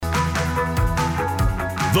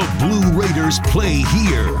The Blue Raiders play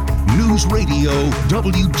here. News Radio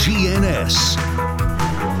WGNS.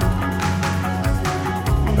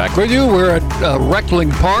 Back with you. We're at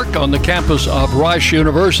Reckling Park on the campus of Rice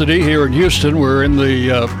University here in Houston. We're in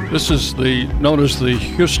the, this is known as the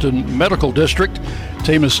Houston Medical District.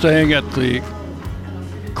 Team is staying at the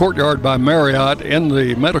Courtyard by Marriott in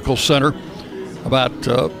the medical center, about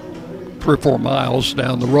 3 or 4 miles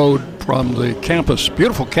down the road from the campus.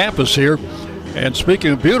 Beautiful campus here. And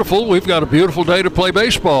speaking of beautiful, we've got a beautiful day to play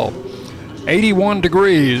baseball. 81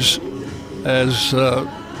 degrees as the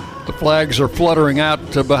flags are fluttering out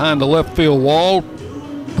behind the left field wall.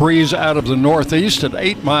 Breeze out of the northeast at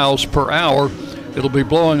 8 miles per hour. It'll be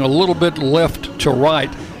blowing a little bit left to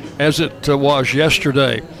right as it was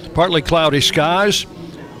yesterday. Partly cloudy skies,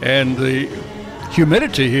 and the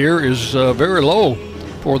humidity here is very low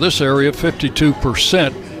for this area,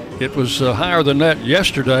 52%. It was higher than that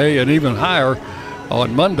yesterday and even higher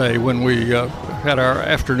on Monday when we had our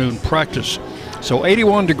afternoon practice. So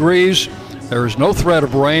 81 degrees. There is no threat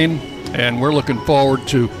of rain, and we're looking forward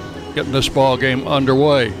to getting this ball game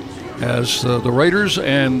underway as the Raiders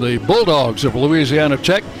and the Bulldogs of Louisiana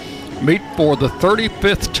Tech meet for the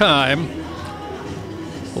 35th time.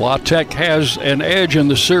 La Tech has an edge in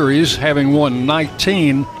the series, having won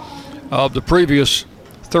 19 of the previous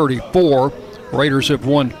 34. Raiders have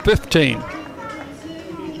won 15.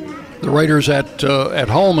 The Raiders at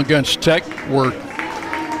home against Tech were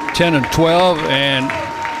 10-12, and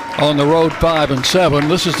on the road 5-7.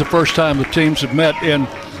 This is the first time the teams have met in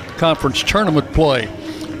conference tournament play.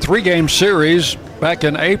 3-game series back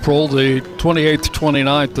in April, the 28th,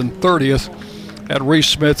 29th, and 30th at Reese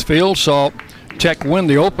Smith Field saw Tech win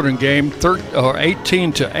the opening game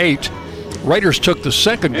 18-8. Raiders took the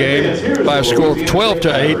second game by a score of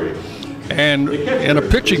 12-8. And in a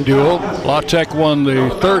pitching duel, La Tech won the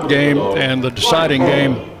third game and the deciding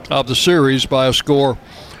game of the series by a score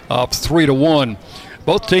of 3-1.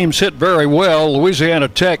 Both teams hit very well. Louisiana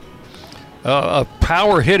Tech, a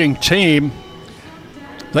power hitting team.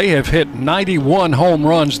 They have hit 91 home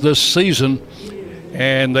runs this season,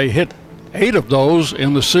 and they hit 8 of those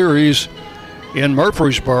in the series in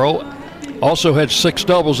Murfreesboro. Also had 6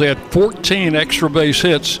 doubles. They had 14 extra base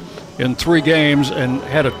hits in 3 games and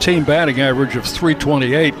had a team batting average of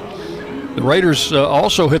 .328. The Raiders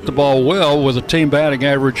also hit the ball well with a team batting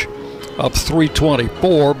average of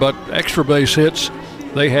 .324, but extra base hits,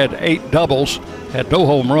 they had 8 doubles, had no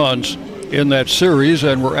home runs in that series,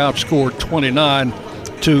 and were outscored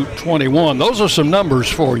 29-21. Those are some numbers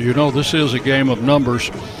for you. You know, this is a game of numbers.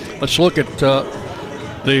 Let's look at the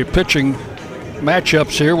pitching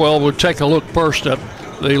matchups here. Well, we'll take a look first at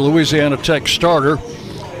the Louisiana Tech starter.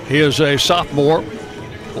 He is a sophomore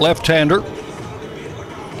left-hander,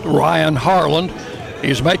 Ryan Harland.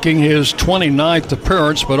 He's making his 29th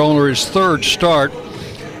appearance, but only his 3rd start.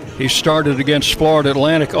 He started against Florida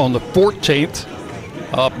Atlantic on the 14th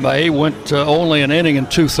of May, went only an inning and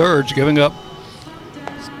 2/3, giving up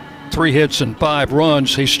 3 hits and 5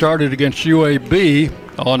 runs. He started against UAB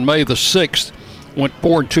on May the 6th, went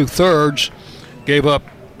 4 2/3, gave up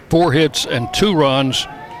 4 hits and 2 runs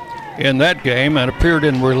in that game, and appeared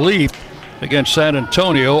in relief against San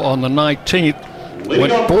Antonio on the 19th.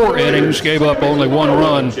 Went 4 innings, gave up only 1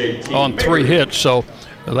 run on 3 hits. So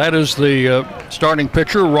that is the starting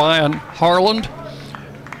pitcher, Ryan Harland,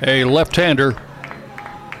 a left-hander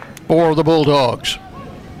for the Bulldogs.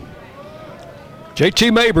 JT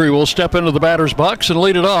Mabry will step into the batter's box and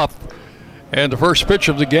lead it off. And the first pitch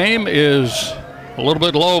of the game is a little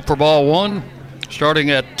bit low for ball 1, starting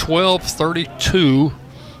at 12:32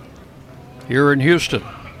 here in Houston.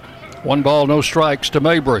 1 ball, no strikes to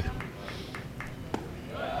Mabry.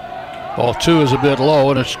 Ball 2 is a bit low,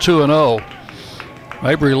 and it's 2-0.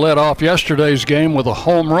 Mabry led off yesterday's game with a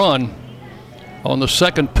home run on the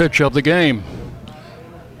second pitch of the game.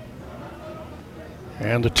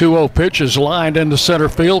 And the 2-0 pitch is lined into center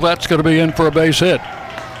field. That's going to be in for a base hit.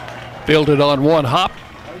 Fielded on 1 hop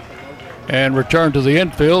and returned to the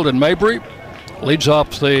infield, and Mabry leads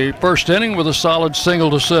off the first inning with a solid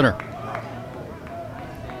single to center.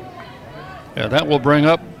 And that will bring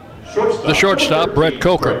up the shortstop, Brett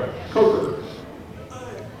Coker.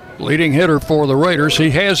 Leading hitter for the Raiders. He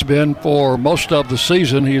has been for most of the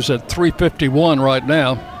season. He's at .351 right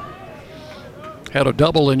now. Had a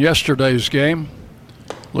double in yesterday's game.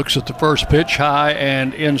 Looks at the first pitch, high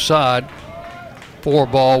and inside for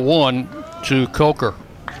ball 1 to Coker.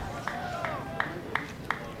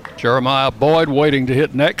 Jeremiah Boyd waiting to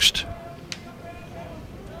hit next.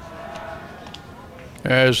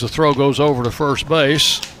 As the throw goes over to first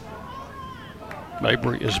base,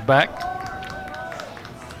 Mabry is back.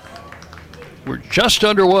 We're just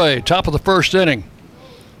underway, top of the first inning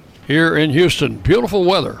here in Houston. Beautiful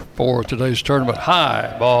weather for today's tournament.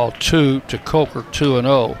 High ball 2 to Coker,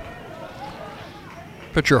 2-0.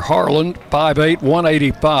 Pitcher Harlan, 5'8",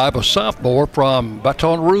 185, a sophomore from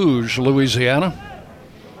Baton Rouge, Louisiana.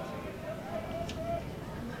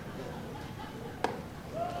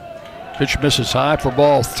 Pitch misses high for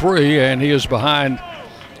ball 3, and he is behind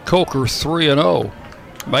Coker, 3-0.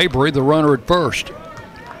 Mabry, the runner at first.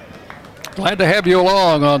 Glad to have you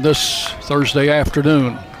along on this Thursday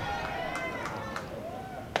afternoon.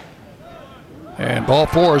 And ball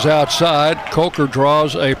 4 is outside. Coker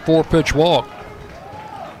draws a 4-pitch walk.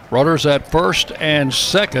 Runners at first and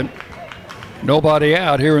second. Nobody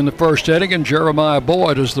out here in the first inning, and Jeremiah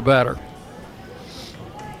Boyd is the batter.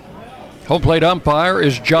 Home plate umpire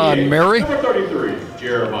is John Mary. Number 33,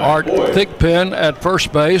 Jeremiah Art Boyd. Thigpen at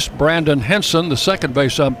first base. Brandon Henson, the second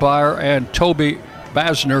base umpire, and Toby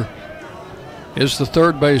Basner is the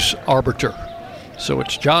third base arbiter. So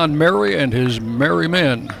it's John Mary and his merry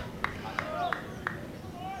men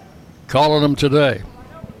calling them today.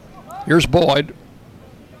 Here's Boyd,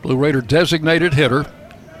 Blue Raider designated hitter.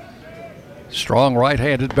 Strong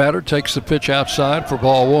right-handed batter, takes the pitch outside for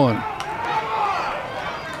ball 1.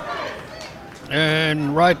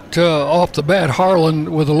 And right off the bat,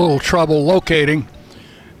 Harlan with a little trouble locating,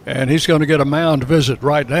 and he's going to get a mound visit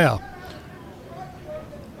right now.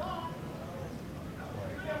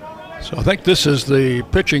 So I think this is the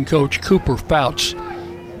pitching coach, Cooper Fouts,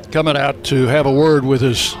 coming out to have a word with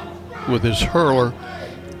his hurler,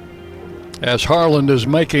 as Harlan is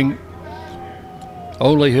making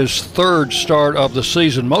only his third start of the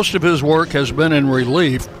season. Most of his work has been in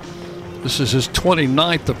relief. This is his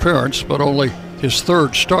 29th appearance, but only his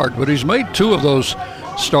third start. But he's made 2 of those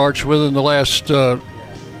starts within the last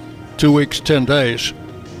 2 weeks, 10 days.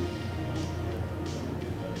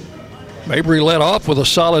 Mabry led off with a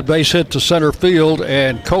solid base hit to center field,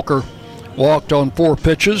 and Coker walked on 4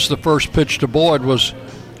 pitches. The first pitch to Boyd was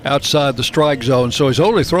outside the strike zone, so he's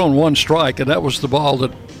only thrown 1 strike, and that was the ball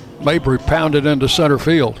that Mabry pounded into center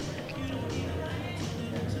field.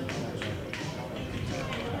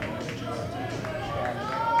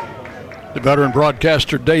 The veteran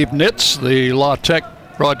broadcaster Dave Nitz, the La Tech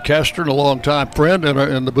broadcaster and a longtime friend,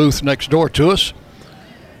 in the booth next door to us.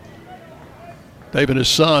 Dave and his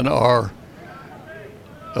son are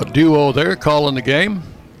a duo there calling the game.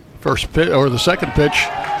 First pitch, or the second pitch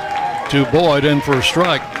to Boyd, in for a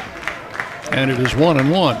strike, and it is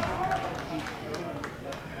 1-1.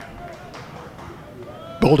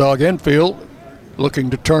 Bulldog infield looking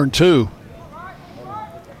to turn 2.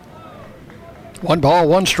 1 ball,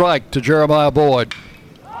 1 strike to Jeremiah Boyd.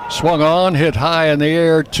 Swung on, hit high in the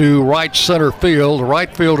air to right center field.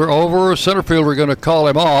 Right fielder over, center fielder going to call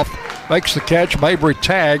him off. Makes the catch, Mabry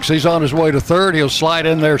tags. He's on his way to third. He'll slide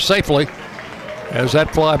in there safely as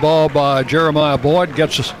that fly ball by Jeremiah Boyd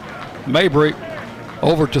gets Mabry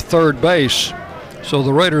over to third base. So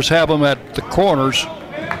the Raiders have him at the corners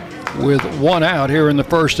with 1 out here in the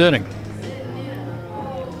first inning.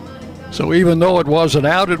 So even though it was an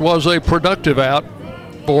out, it was a productive out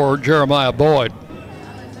for Jeremiah Boyd.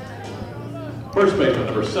 First baseman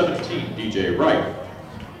number 17, DJ Wright.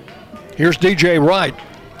 Here's DJ Wright,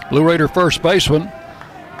 Blue Raider first baseman.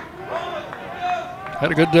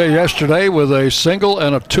 Had a good day yesterday with a single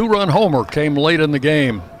and a 2-run homer. Came late in the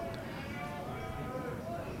game.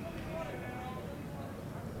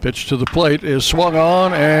 Pitch to the plate is swung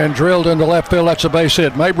on and drilled into left field. That's a base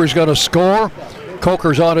hit. Mabry's going to score.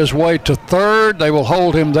 Coker's on his way to third. They will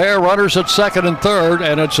hold him there. Runners at second and third,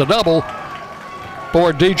 and it's a double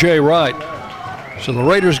for DJ Wright. So the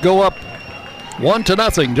Raiders go up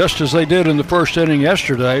 1-0, just as they did in the first inning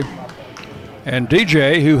yesterday. And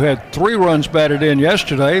DJ, who had 3 runs batted in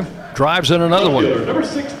yesterday, drives in another one Number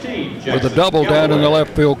 16, with a double down in the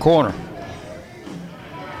left field corner.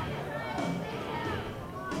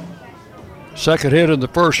 Second hit in the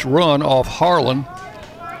first run off Harlan.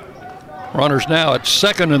 Runners now at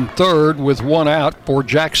second and third with 1 out for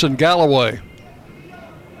Jackson Galloway.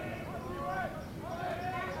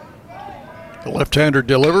 The left-hander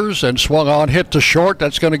delivers and swung on, hit to short.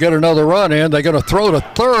 That's going to get another run in. They're going to throw to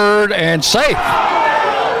third and safe.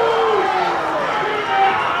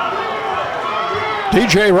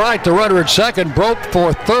 DJ Wright, the runner at second, broke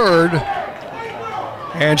for third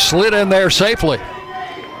and slid in there safely.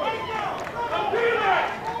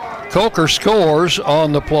 Coker scores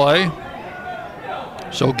on the play.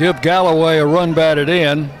 So give Galloway a run batted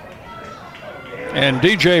in. And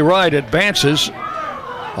DJ Wright advances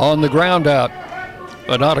on the ground out.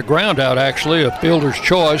 But not a ground out, actually, a fielder's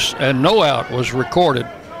choice, and no out was recorded.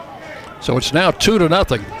 So it's now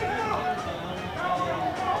 2-0.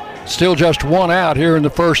 Still just one out here in the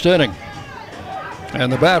first inning.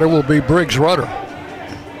 And the batter will be Briggs Rudder.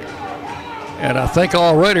 And I think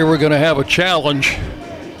already we're going to have a challenge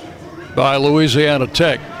by Louisiana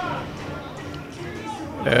Tech.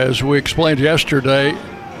 As we explained yesterday,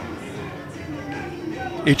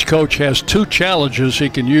 each coach has 2 challenges he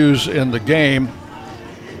can use in the game.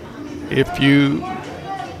 If you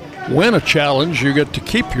win a challenge, you get to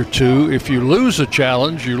keep your 2. If you lose a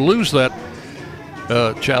challenge, you lose that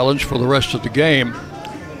challenge for the rest of the game.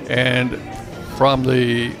 And from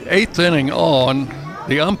the 8th inning on,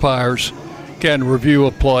 the umpires can review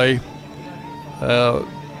a play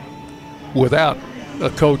without a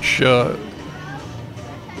coach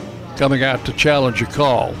coming out to challenge a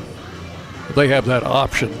call. They have that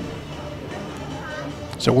option.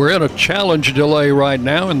 So we're in a challenge delay right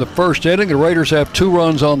now in the first inning. The Raiders have 2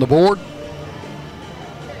 runs on the board.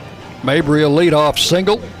 Mabry a leadoff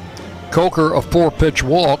single. Coker a 4-pitch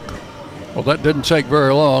walk. Well, that didn't take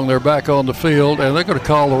very long. They're back on the field, and they're going to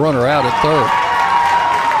call the runner out at third.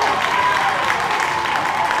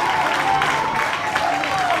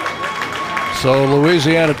 So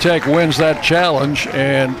Louisiana Tech wins that challenge,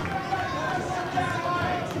 and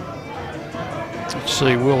let's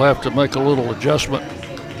see, we'll have to make a little adjustment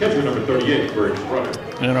Catcher number 38, Briggs Rudder.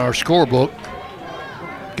 in our scorebook.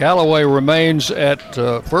 Galloway remains at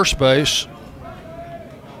first base.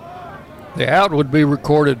 The out would be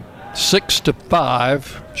recorded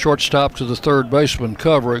 6-5, shortstop to the third baseman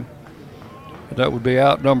covering. That would be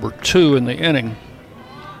out number 2 in the inning.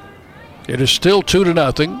 It is still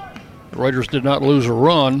 2-0. The Raiders did not lose a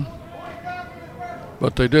run,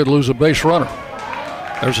 but they did lose a base runner.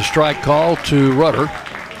 There's a strike call to Rudder,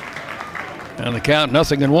 and the count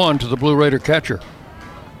 0-1 to the Blue Raider catcher.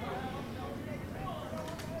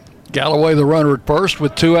 Galloway the runner at first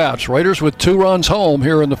with 2 outs. Raiders with 2 runs home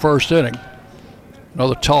here in the first inning.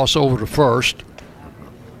 Another toss over to first.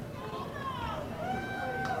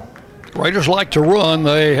 Raiders like to run.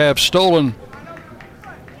 They have stolen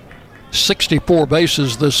 64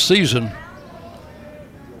 bases this season.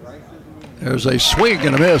 There's a swing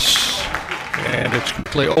and a miss, and it's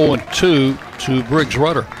completely 0-2 to Briggs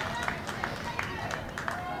Rudder.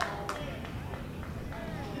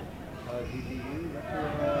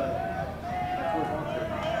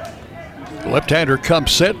 Left-hander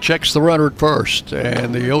comes set, checks the runner at first,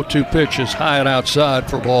 and the 0-2 pitch is high and outside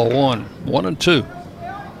for ball 1. 1-2.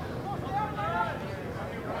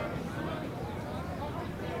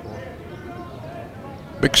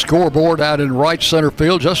 Big scoreboard out in right center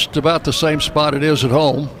field, just about the same spot it is at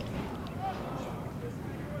home.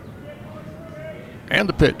 And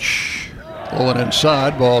the pitch. Blowing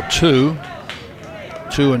inside, ball 2.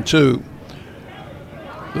 2-2.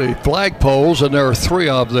 The flagpoles, and there are 3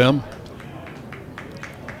 of them,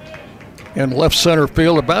 in left center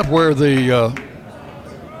field, about where the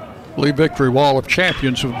Lee Victory Wall of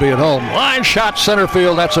Champions would be at home. Line shot center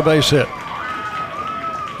field, that's a base hit.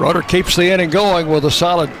 Rudder keeps the inning going with a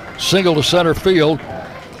solid single to center field.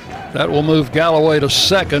 That will move Galloway to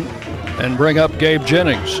second and bring up Gabe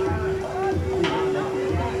Jennings.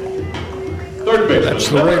 Third baseman, That's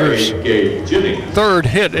the Raiders' Gabe Jennings. 3rd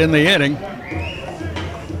hit in the inning.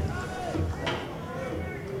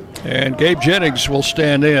 And Gabe Jennings will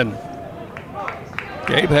stand in.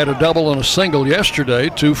 Gabe had a double and a single yesterday,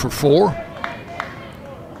 2 for 4.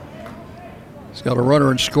 He's got a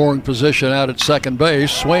runner in scoring position out at second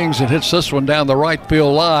base. Swings and hits this one down the right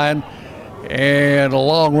field line. And a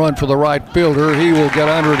long run for the right fielder. He will get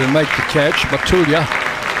under it and make the catch. Matulia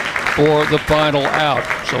for the final out.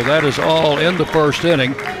 So that is all in the first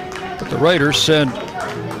inning. But the Raiders send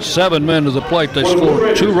 7 men to the plate. They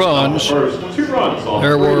scored 2 runs.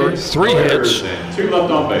 There were 3 hits,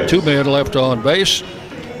 2 men left on base.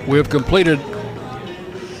 We have completed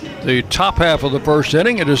the top half of the first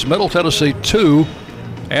inning. It is Middle Tennessee 2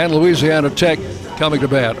 and Louisiana Tech coming to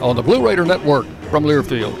bat on the Blue Raider Network from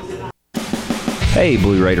Learfield. Hey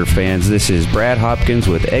Blue Raider fans, this is Brad Hopkins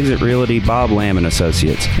with Exit Realty Bob Lamb &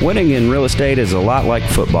 Associates. Winning in real estate is a lot like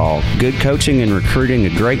football. Good coaching and recruiting a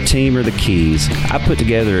great team are the keys. I put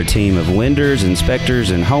together a team of lenders,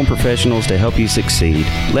 inspectors, and home professionals to help you succeed.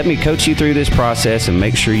 Let me coach you through this process and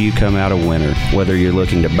make sure you come out a winner. Whether you're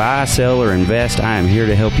looking to buy, sell, or invest, I am here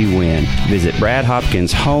to help you win. Visit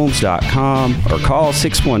BradHopkinsHomes.com or call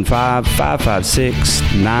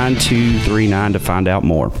 615-556-9239 to find out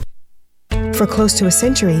more. For close to a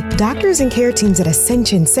century, doctors and care teams at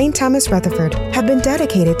Ascension St. Thomas Rutherford have been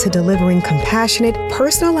dedicated to delivering compassionate,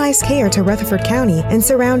 personalized care to Rutherford County and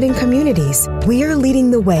surrounding communities. We are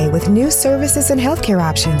leading the way with new services and healthcare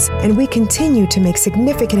options, and we continue to make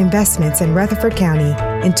significant investments in Rutherford County.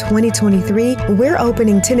 In 2023, we're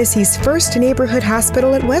opening Tennessee's first neighborhood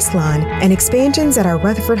hospital at West Lawn, and expansions at our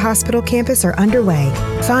Rutherford Hospital campus are underway.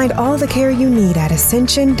 Find all the care you need at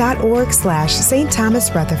ascension.org/St.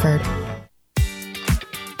 Thomas Rutherford.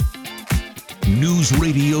 News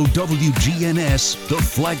Radio WGNS, the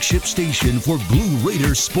flagship station for Blue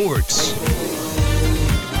Raider sports.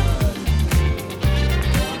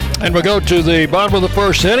 And we go to the bottom of the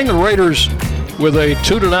first inning. The Raiders with a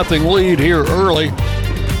 2-0 lead here early.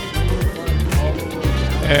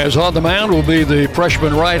 As on the mound will be the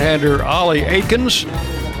freshman right-hander Ollie Akins.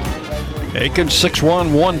 Akins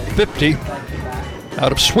 6'1", 150,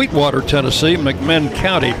 out of Sweetwater, Tennessee, McMinn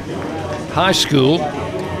County High School.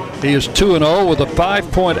 He is 2-0 with a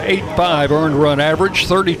 5.85 earned run average,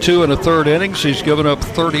 32 and a third innings. He's given up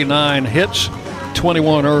 39 hits,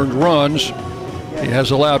 21 earned runs. He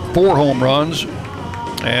has allowed 4 home runs,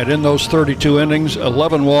 and in those 32 innings,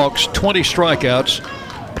 11 walks, 20 strikeouts.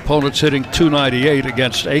 Opponents hitting .298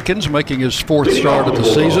 against Akins, making his 4th start of the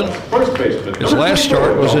season. His last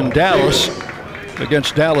start was in Dallas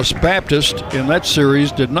against Dallas Baptist. In that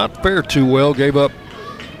series, did not fare too well, gave up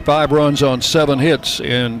 5 runs on 7 hits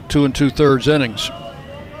in 2 2/3 innings.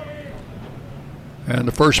 And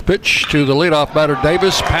the first pitch to the leadoff batter,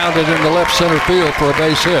 Davis, pounded into left center field for a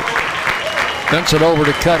base hit. Benson over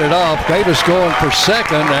to cut it off. Davis going for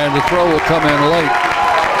second, and the throw will come in late.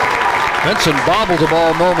 Benson bobbled the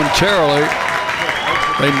ball momentarily.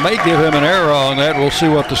 They may give him an error on that. We'll see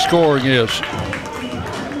what the scoring is.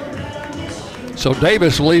 So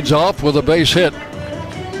Davis leads off with a base hit.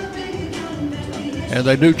 And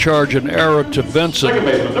they do charge an error to Benson. Second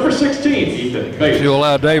baseman, number 16, Ethan Bates. To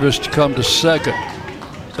allow Davis to come to second.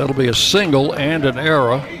 That'll be a single and an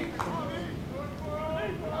error.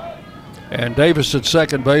 And Davis at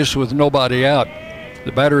second base with nobody out.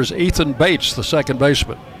 The batter is Ethan Bates, the second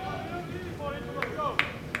baseman.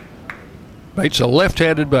 Bates, a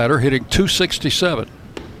left-handed batter, hitting .267.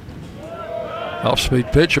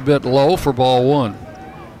 Off-speed pitch a bit low for ball 1.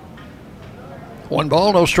 1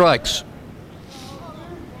 ball, no strikes.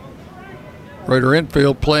 Raider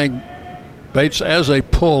infield playing Bates as a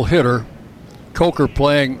pull hitter. Coker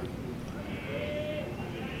playing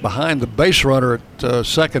behind the base runner at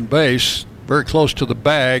second base, very close to the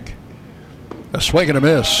bag. A swing and a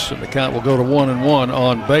miss, and the count will go to 1-1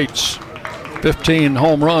 on Bates. 15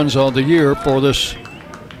 home runs on the year for this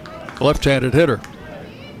left-handed hitter.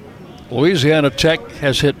 Louisiana Tech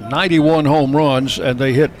has hit 91 home runs, and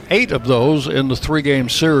they hit 8 of those in the 3-game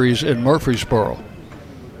series in Murfreesboro.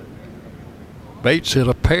 Bates hit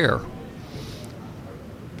a pair.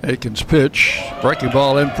 Akins pitch, breaking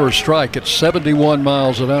ball in for a strike at 71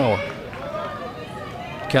 miles an hour.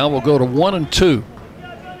 Count will go to 1-2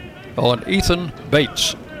 on Ethan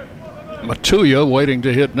Bates. Matuya waiting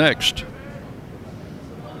to hit next.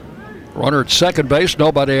 Runner at second base,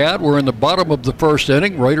 nobody out. We're in the bottom of the first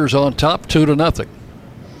inning. Raiders on top, 2-0.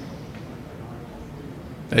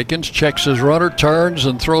 Akins checks his runner, turns,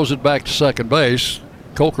 and throws it back to second base.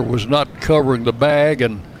 Coker was not covering the bag,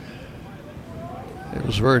 and it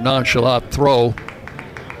was a very nonchalant throw.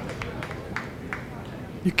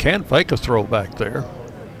 You can fake a throw back there.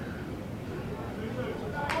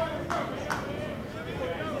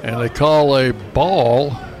 And they call a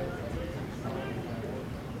ball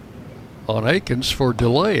on Akins for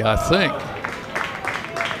delay, I think.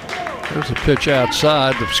 There's a pitch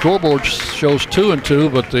outside. The scoreboard shows 2-2,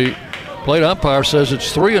 but the plate umpire says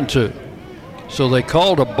it's 3-2. So they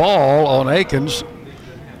called a ball on Akins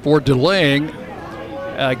for delaying,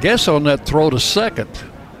 I guess, on that throw to second.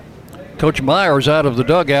 Coach Myers out of the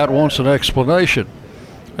dugout wants an explanation,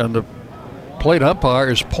 and the plate umpire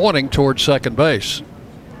is pointing towards second base.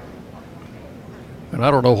 And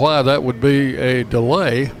I don't know why that would be a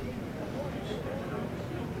delay.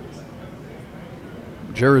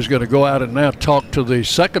 Jerry's going to go out and now talk to the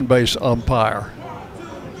second base umpire.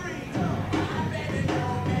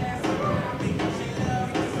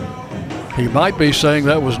 He might be saying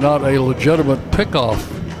that was not a legitimate pickoff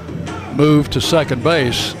move to second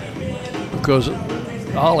base, because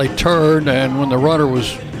Ollie turned, and when the runner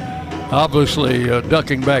was obviously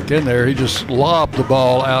ducking back in there, he just lobbed the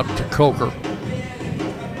ball out to Coker.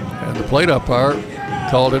 And the plate umpire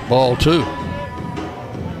called it ball 2.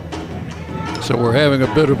 So we're having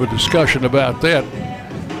a bit of a discussion about that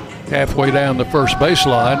halfway down the first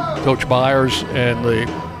baseline. Coach Myers and the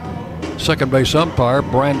second base umpire,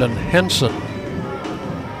 Brandon Henson.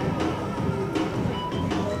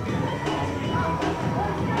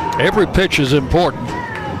 Every pitch is important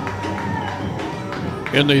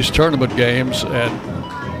in these tournament games, and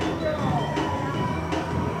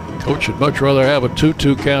coach would much rather have a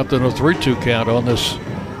 2-2 count than a 3-2 count on this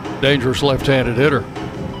dangerous left-handed hitter.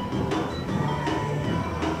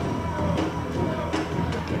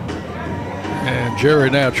 And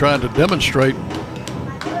Jerry now trying to demonstrate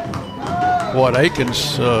what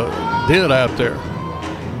Akins did out there.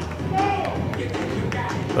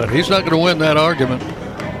 But he's not going to win that argument.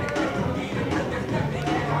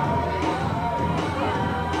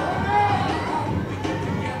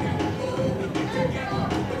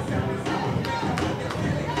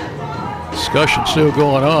 Discussion still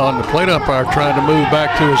going on. The plate umpire trying to move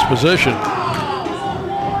back to his position.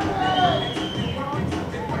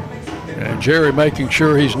 And Jerry making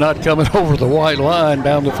sure he's not coming over the white line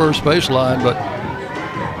down the first base line, but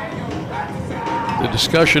the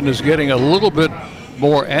discussion is getting a little bit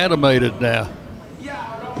more animated now.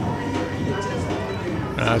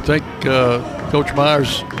 And I think Coach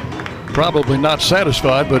Myers probably not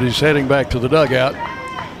satisfied, but he's heading back to the dugout.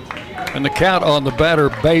 And the count on the batter,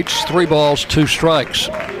 Bates, 3 balls, 2 strikes.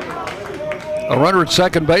 A runner at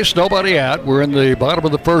second base, nobody out. We're in the bottom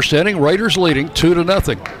of the first inning. Raiders leading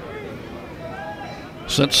 2-0.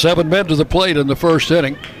 Sent 7 men to the plate in the first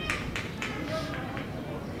inning.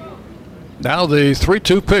 Now the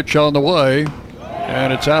 3-2 pitch on the way,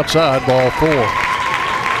 and it's outside, ball 4.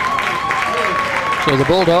 So the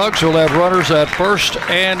Bulldogs will have runners at first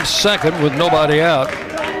and second with nobody out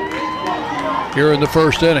here in the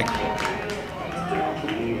first inning.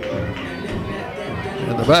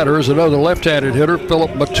 And the batter is another left-handed hitter,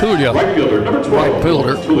 Philip Matulia. Right fielder, number 12. Right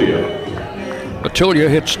fielder. Matulia. Matulia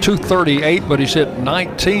hits .238, but he's hit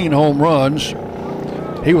 19 home runs.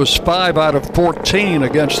 He was 5 out of 14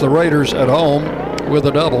 against the Raiders at home with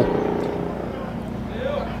a double.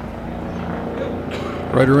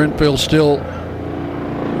 Raider infield still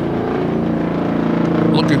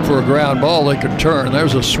looking for a ground ball they could turn.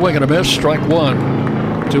 There's a swing and a miss, strike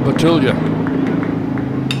 1 to Matulia.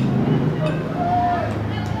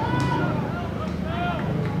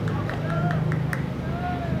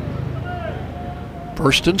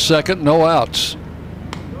 First and second, no outs.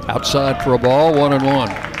 Outside for a ball, 1-1.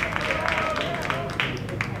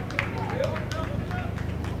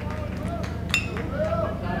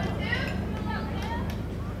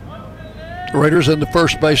 Raiders in the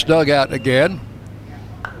first base dugout again.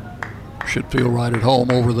 Should feel right at home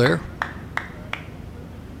over there.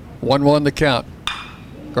 1-1 the count.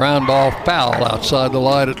 Ground ball foul outside the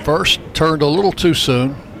line at first. Turned a little too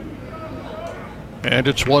soon. And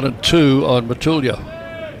it's 1-2 on Matulia.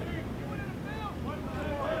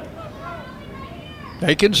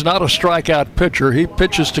 Akins not a strikeout pitcher. He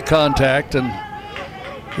pitches to contact, and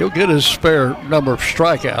he'll get his fair number of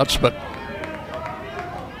strikeouts, but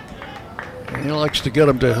he likes to get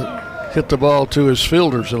them to hit the ball to his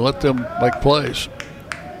fielders and let them make plays.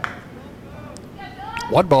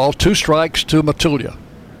 1 ball, 2 strikes to Matulia.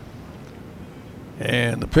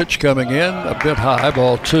 And the pitch coming in a bit high,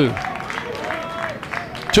 ball 2.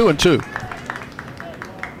 2-2.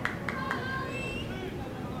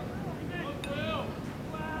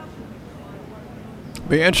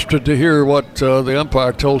 Be interested to hear what the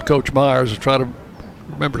umpire told Coach Myers. I'll try to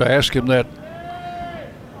remember to ask him that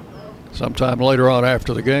sometime later on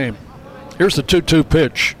after the game. Here's the 2-2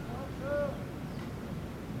 pitch.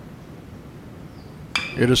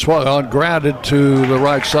 It is swung on, grounded to the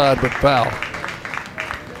right side, but foul.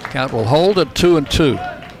 Count will hold at 2-2.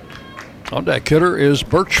 On deck hitter is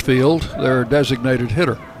Birchfield, their designated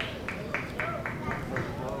hitter.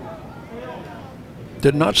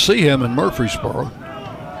 Did not see him in Murfreesboro.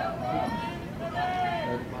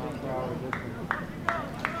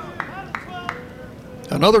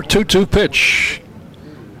 Another 2-2 pitch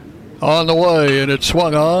on the way, and it's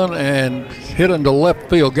swung on and hit into left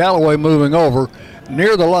field. Galloway moving over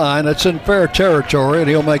near the line. That's in fair territory, and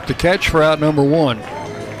he'll make the catch for out number 1.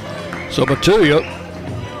 So Matulia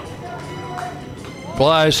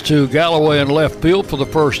flies to Galloway in left field for the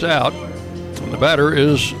first out. And the batter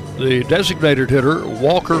is the designated hitter,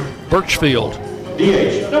 Walker Birchfield.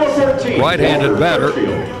 DH, number 14. Right-handed Walker batter.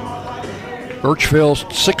 Birchfield. Birchfield,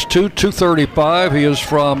 6'2", 235. He is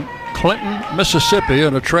from Clinton, Mississippi,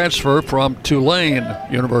 and a transfer from Tulane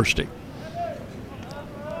University.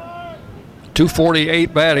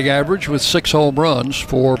 .248 batting average with 6 home runs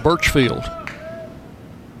for Birchfield.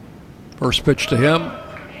 First pitch to him,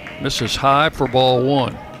 misses high for ball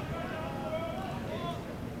 1.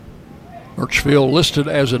 Birchfield listed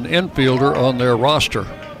as an infielder on their roster.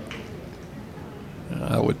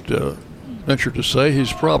 I would venture to say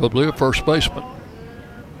he's probably a first baseman,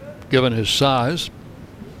 given his size.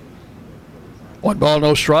 1 ball,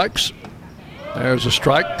 no strikes. There's a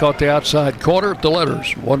strike, caught the outside corner of the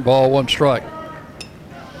letters. 1 ball, 1 strike.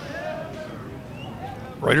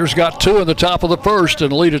 Raiders got 2 in the top of the first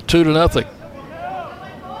and lead it 2-0.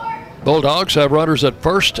 Bulldogs have runners at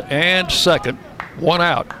first and second, 1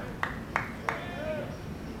 out.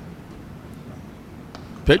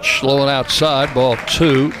 Pitch low and outside, ball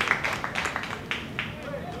 2.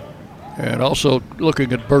 And also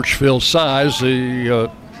looking at Birchfield's size,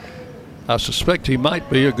 I suspect he might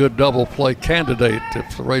be a good double play candidate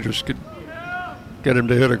if the Raiders could get him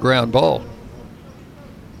to hit a ground ball.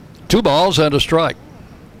 2 balls and a strike.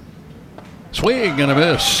 Swing and a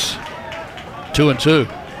miss. 2-2.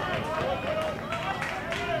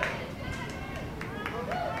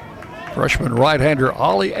 Freshman right-hander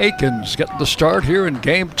Ollie Akins getting the start here in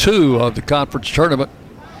Game 2 of the conference tournament.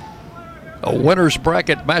 A winner's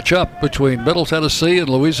bracket matchup between Middle Tennessee and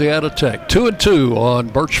Louisiana Tech. 2-2 on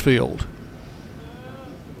Birchfield.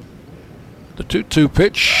 The 2-2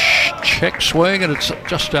 pitch, check swing, and it's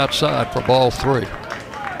just outside for ball 3.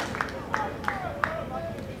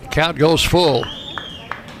 Count goes full.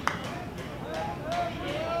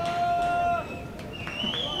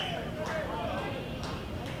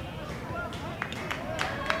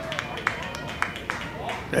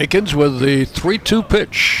 Akins with the 3-2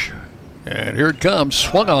 pitch. And here it comes,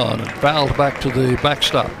 swung on and fouled back to the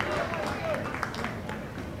backstop.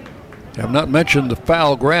 I've not mentioned the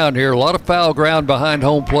foul ground here. A lot of foul ground behind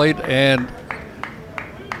home plate and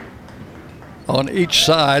on each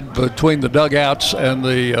side between the dugouts and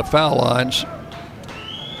the foul lines.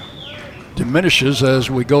 Diminishes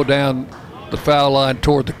as we go down the foul line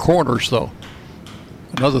toward the corners, though.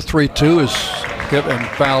 Another 3-2 is hit and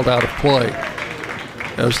fouled out of play.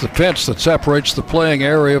 As the fence that separates the playing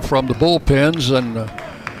area from the bullpens and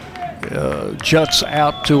juts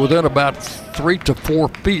out to within about 3 to 4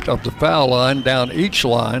 feet of the foul line down each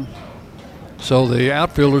line. So the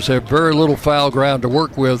outfielders have very little foul ground to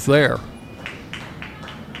work with there.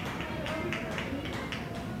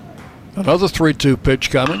 Another 3-2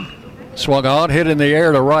 pitch coming. Swung on, hit in the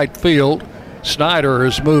air to right field. Snyder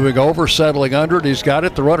is moving over, settling under it. He's got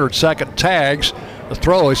it. The runner at second tags. The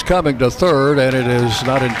throw is coming to third, and it is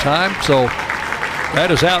not in time. So that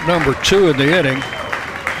is out number 2 in the inning.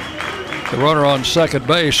 The runner on second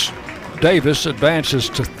base, Davis, advances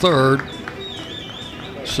to third.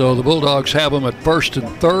 So the Bulldogs have him at first and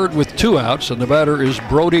third with 2 outs, and the batter is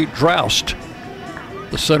Brody Droust,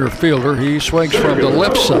 the center fielder. He swings from the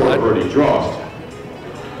left side.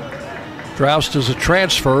 Droust is a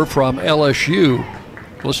transfer from LSU,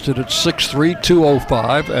 listed at 6'3",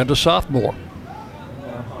 205, and a sophomore.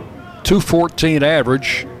 214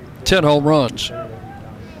 average, 10 home runs.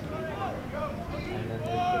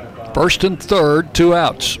 First and third, 2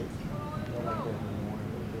 outs.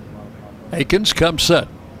 Akins comes set.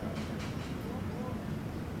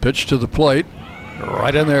 Pitch to the plate,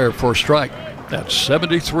 right in there for a strike. That's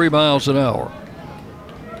 73 miles an hour.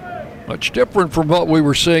 Much different from what we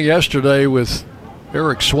were seeing yesterday with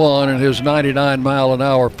Eric Swan and his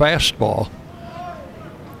 99-mile-an-hour fastball.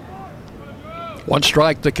 1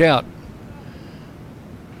 strike the count.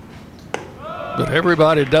 But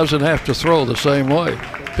everybody doesn't have to throw the same way.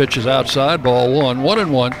 Pitch is outside, ball 1,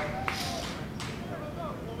 1-1.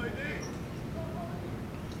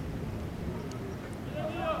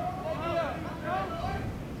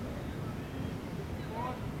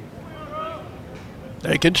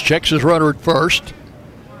 Akins checks his runner at first.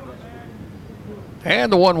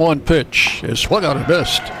 And the 1-1 pitch is swung on and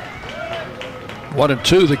missed.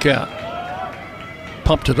 1-2 the count.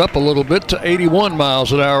 Pumped it up a little bit to 81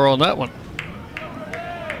 miles an hour on that one.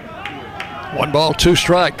 1 ball, 2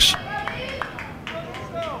 strikes.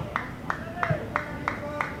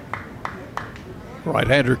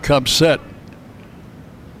 Right-hander comes set.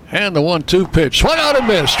 And the 1-2 pitch. Swung on and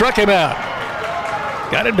missed. Struck him out.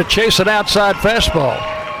 Got him to chase an outside fastball.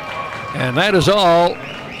 And that is all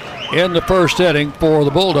in the first inning for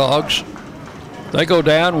the Bulldogs. They go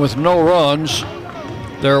down with no runs.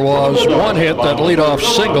 There was 1 hit, that leadoff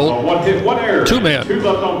single. 1 hit, 1 error. 2 men 2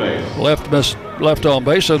 left on base. left on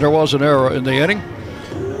base, and there was an error in the inning.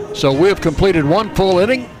 So we have completed 1 full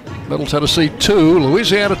inning. Middle Tennessee 2,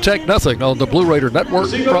 Louisiana Tech nothing on the Blue Raider Network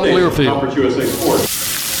from Learfield.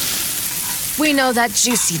 We know that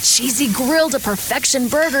juicy, cheesy, grilled to perfection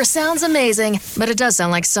burger sounds amazing, but it does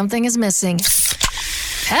sound like something is missing.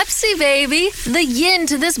 Pepsi, baby! The yin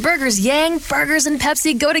to this burger's yang. Burgers and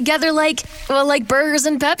Pepsi go together like burgers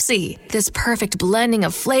and Pepsi. This perfect blending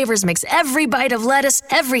of flavors makes every bite of lettuce,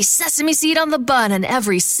 every sesame seed on the bun, and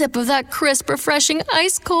every sip of that crisp, refreshing,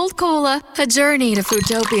 ice-cold cola a journey to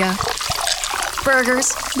Foodtopia.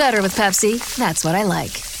 Burgers, better with Pepsi. That's what I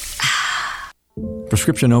like.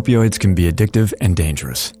 Prescription opioids can be addictive and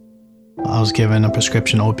dangerous. I was given a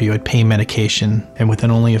prescription opioid pain medication, and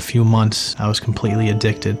within only a few months, I was completely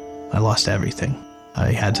addicted. I lost everything.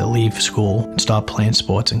 I had to leave school and stop playing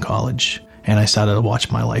sports in college, and I started to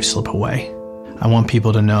watch my life slip away. I want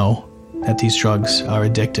people to know that these drugs are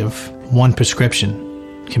addictive. One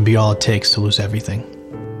prescription can be all it takes to lose everything.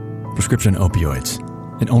 Prescription opioids.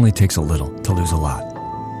 It only takes a little to lose a lot.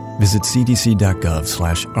 Visit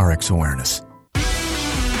cdc.gov/RxAwareness.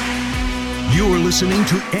 You're listening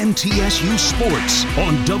to MTSU Sports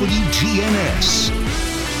on WGNS.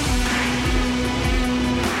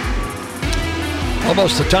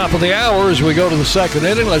 Almost the top of the hour as we go to the second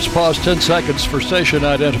inning. Let's pause 10 seconds for station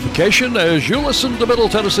identification as you listen to Middle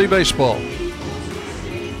Tennessee baseball.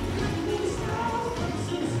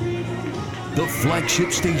 The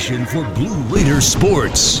flagship station for Blue Raider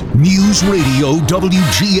sports. News Radio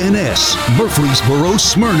WGNS, Murfreesboro,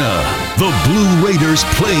 Smyrna. The Blue Raiders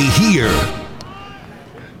play here.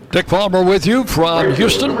 Dick Palmer with you from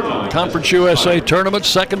Houston. Conference USA Tournament,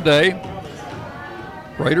 second day.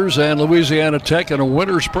 Raiders and Louisiana Tech in a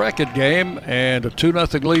winner's bracket game, and a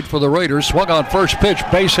 2-0 lead for the Raiders. Swung on first pitch,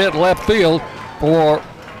 base hit left field for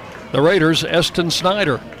the Raiders, Eston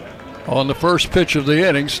Snyder. On the first pitch of the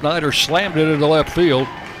inning, Snyder slammed it into left field,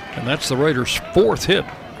 and that's the Raiders' fourth hit.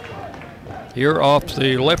 Here off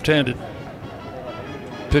the left-handed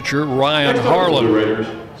pitcher, Ryan Harlan. Raiders,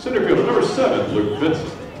 center fielder number 7, Luke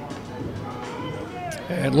Vincent.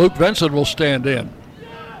 And Luke Vincent will stand in.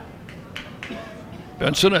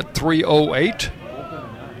 Vincent at 308,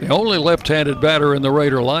 the only left-handed batter in the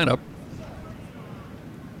Raider lineup.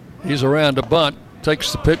 He's around to bunt,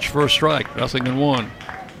 takes the pitch for a strike, 0-1.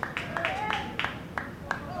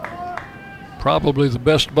 Probably the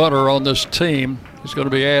best bunter on this team. He's going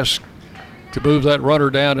to be asked to move that runner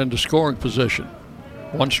down into scoring position.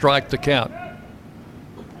 1 strike to count.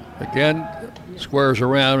 Again, squares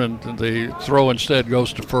around, and the throw instead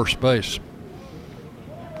goes to first base.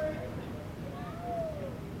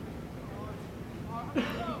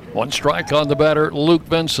 One strike on the batter, Luke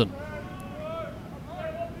Benson.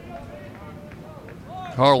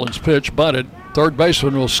 Harlan's pitch bunted. Third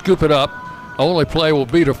baseman will scoop it up. Only play will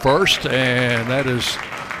be to first, and that is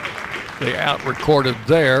the out recorded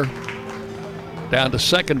there. Down to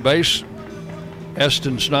second base,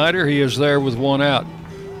 Eston Snyder. He is there with 1 out.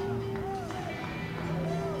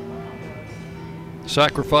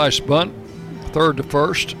 Sacrifice bunt, third to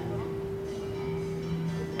first.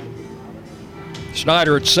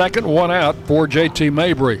 Snyder at second, 1 out for J.T.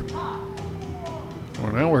 Mabry.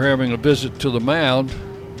 Well, now we're having a visit to the mound,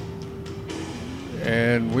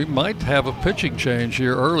 and we might have a pitching change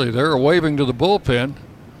here early. They're waving to the bullpen,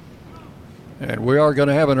 and we are going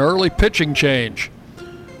to have an early pitching change.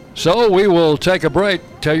 So we will take a break,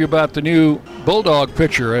 tell you about the new Bulldog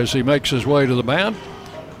pitcher as he makes his way to the mound.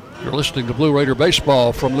 You're listening to Blue Raider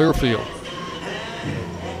Baseball from Learfield.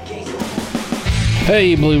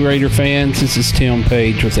 Hey Blue Raider fans, this is Tim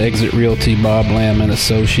Page with Exit Realty Bob Lamb &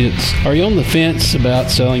 Associates. Are you on the fence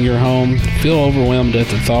about selling your home? Feel overwhelmed at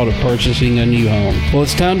the thought of purchasing a new home? Well,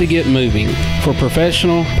 it's time to get moving. For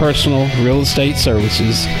professional, personal real estate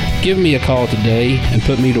services, give me a call today and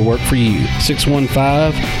put me to work for you.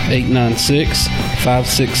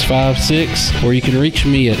 615-896-5656, or you can reach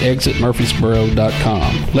me at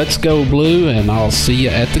exitmurfreesboro.com. Let's go Blue, and I'll see you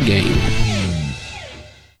at the game.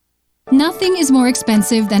 Nothing is more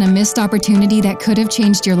expensive than a missed opportunity that could have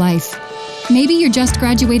changed your life. Maybe you're just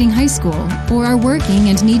graduating high school, or are working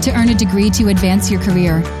and need to earn a degree to advance your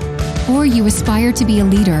career. Or you aspire to be a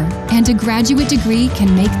leader, and a graduate degree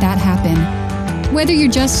can make that happen. Whether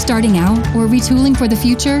you're just starting out or retooling for the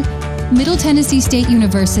future, Middle Tennessee State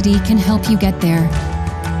University can help you get there.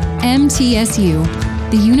 MTSU,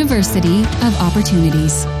 the University of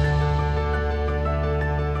Opportunities.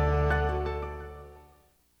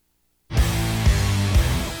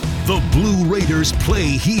 The Blue Raiders play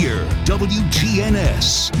here.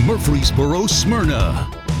 WGNS, Murfreesboro, Smyrna.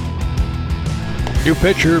 New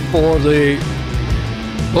pitcher for the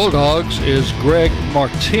Bulldogs is Greg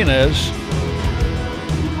Martinez.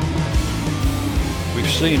 We've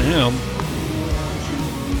seen him.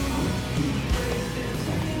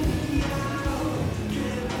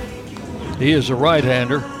 He is a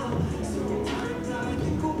right-hander.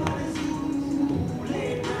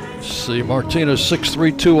 See, Martinez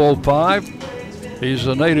 6'3", 205. He's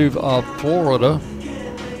a native of Florida.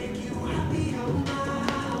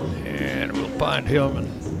 And we'll find him. And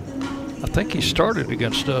I think he started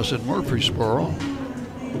against us in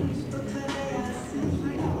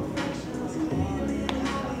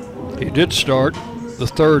He did start the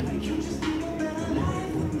third.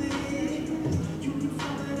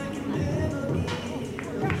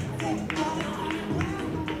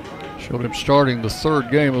 Showed him starting the third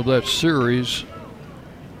game of that series.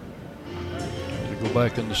 To go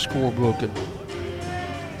back in the scorebook and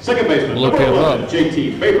second baseman, look him up.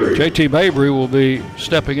 JT Mabry. JT Mabry will be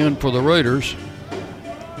stepping in for the Raiders.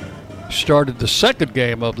 Started the second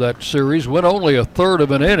game of that series, went only a third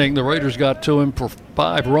of an inning. The Raiders got to him for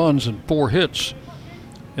 5 runs and 4 hits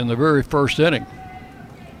in the very first inning.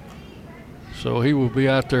 So he will be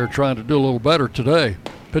out there trying to do a little better today.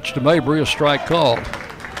 Pitch to Mabry, a strike called.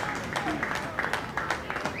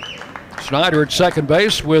 Snyder at second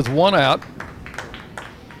base with 1 out.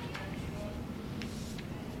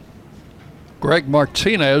 Greg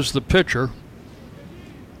Martinez, the pitcher,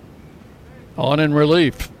 on in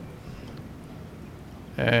relief.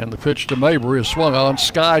 And the pitch to Mabry is swung on,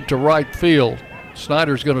 skied to right field.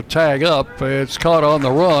 Snyder's going to tag up. It's caught on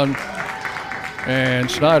the run,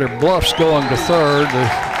 and Snyder bluffs going to third. The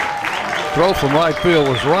throw from right field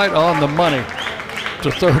was right on the money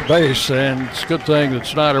to third base, and it's a good thing that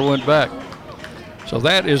Snyder went back. So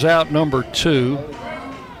that is out number 2.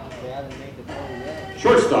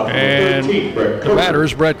 Shortstop, and 13, the batter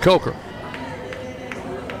is Brett Coker.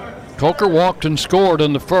 Coker walked and scored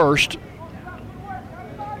in the first.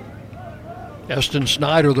 Eston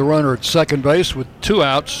Snyder, the runner at second base with 2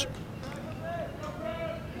 outs.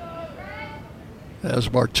 As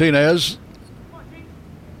Martinez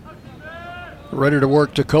ready to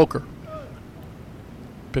work to Coker.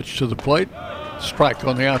 Pitch to the plate. Strike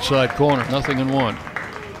on the outside corner. 0-1.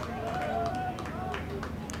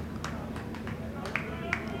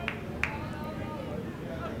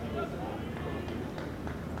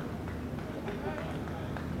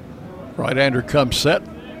 Right-hander comes set.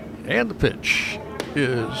 And the pitch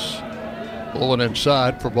is blowing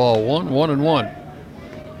inside for ball 1, 1-1.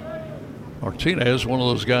 Martinez, one of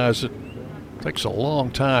those guys that takes a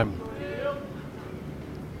long time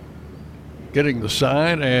getting the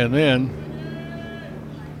sign and then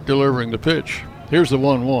delivering the pitch. Here's the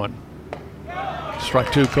 1-1.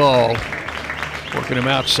 Strike 2 call. Working him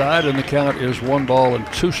outside, and the count is 1 ball and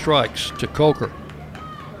 2 strikes to Coker.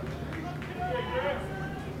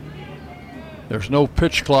 There's no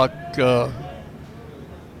pitch clock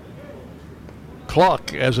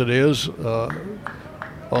as it is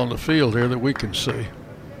on the field here that we can see.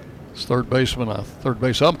 It's third base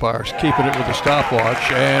umpire's keeping it with a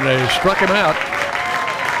stopwatch, and they struck him out.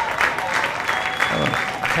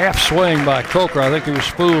 Half swing by Coker. I think he was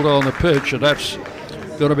fooled on the pitch, and that's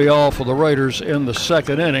going to be all for the Raiders in the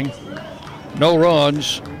second inning. No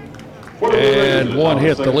runs and 1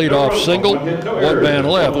 hit, the leadoff single, 1 man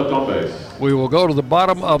left. We will go to the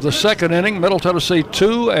bottom of the second inning. Middle Tennessee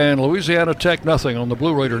 2 and Louisiana Tech 0 on the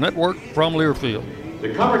Blue Raider Network from Learfield.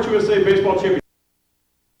 The Conference USA Baseball Championship.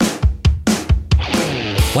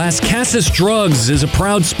 Las Casas Drugs is a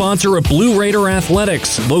proud sponsor of Blue Raider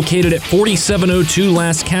Athletics, located at 4702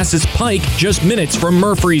 Las Casas Pike, just minutes from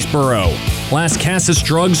Murfreesboro. Las Casas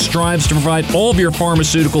Drugs strives to provide all of your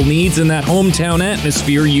pharmaceutical needs in that hometown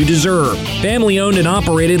atmosphere you deserve. Family-owned and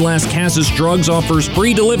operated, Las Casas Drugs offers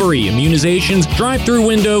free delivery, immunizations, drive-through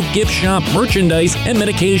window, gift shop, merchandise, and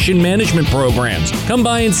medication management programs. Come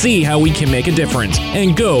by and see how we can make a difference.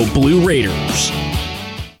 And go Blue Raiders.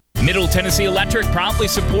 Middle Tennessee Electric proudly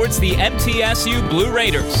supports the MTSU Blue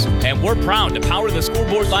Raiders, and we're proud to power the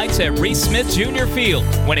scoreboard lights at Reese Smith Jr. Field.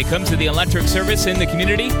 When it comes to the electric service in the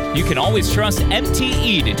community, you can always trust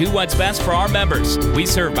MTE to do what's best for our members. We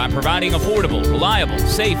serve by providing affordable, reliable,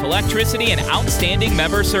 safe electricity and outstanding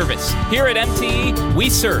member service. Here at MTE,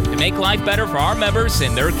 we serve to make life better for our members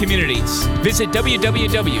and their communities. Visit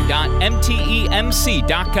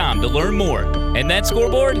www.mtemc.com to learn more. And that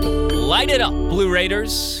scoreboard, light it up, Blue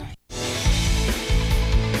Raiders.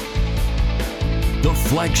 The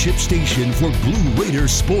flagship station for Blue Raider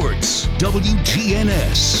sports,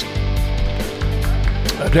 WGNS.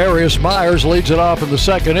 Darius Myers leads it off in the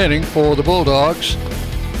second inning for the Bulldogs.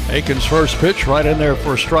 Aiken's first pitch right in there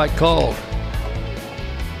for a strike called.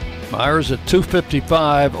 Myers at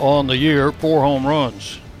 .255 on the year, 4 home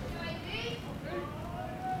runs.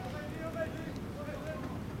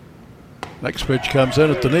 Next pitch comes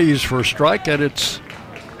in at the knees for a strike, and it's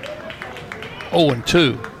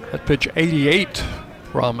 0-2. That pitch 88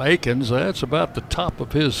 from Aikens. That's about the top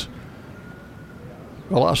of his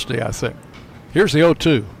velocity, I think. Here's the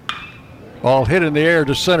 0-2. Ball hit in the air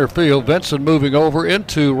to center field. Benson moving over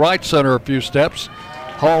into right center a few steps.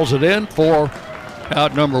 Hauls it in for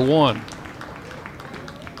out number 1.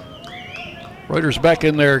 Raiders back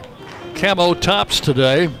in their camo tops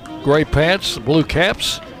today. Gray pants, blue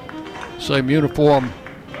caps. Same uniform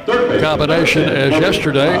combination as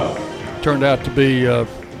yesterday. Turned out to be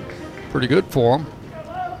pretty good for them.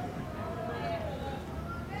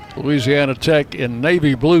 Louisiana Tech in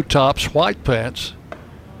navy blue tops, white pants.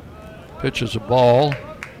 Pitches a ball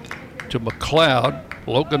to McLeod.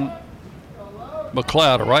 Logan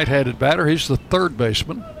McLeod, a right-handed batter. He's the third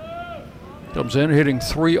baseman. Comes in hitting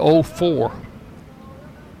 .304.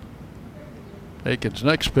 Aiken's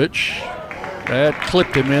next pitch. That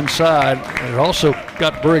clipped him inside, and it also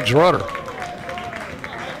got Briggs' rudder.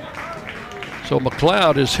 So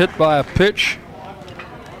McLeod is hit by a pitch,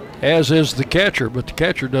 as is the catcher, but the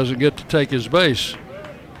catcher doesn't get to take his base.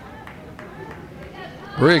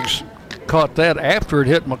 Briggs caught that after it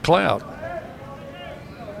hit McLeod.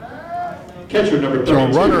 Catcher number 32. So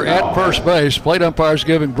a runner at first base. Plate umpire's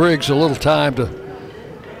giving Briggs a little time to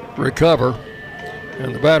recover.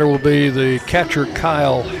 And the batter will be the catcher,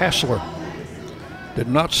 Kyle Hassler. Did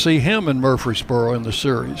not see him in Murfreesboro in the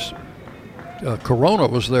series. Corona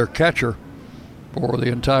was their catcher for the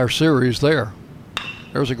entire series there.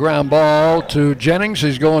 There's a ground ball to Jennings.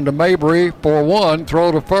 He's going to Mabry for one.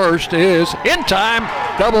 Throw to first is in time.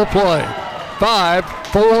 Double play. 5,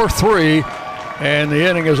 4, 3, and the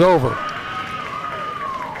inning is over.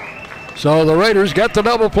 So the Raiders get the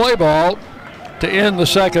double play ball to end the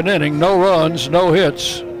second inning. No runs, no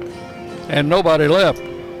hits, and nobody left.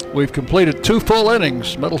 We've completed 2 full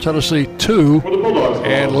innings. Middle Tennessee 2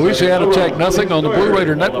 and Louisiana Tech nothing on the Blue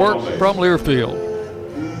Raider Network from Learfield.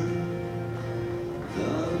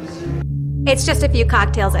 It's just a few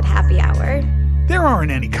cocktails at happy hour. There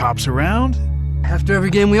aren't any cops around. After every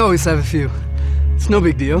game, we always have a few. It's no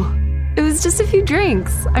big deal. It was just a few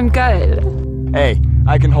drinks. I'm good. Hey,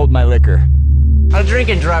 I can hold my liquor. I drink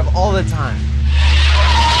and drive all the time.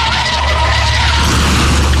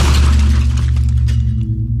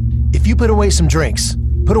 If you put away some drinks,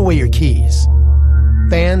 put away your keys.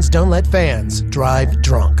 Fans don't let fans drive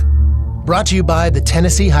drunk. Brought to you by the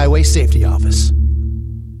Tennessee Highway Safety Office.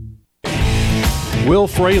 Will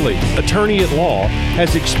Fraley, attorney at law,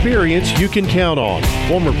 has experience you can count on.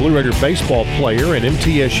 Former Blue Raider baseball player and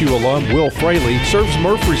MTSU alum Will Fraley serves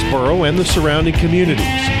Murfreesboro and the surrounding communities.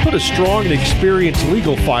 Put a strong and experienced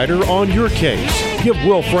legal fighter on your case. Give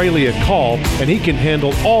Will Fraley a call and he can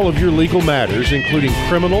handle all of your legal matters, including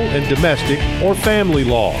criminal and domestic or family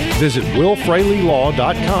law. Visit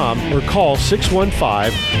willfraleylaw.com or call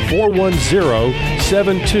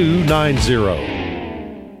 615-410-7290.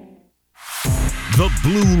 The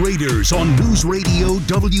Blue Raiders on News Radio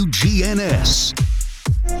WGNS.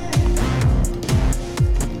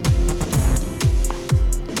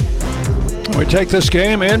 We take this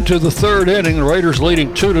game into the third inning. The Raiders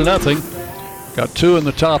leading 2-0. Got 2 in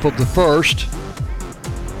the top of the first.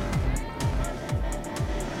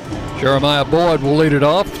 Jeremiah Boyd will lead it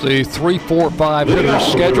off. The 3-4-5 hitter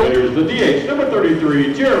schedule. The DH, number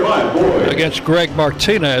 33, Jeremiah Boyd. Against Greg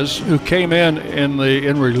Martinez, who came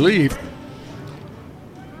in relief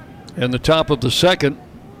in the top of the second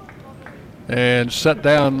and set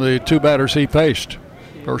down the 2 batters he faced.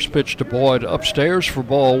 First pitch to Boyd upstairs for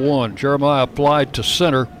ball 1. Jeremiah applied to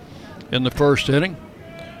center in the first inning.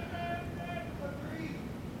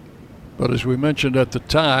 But as we mentioned at the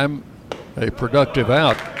time, a productive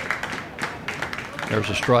out. There's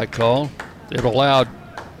a strike call. It allowed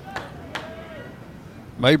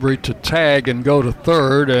Mabry to tag and go to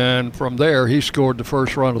third, and from there he scored the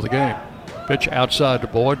first run of the game. Pitch outside to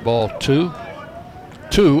Boyd, ball 2.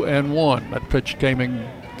 2-1. That pitch came in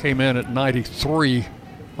at 93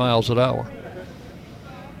 miles an hour.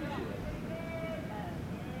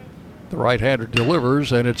 The right-hander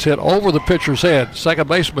delivers, and it's hit over the pitcher's head. Second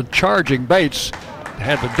baseman charging Bates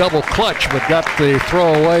had the double clutch, but got the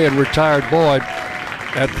throw away and retired Boyd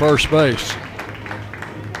at first base.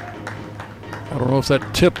 I don't know if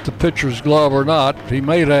that tipped the pitcher's glove or not. He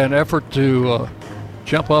made an effort to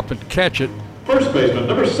jump up and catch it. First baseman,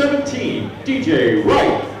 number 17, DJ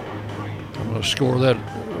Wright. I'm going to score that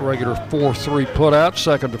regular 4-3 put out,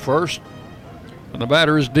 second to first. And the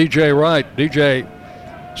batter is DJ Wright. DJ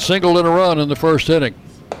singled in a run in the first inning.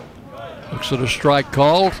 Looks at a strike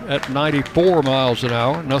called at 94 miles an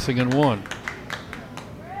hour, 0-1.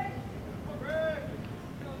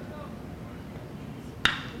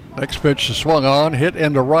 Next pitch is swung on, hit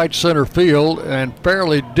into right center field and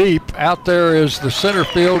fairly deep. Out there is the center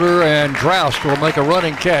fielder, and Droust will make a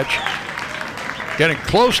running catch. Getting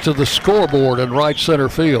close to the scoreboard in right center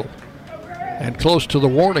field and close to the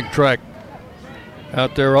warning track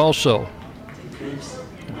out there also.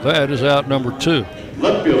 That is out number 2.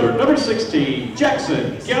 Left fielder, number 16,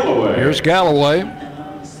 Jackson Galloway. Here's Galloway.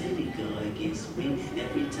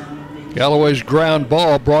 Galloway's ground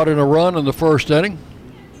ball brought in a run in the first inning.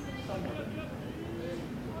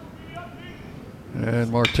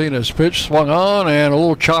 And Martinez pitch swung on and a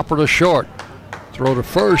little chopper to short. Throw to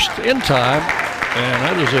first in time, and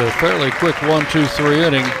that is a fairly quick 1-2-3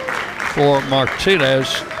 inning for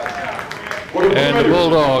Martinez. And the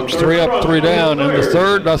Bulldogs 3 up, 3 down in the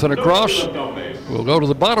third, nothing across. We'll go to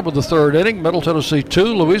the bottom of the third inning. Middle Tennessee 2,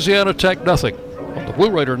 Louisiana Tech nothing on the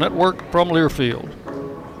Blue Raider Network from Learfield.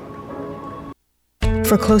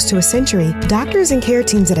 For close to a century, doctors and care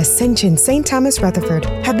teams at Ascension St. Thomas Rutherford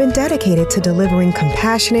have been dedicated to delivering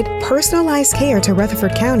compassionate, personalized care to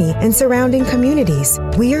Rutherford County and surrounding communities.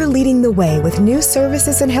 We are leading the way with new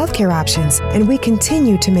services and healthcare options, and we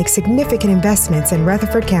continue to make significant investments in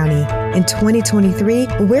Rutherford County. In 2023,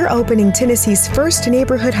 we're opening Tennessee's first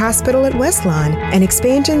neighborhood hospital at West Lawn, and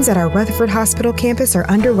expansions at our Rutherford Hospital campus are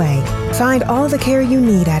underway. Find all the care you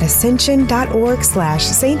need at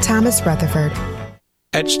ascension.org/St. Thomas Rutherford.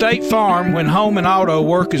 At State Farm, when home and auto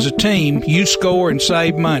work as a team, you score and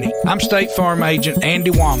save money. I'm State Farm agent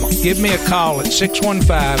Andy Wama. Give me a call at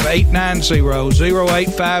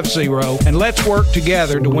 615-890-0850 and let's work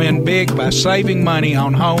together to win big by saving money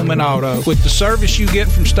on home and auto. With the service you get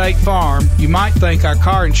from State Farm, you might think our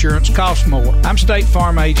car insurance costs more. I'm State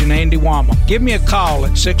Farm agent Andy Wama. Give me a call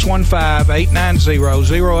at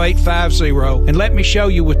 615-890-0850 and let me show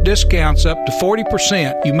you with discounts up to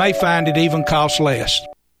 40%. You may find it even costs less.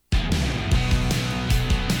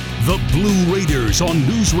 The Blue Raiders on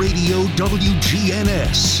News Radio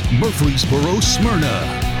WGNS, Murfreesboro, Smyrna.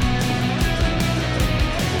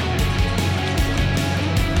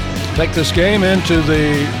 Take this game into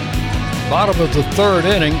the bottom of the third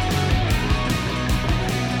inning.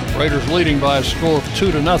 Raiders leading by a score of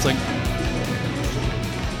 2-0.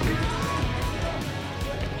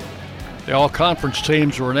 The all-conference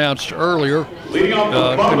teams were announced earlier.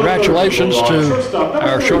 Congratulations to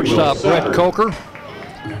our shortstop, Brett Coker,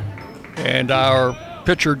 and our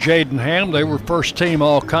pitcher, Jaden Ham. They were first-team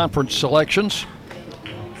all-conference selections.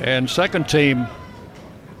 And second team,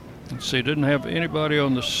 let's see, didn't have anybody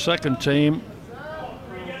on the second team.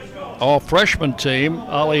 All-freshman team,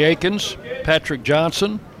 Ollie Akins, Patrick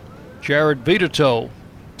Johnson, Jared Vitato,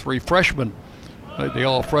 3 freshmen, the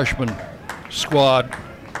all-freshman squad.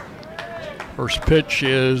 First pitch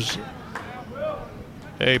is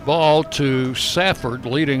a ball to Safford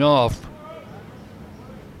leading off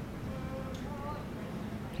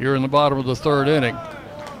here in the bottom of the third inning.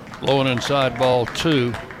 Low and inside, ball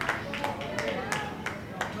 2.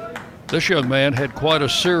 This young man had quite a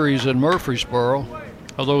series in Murfreesboro,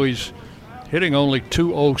 although he's hitting only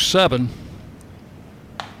 .207.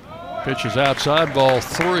 Pitch is outside, ball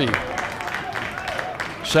 3.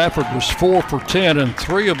 Safford was 4 for 10, and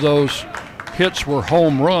 3 of those hits were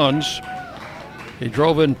home runs. He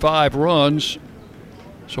drove in 5 runs.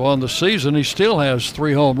 So on the season, he still has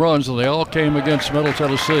 3 home runs, and they all came against Middle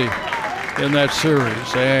Tennessee in that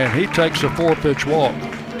series. And he takes a 4-pitch walk.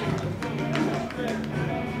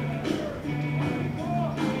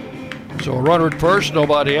 So a runner at first,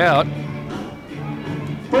 nobody out.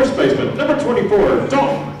 First baseman, number 24,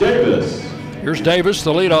 Dalton Davis. Here's Davis,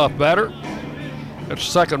 the leadoff batter. That's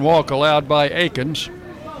the second walk allowed by Akins.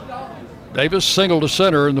 Davis singled to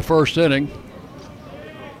center in the first inning.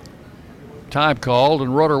 Time called,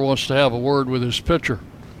 and Rudder wants to have a word with his pitcher.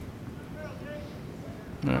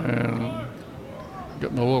 And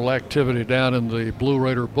getting a little activity down in the Blue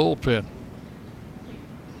Raider bullpen.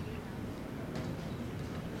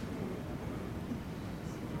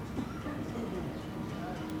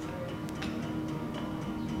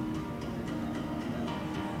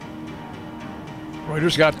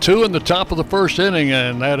 Raiders got 2 in the top of the first inning,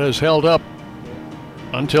 and that has held up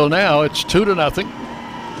until now. It's 2-0.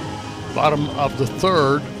 Bottom of the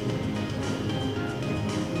third.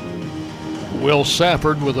 Will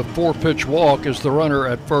Safford with a 4-pitch walk is the runner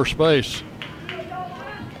at first base.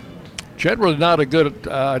 Generally not a good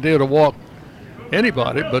idea to walk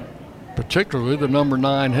anybody, but particularly the number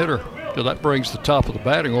 9 hitter. So that brings the top of the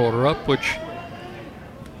batting order up, which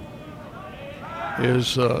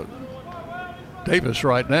is Davis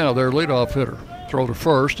right now, their leadoff hitter. Throw to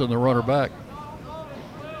first and the runner back.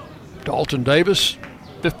 Dalton Davis,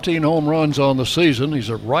 15 home runs on the season. He's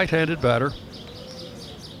a right-handed batter.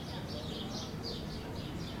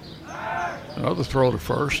 Another throw to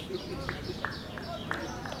first.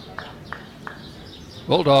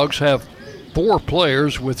 Bulldogs have 4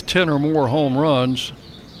 players with 10 or more home runs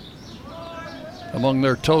among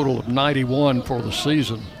their total of 91 for the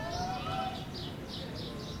season.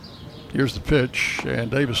 Here's the pitch,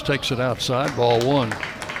 and Davis takes it outside, ball 1.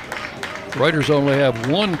 The Raiders only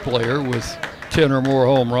have 1 player with 10 or more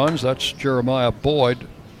home runs. That's Jeremiah Boyd.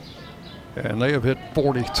 And they have hit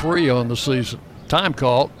 43 on the season. Time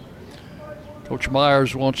call. Coach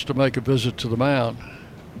Myers wants to make a visit to the mound.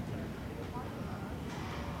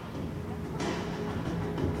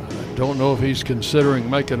 I don't know if he's considering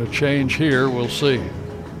making a change here. We'll see.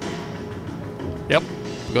 Yep,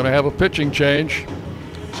 going to have a pitching change.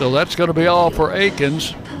 So that's going to be all for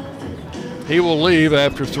Akins. He will leave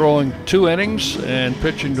after throwing 2 innings and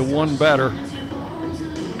pitching to one batter,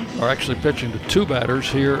 or actually pitching to 2 batters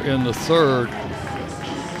here in the third.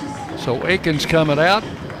 So Akins coming out.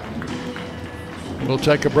 We'll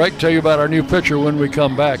take a break, tell you about our new pitcher when we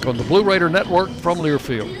come back on the Blue Raider Network from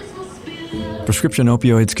Learfield. Prescription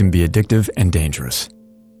opioids can be addictive and dangerous.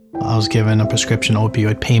 I was given a prescription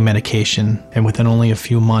opioid pain medication, and within only a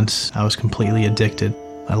few months, I was completely addicted.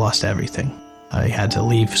 I lost everything. I had to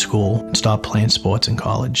leave school and stop playing sports in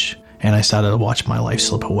college, and I started to watch my life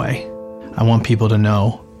slip away. I want people to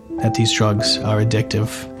know that these drugs are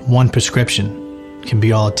addictive. One prescription can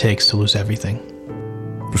be all it takes to lose everything.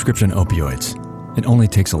 Prescription opioids. It only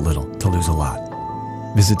takes a little to lose a lot.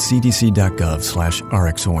 Visit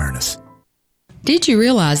cdc.gov/RxAwareness. Did you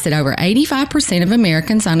realize that over 85% of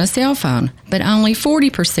Americans own a cell phone, but only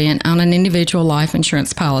 40% own an individual life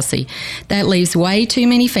insurance policy? That leaves way too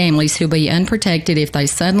many families who'll be unprotected if they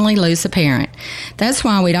suddenly lose a parent. That's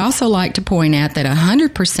why we'd also like to point out that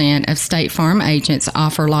 100% of State Farm agents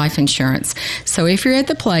offer life insurance. So if you're at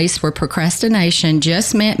the place where procrastination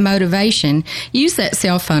just met motivation, use that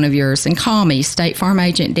cell phone of yours and call me, State Farm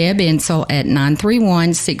agent Deb Insel, at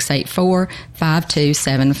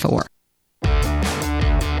 931-684-5274.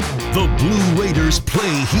 The Blue Raiders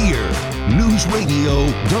play here. News Radio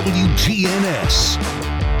WGNS.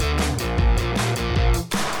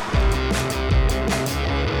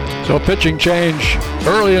 So a pitching change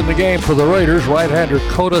early in the game for the Raiders. Right-hander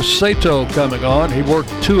Kota Sato coming on. He worked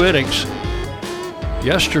 2 innings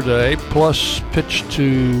yesterday, plus pitched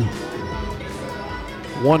to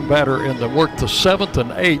one batter worked the 7th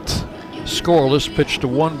and 8th. Scoreless, pitched to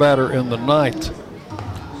one batter in the 9th.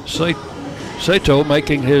 Sato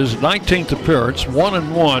making his 19th appearance,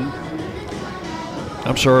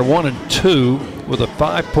 1-2 with a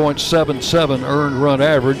 5.77 earned run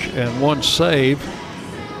average and 1 save.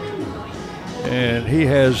 And he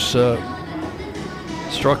has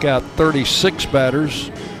struck out 36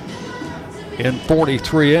 batters in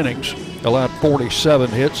 43 innings, allowed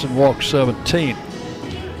 47 hits and walked 17.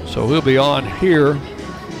 So he'll be on here.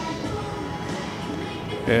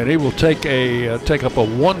 And he will take up a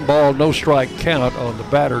 1-ball, no-strike count on the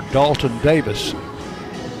batter, Dalton Davis.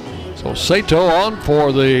 So Sato on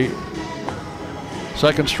for the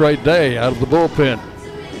second straight day out of the bullpen.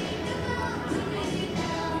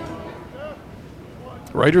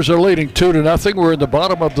 Raiders are leading 2-0. We're in the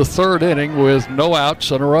bottom of the third inning with no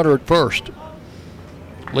outs and a runner at first.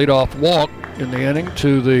 Leadoff walk in the inning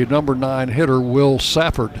to the number 9 hitter, Will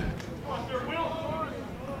Safford.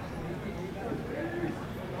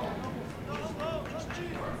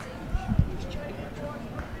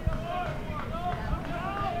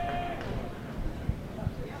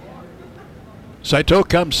 Saito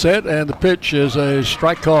comes set, and the pitch is a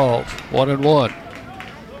strike call, 1-1.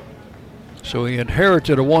 So he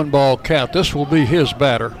inherited a 1-ball count. This will be his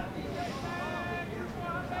batter,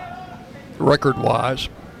 record-wise.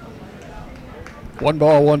 1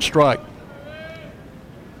 ball, 1 strike.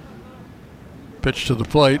 Pitch to the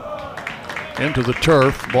plate, into the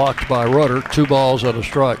turf, blocked by Rudder. 2 balls and a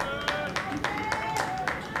strike.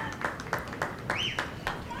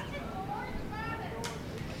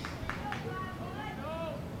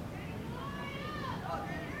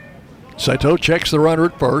 Saito checks the runner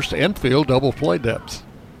at first. Infield, double play depth.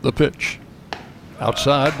 The pitch.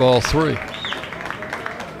 Outside, ball 3.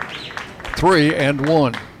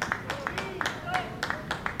 3-1.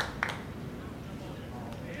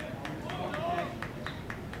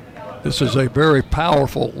 This is a very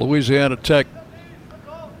powerful Louisiana Tech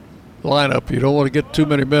lineup. You don't want to get too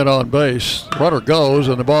many men on base. Runner goes,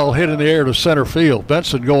 and the ball hit in the air to center field.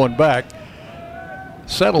 Benson going back,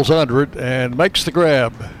 settles under it, and makes the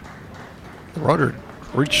grab. The runner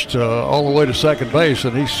reached all the way to second base,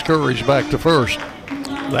 and he scurries back to first.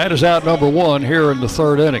 That is out number 1 here in the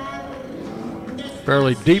third inning.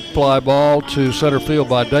 Fairly deep fly ball to center field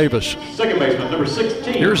by Davis. Second baseman, number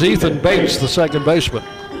 16. Here's Ethan Bates, the second baseman.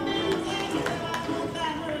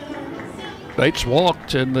 Bates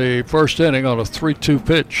walked in the first inning on a 3-2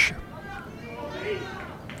 pitch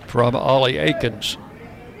from Ollie Akins.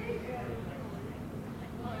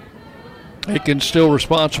 Akins still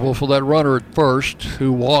responsible for that runner at first,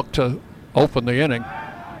 who walked to open the inning.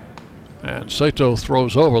 And Sato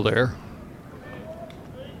throws over there.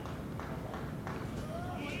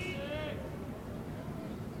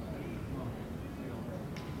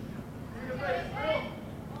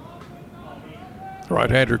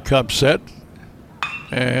 Right-hander comes set.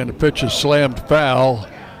 And the pitch is slammed foul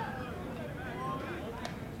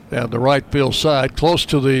down the right field side, close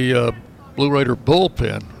to the Blue Raider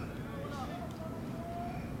bullpen.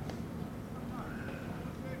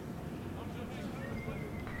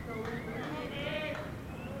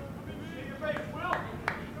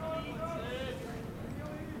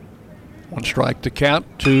 One strike to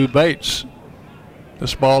count to Bates.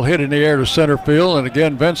 This ball hit in the air to center field, and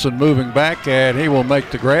again Benson moving back, and he will make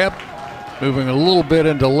the grab, moving a little bit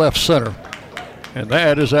into left center. And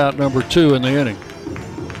that is out number 2 in the inning.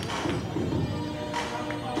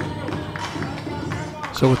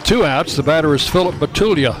 So with 2 outs, the batter is Philip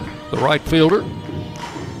Batulia, the right fielder.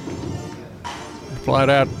 Flied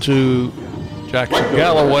out to Jackson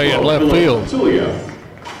Galloway in left field.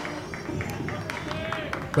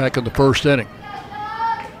 Back in the first inning.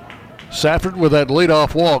 Safford with that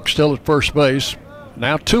leadoff walk still at first base.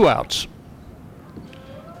 Now 2 outs.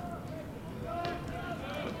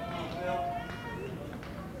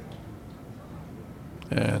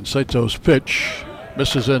 And Sato's pitch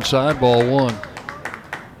misses inside, ball 1.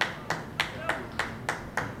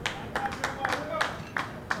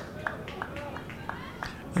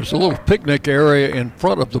 There's a little picnic area in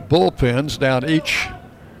front of the bullpens down each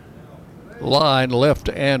line, left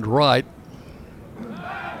and right.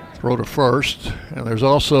 Throw to first. And there's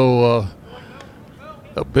also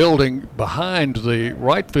a building behind the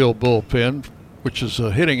right field bullpen, which is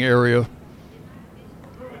a hitting area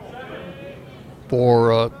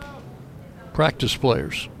for practice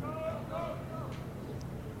players.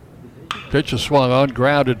 Pitch is swung on,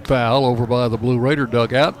 grounded foul over by the Blue Raider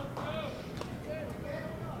dugout.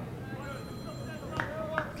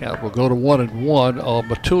 Count will go to 1-1 on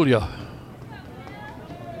Batulia.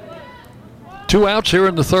 2 outs here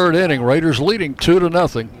in the third inning. Raiders leading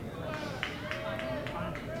 2-0.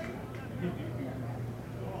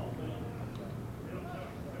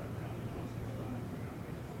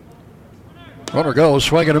 Runner goes,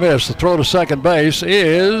 swing and a miss. The throw to second base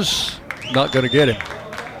is not going to get him.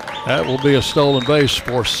 That will be a stolen base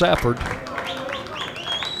for Safford.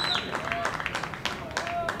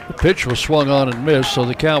 The pitch was swung on and missed, so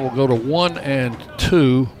the count will go to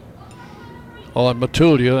 1-2 on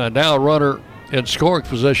Batulia. And now a runner in scoring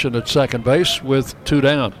position at second base with 2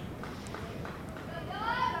 down.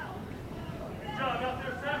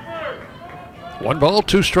 One ball,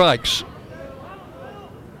 2 strikes.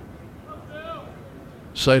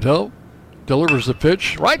 Sato delivers the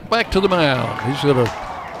pitch right back to the mound. He's going to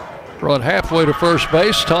run halfway to first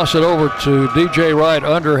base, toss it over to DJ Wright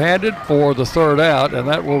underhanded for the 3rd out, and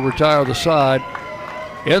that will retire the side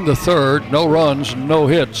in the 3rd. No runs, no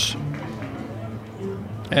hits,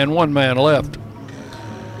 and 1 man left.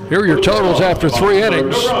 Here are your totals after 3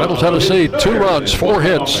 innings. Middle Tennessee, 2 runs, 4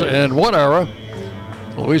 hits, and 1 error.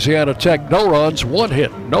 Louisiana Tech, no runs, 1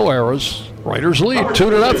 hit, no errors. Raiders lead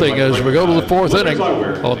 2-0 as we go to the 4th inning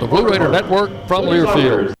on the Blue Raider Network from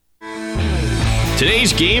Learfield.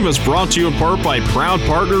 Today's game is brought to you in part by proud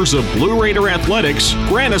partners of Blue Raider Athletics,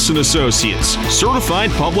 Granis & Associates,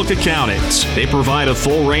 certified public accountants. They provide a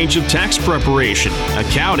full range of tax preparation,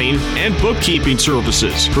 accounting, and bookkeeping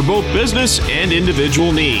services for both business and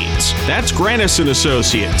individual needs. That's Granis &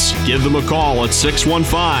 Associates. Give them a call at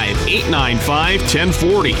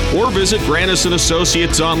 615-895-1040 or visit Granis &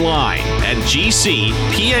 Associates online at gcpas.com.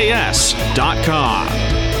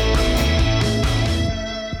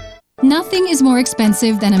 Nothing is more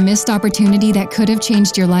expensive than a missed opportunity that could have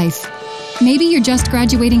changed your life. Maybe you're just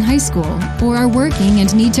graduating high school, or are working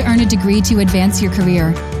and need to earn a degree to advance your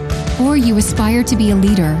career. Or you aspire to be a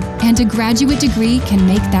leader, and a graduate degree can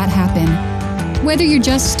make that happen. Whether you're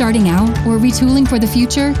just starting out or retooling for the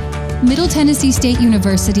future, Middle Tennessee State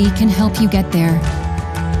University can help you get there.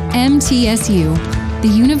 MTSU, the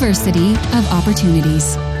University of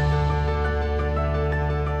Opportunities.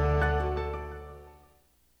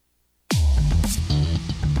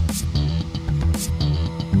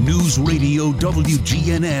 News Radio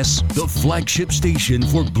WGNS, the flagship station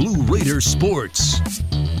for Blue Raider sports.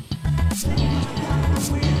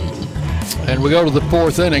 And we go to the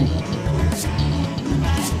 4th inning.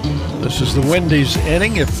 This is the Wendy's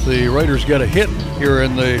inning. If the Raiders get a hit here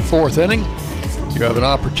in the 4th inning, you have an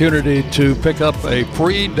opportunity to pick up a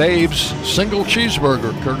free Dave's single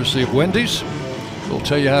cheeseburger, courtesy of Wendy's. We'll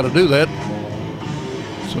tell you how to do that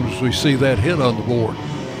as soon as we see that hit on the board.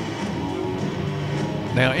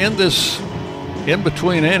 Now, in this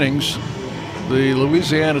in-between innings, the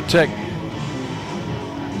Louisiana Tech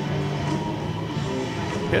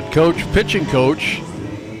head coach, pitching coach,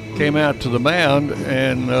 came out to the mound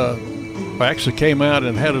and actually came out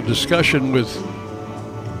and had a discussion with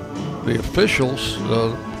the officials,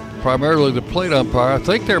 primarily the plate umpire. I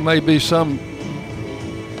think there may be some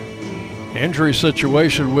injury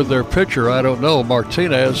situation with their pitcher. I don't know.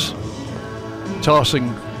 Martinez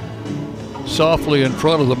tossing softly in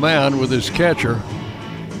front of the mound with his catcher.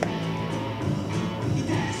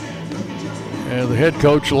 And the head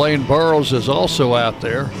coach, Lane Burrows, is also out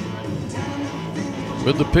there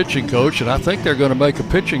with the pitching coach, and I think they're going to make a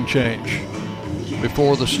pitching change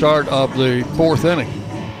before the start of the 4th inning.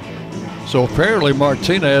 So apparently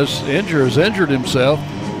Martinez has injured himself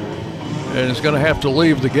and is going to have to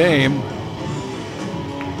leave the game,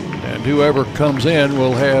 and whoever comes in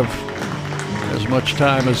will have as much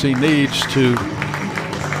time as he needs to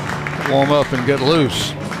warm up and get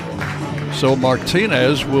loose. So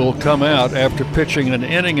Martinez will come out after pitching an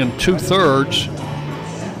inning and 2/3.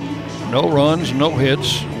 No runs, no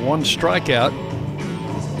hits, 1 strikeout.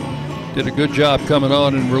 Did a good job coming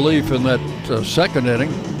on in relief in that 2nd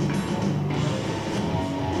inning.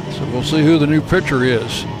 So we'll see who the new pitcher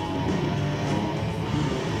is.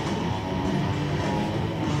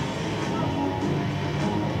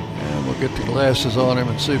 And we'll get the glasses on him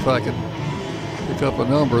and see if I can pick up a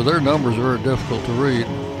number. Their numbers are very difficult to read.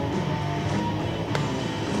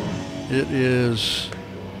 It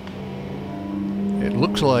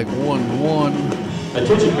looks like 1-1.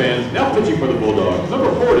 Attention fans, now pitching for the Bulldogs,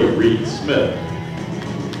 number 40, Reed Smith.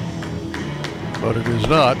 But it is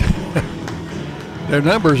not. Their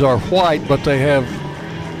numbers are white, but they have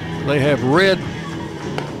red,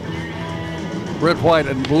 white,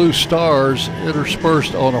 and blue stars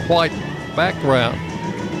interspersed on a white background.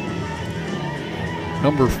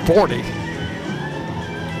 Number 40,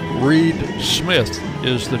 Reed Smith,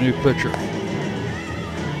 is the new pitcher.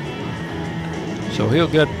 So he'll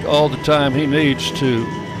get all the time he needs to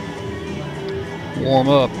warm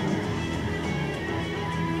up.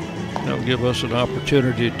 That'll give us an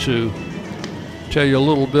opportunity to tell you a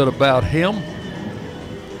little bit about him.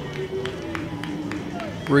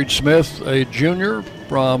 Reed Smith, a junior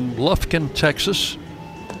from Lufkin, Texas,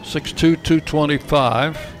 6'2",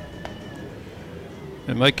 225,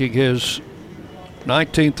 and making his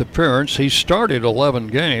 19th appearance. He started 11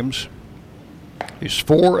 games. He's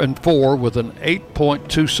 4-4 with an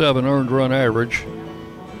 8.27 earned run average.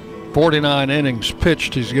 49 innings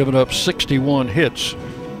pitched. He's given up 61 hits,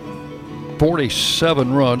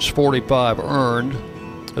 47 runs, 45 earned.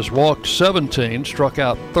 Has walked 17, struck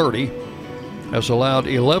out 30. Has allowed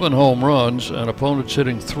 11 home runs, and opponents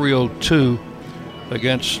hitting .302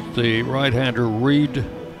 against the right-hander Reed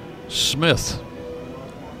Smith.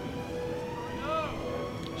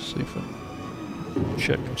 See if I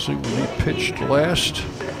check and see when he pitched last.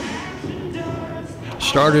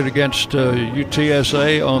 Started against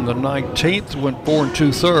UTSA on the 19th, went 4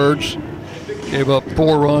 2/3, gave up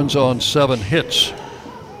 4 runs on 7 hits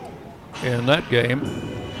in that game,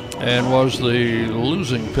 and was the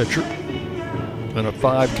losing pitcher in a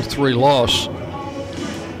 5-3 loss.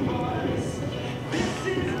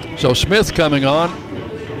 So Smith coming on.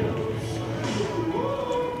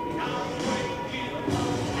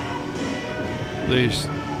 The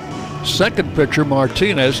second pitcher,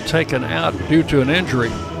 Martinez, taken out due to an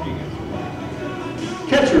injury.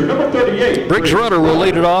 Catcher number 38. Briggs Rudder will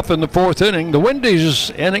lead it off in the 4th inning. The Wendy's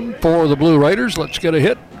inning for the Blue Raiders. Let's get a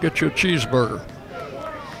hit, get you a cheeseburger.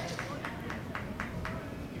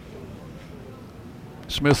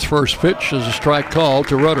 Smith's first pitch is a strike call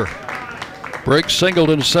to Rudder. Briggs singled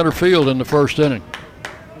into center field in the 1st inning.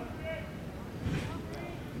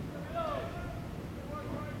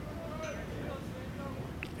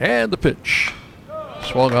 And the pitch.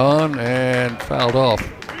 Swung on and fouled off.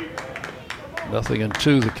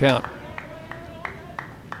 0-2 the count.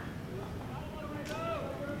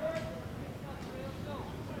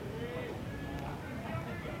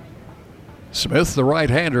 Smith, the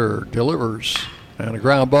right-hander, delivers. And a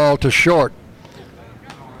ground ball to short.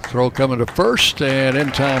 Throw coming to first and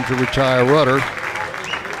in time to retire Rudder.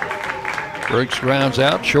 Briggs grounds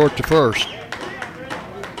out, short to first.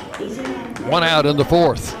 1 out in the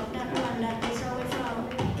 4th.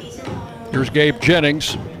 Here's Gabe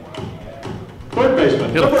Jennings. Third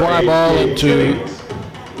baseman. Hit a fly ball into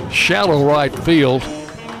shallow right field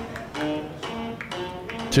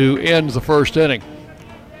to end the 1st inning.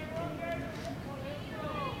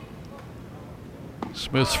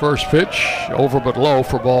 Smith's first pitch, over but low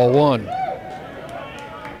for ball 1.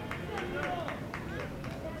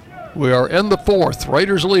 We are in the 4th.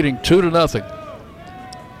 Raiders leading 2-0.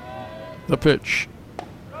 The pitch.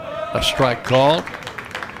 A strike call.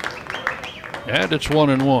 And it's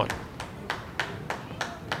 1-1.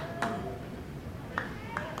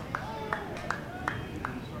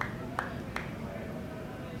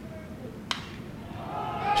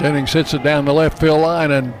 Jennings hits it down the left field line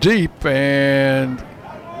and deep, and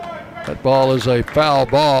that ball is a foul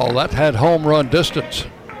ball. That had home run distance.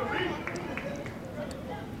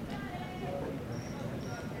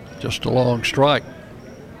 Just a long strike.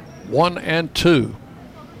 1-2.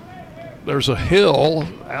 There's a hill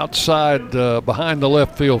outside behind the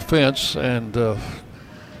left field fence, and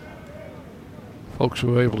folks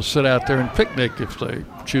who are able to sit out there and picnic if they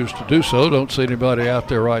choose to do so. Don't see anybody out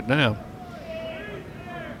there right now.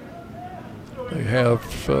 They have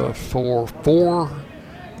four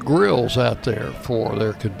grills out there for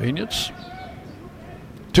their convenience.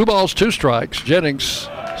 2 balls, 2 strikes. Jennings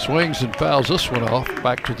swings and fouls this one off.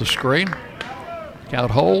 Back to the screen.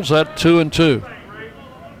 Count holds at 2-2.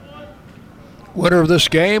 Winner of this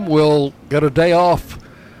game will get a day off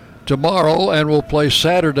tomorrow and will play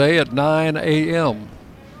Saturday at 9 a.m.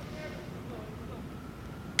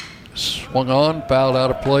 Swung on, fouled out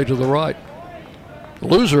of play to the right. The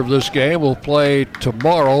loser of this game will play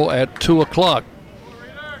tomorrow at 2 o'clock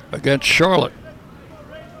against Charlotte.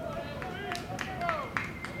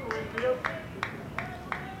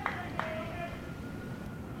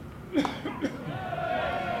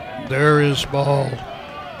 There is ball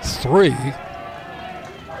 3.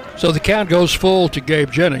 So the count goes full to Gabe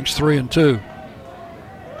Jennings, 3-2.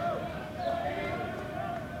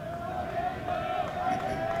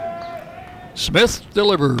 Smith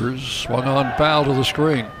delivers, swung on, foul to the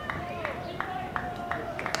screen.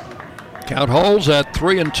 Count holds at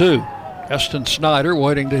 3-2. Eston Snyder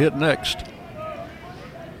waiting to hit next.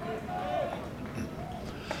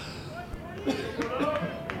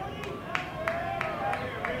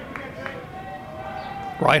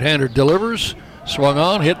 Right-hander delivers, swung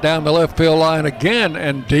on, hit down the left field line again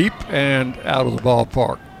and deep and out of the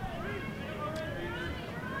ballpark.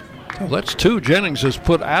 So that's 2 Jennings has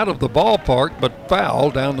put out of the ballpark, but foul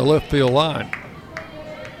down the left field line.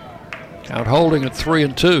 Count holding at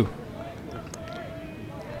 3-2.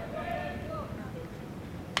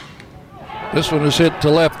 This one is hit to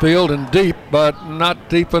left field and deep, but not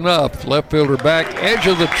deep enough. Left fielder back, edge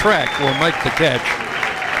of the track will make the catch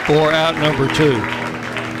for out number 2.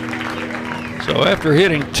 So after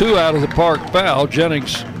hitting 2 out of the park foul,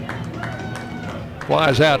 Jennings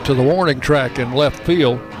flies out to the warning track in left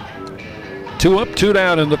field. 2 up, 2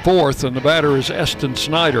 down in the 4th, and the batter is Eston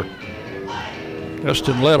Snyder.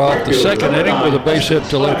 Eston led off the second inning with a base hit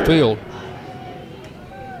to left field.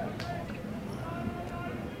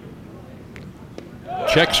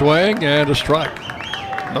 Check swing and a strike.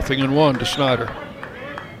 0-1 to Snyder.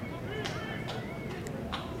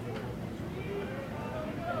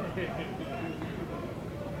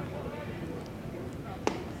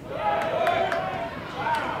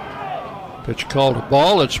 Pitch called a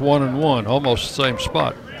ball. It's 1-1, almost the same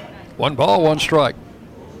spot. 1 ball, 1 strike.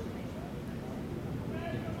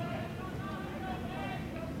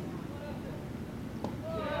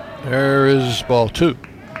 There is ball 2.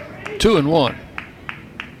 2-1.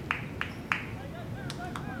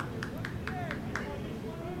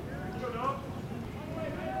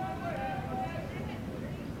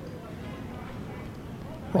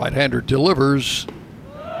 Right-hander delivers.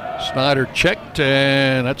 Snyder checked,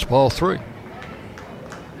 and that's ball 3.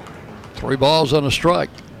 3 balls and a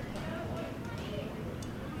strike.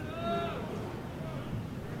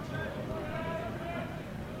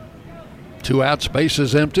 Two outs,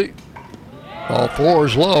 bases empty. Ball 4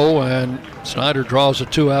 is low, and Snyder draws a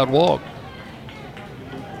 2-out walk.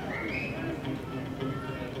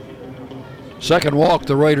 Second walk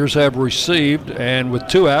the Raiders have received, and with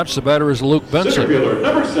 2 outs, the batter is Luke Benson. Center fielder,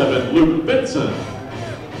 number 7, Luke Benson.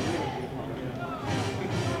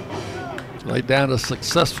 Laid down a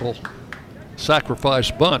successful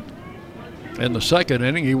sacrifice bunt in the second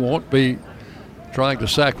inning. He won't be trying to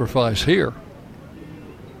sacrifice here.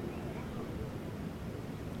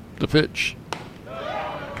 The pitch.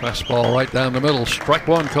 Fastball right down the middle. Strike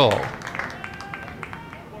 1 call.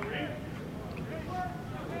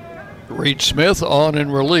 Reed Smith on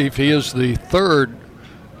in relief. He is the 3rd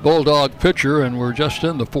Bulldog pitcher, and we're just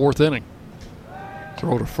in the 4th inning.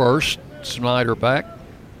 Throw to first. Snyder back.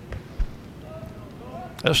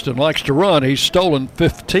 Eston likes to run. He's stolen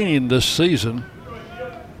 15 this season.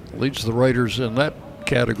 Leads the Raiders in that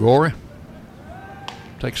category.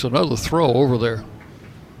 Takes another throw over there.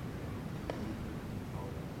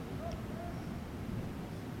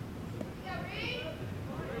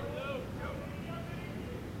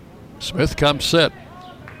 Smith comes set.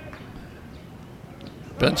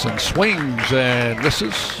 Benson swings and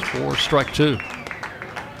misses for strike 2.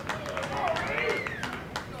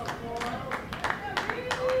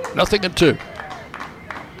 Nothing and 2.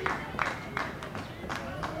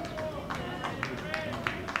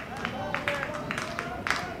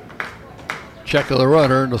 Check of the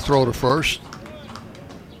runner and the throw to first.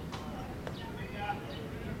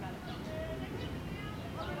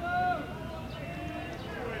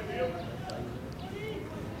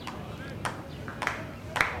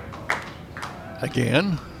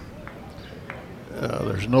 Again,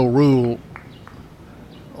 there's no rule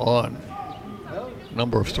on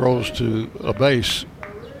number of throws to a base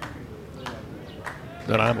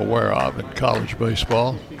that I'm aware of in college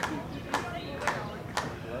baseball.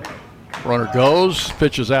 Runner goes,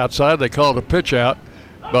 pitches outside. They call it a pitch out,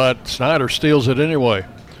 but Snyder steals it anyway.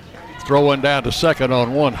 Throwing down to second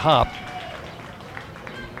on one hop.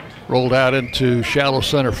 Rolled out into shallow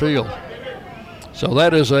center field. So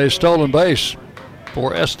that is a stolen base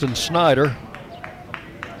for Eston Snyder.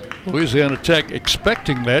 Louisiana Tech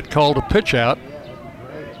expecting that, called a pitch out,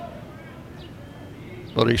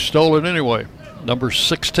 but he stole it anyway. Number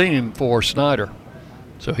 16 for Snyder.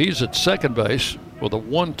 So he's at second base with a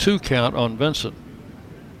 1-2 count on Vincent.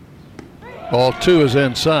 Ball 2 is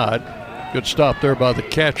inside. Good stop there by the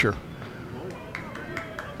catcher,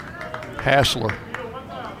 Hassler.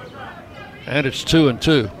 And it's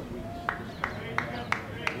 2-2.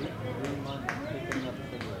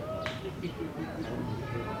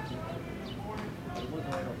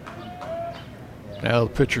 Now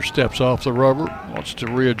the pitcher steps off the rubber, wants to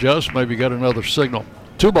readjust, maybe get another signal.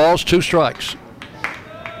 2 balls, 2 strikes.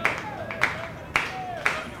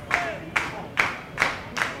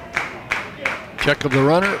 Check of the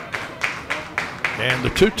runner. And the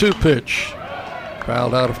 2-2 pitch.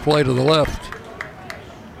 Fouled out of play to the left.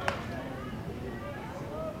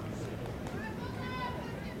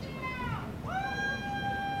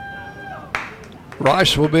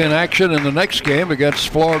 Rice will be in action in the next game against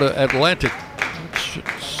Florida Atlantic.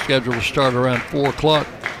 It's scheduled to start around 4 o'clock.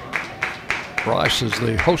 Rice is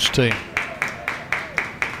the host team.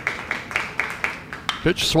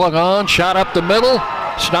 Pitch swung on, shot up the middle.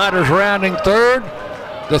 Snyder's rounding third.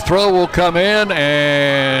 The throw will come in,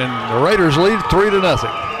 and the Raiders lead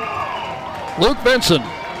 3-0. Luke Benson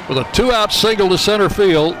with a 2-out single to center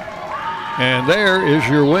field, and there is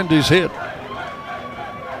your Wendy's hit.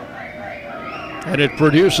 And it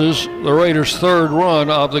produces the Raiders' third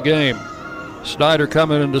run of the game. Snyder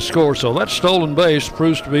coming in to score, so that stolen base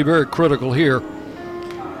proves to be very critical here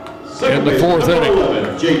in the 4th inning.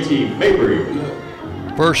 11, J.T. Mabry.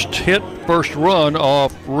 First hit, first run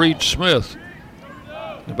off Reed Smith.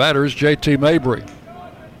 The batter is J.T. Mabry.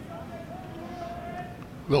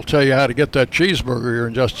 We'll tell you how to get that cheeseburger here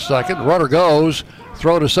in just a second. Runner goes,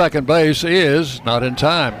 throw to second base is not in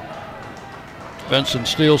time. Benson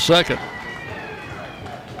steals second.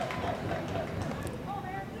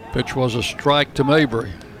 Pitch was a strike to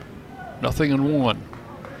Mabry. 0-1.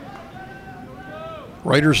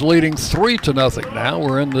 Raiders leading 3-0 now.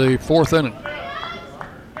 We're in the 4th inning.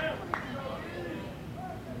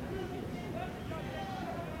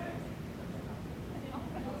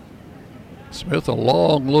 Smith, a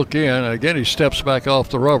long look in. Again, he steps back off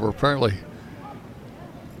the rubber. Apparently,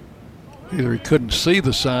 either he couldn't see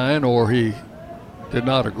the sign or he did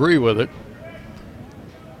not agree with it.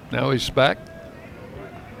 Now he's back.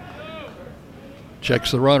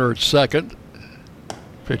 Checks the runner at second.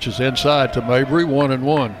 Pitches inside to Mabry,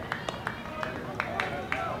 1-1.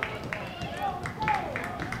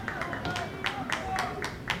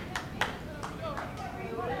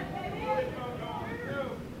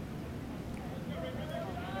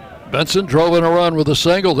 Benson drove in a run with a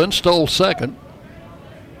single, then stole second.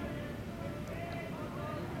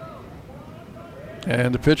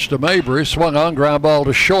 And the pitch to Mabry, swung on, ground ball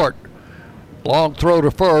to short. Long throw to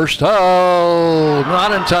first. Oh,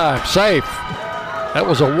 not in time. Safe. That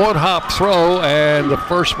was a 1-hop throw, and the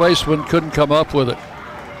first baseman couldn't come up with it.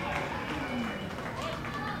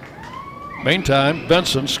 Meantime,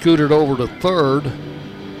 Benson scooted over to third.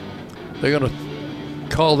 They're going to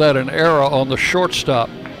call that an error on the shortstop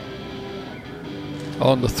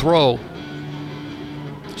on the throw.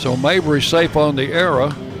 So Mabry safe on the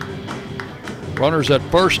error. Runners at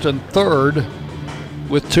first and third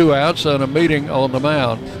with 2 outs and a meeting on the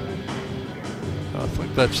mound. I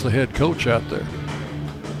think that's the head coach out there.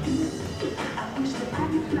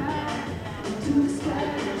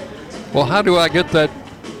 Well, how do I get that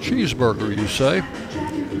cheeseburger, you say?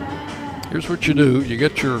 Here's what you do. You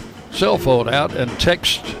get your cell phone out and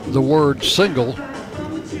text the word single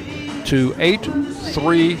to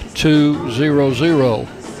 83200.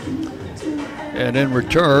 And in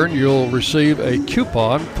return, you'll receive a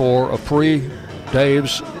coupon for a free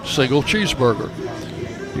Dave's single cheeseburger.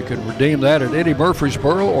 You can redeem that at any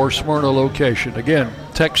Murfreesboro or Smyrna location. Again,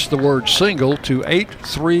 text the word single to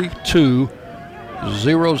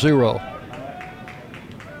 83200.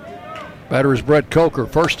 Batter is Brett Coker,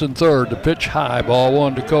 first and third. The pitch high, ball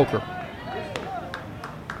one to Coker.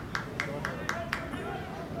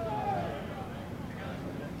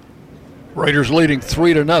 Raiders leading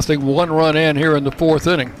 3-0, 1 run in here in the fourth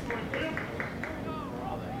inning.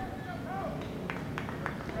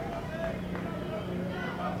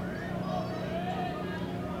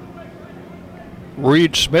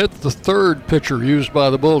 Reed Smith, the third pitcher used by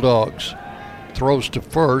the Bulldogs. Throws to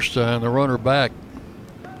first and the runner back.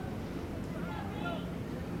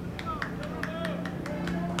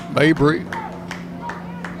 Mabry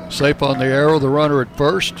safe on the arrow, the runner at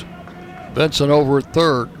first. Benson over at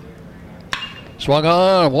third. Swung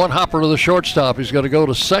on, one hopper to the shortstop. He's going to go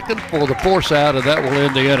to second for the force out, and that will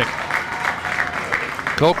end the inning.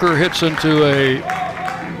 Coker hits into a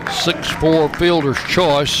 6-4 fielder's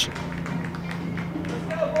choice.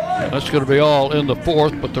 And that's going to be all in the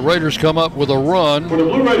fourth, but the Raiders come up with a run. For the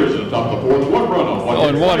Blue Raiders in the top of the fourth, one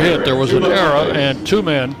run on one hit. There was an error and 2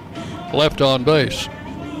 men left on base.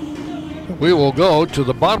 We will go to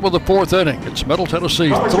the bottom of the fourth inning. It's Middle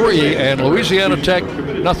Tennessee 3 and Louisiana Tech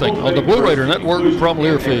nothing on the Blue Raider Network from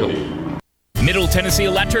Learfield. Middle Tennessee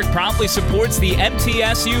Electric proudly supports the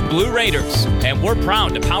MTSU Blue Raiders, and we're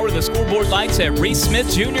proud to power the scoreboard lights at Reese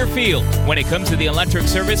Smith Junior Field. When it comes to the electric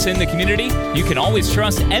service in the community, you can always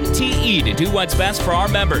trust MTE to do what's best for our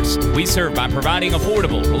members. We serve by providing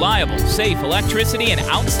affordable, reliable, safe electricity and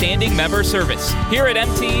outstanding member service. Here at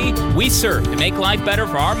MTE, we serve to make life better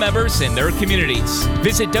for our members and their communities.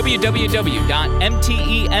 Visit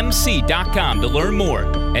www.mtemc.com to learn more.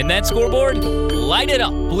 And that scoreboard, light it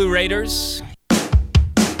up, Blue Raiders.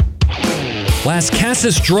 Las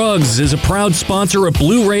Casas Drugs is a proud sponsor of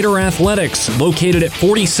Blue Raider Athletics, located at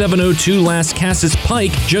 4702 Las Casas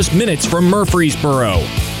Pike, just minutes from Murfreesboro.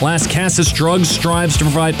 Las Casas Drugs strives to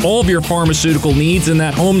provide all of your pharmaceutical needs in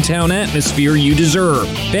that hometown atmosphere you deserve.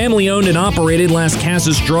 Family-owned and operated, Las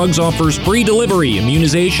Casas Drugs offers free delivery,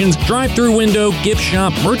 immunizations, drive-through window, gift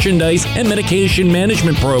shop, merchandise, and medication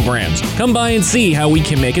management programs. Come by and see how we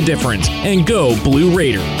can make a difference. And go Blue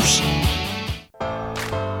Raiders.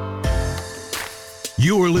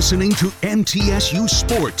 You're listening to MTSU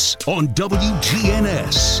Sports on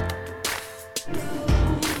WGNS.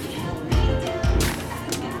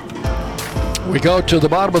 We go to the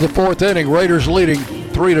bottom of the fourth inning. Raiders leading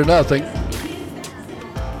 3-0.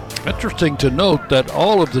 Interesting to note that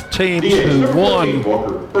all of the teams who won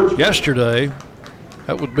yesterday,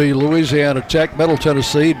 that would be Louisiana Tech, Middle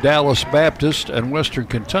Tennessee, Dallas Baptist, and Western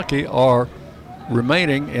Kentucky, are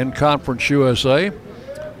remaining in Conference USA.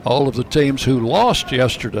 All of the teams who lost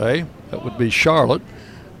yesterday, that would be Charlotte,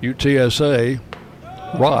 UTSA,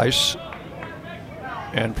 Rice,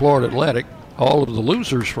 and Florida Atlantic, all of the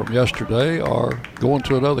losers from yesterday are going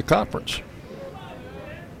to another conference.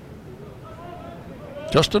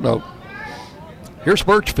 Just a note. Here's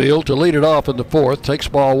Birchfield to lead it off in the fourth. Takes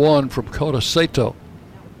ball one from Kota Sato.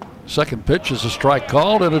 Second pitch is a strike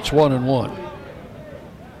called, and it's 1-1.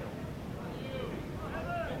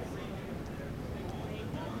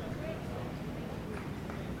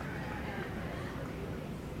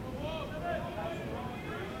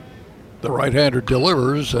 The right-hander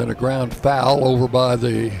delivers, and a ground foul over by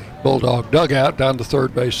the Bulldog dugout down the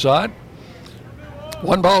third base side.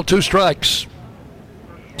 1 ball, 2 strikes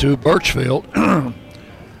to Birchfield.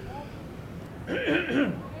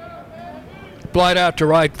 Flied out to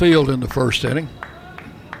right field in the first inning.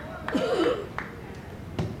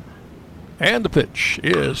 And the pitch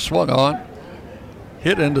is swung on.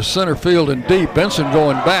 Hit into center field and deep. Benson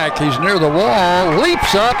going back. He's near the wall.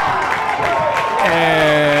 Leaps up.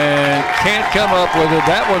 And can't come up with it.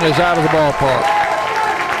 That one is out of the ballpark.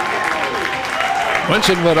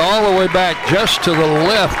 Benson went all the way back just to the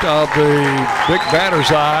left of the big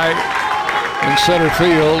batter's eye in center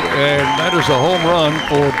field, and that is a home run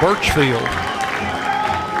for Birchfield.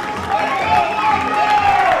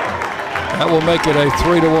 That will make it a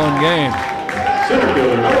 3-1 game. Center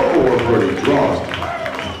fielder number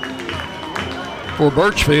 4, For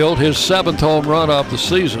Birchfield, his 7th home run of the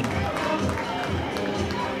season.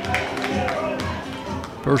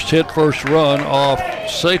 First hit, first run off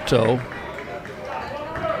Sato.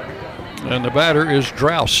 And the batter is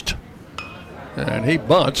Droust. And he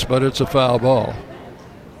bunts, but it's a foul ball.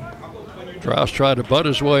 Droust tried to butt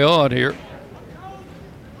his way on here.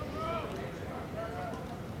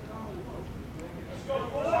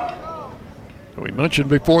 We mentioned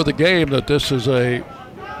before the game that this is a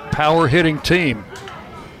power hitting team.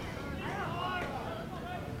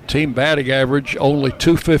 Team batting average only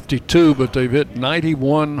 .252, but they've hit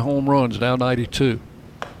 91 home runs, now 92.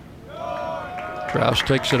 Droust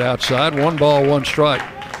takes it outside. 1 ball, 1 strike.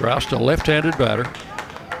 Droust, a left-handed batter.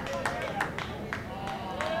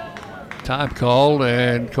 Time called,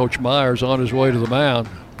 and Coach Myers on his way to the mound.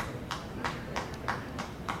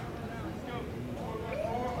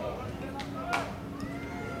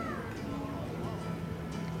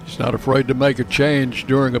 He's not afraid to make a change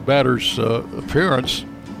during a batter's appearance.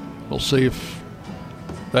 We'll see if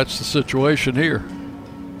that's the situation here.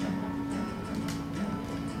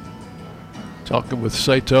 Talking with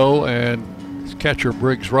Sato and catcher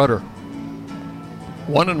Briggs Rudder.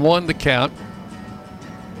 1-1 the count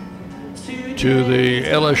to the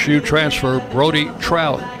LSU transfer Brody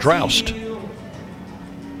Droust.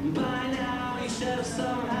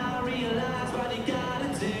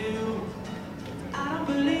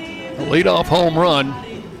 A leadoff home run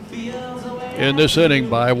in this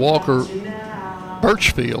inning by Walker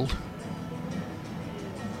Birchfield.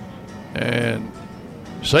 And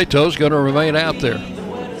Sato's going to remain out there.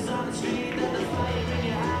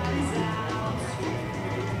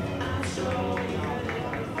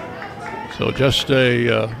 So just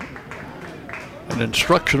an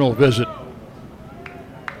instructional visit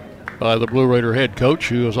by the Blue Raider head coach,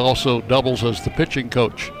 who is also doubles as the pitching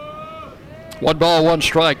coach. 1 ball, 1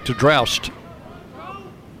 strike to Droust.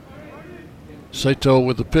 Sato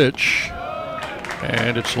with the pitch,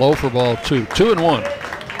 and it's low for ball 2. 2-1.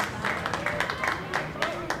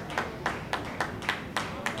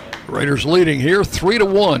 Raiders leading here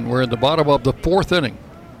 3-1. We're in the bottom of the 4th inning.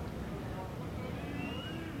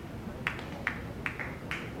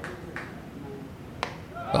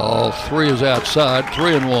 Ball 3 is outside,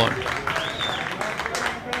 3-1.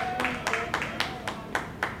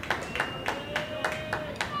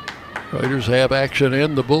 Raiders have action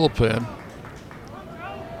in the bullpen.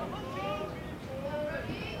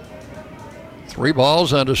 3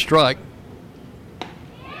 balls and a strike.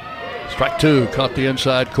 Strike 2, caught the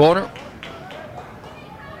inside corner.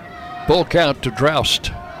 Full count to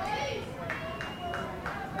Droust.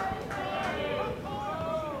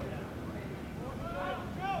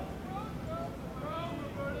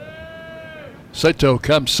 Sato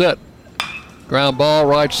comes set. Ground ball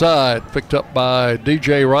right side, picked up by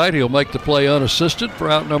DJ Wright. He'll make the play unassisted for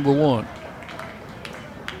out number 1.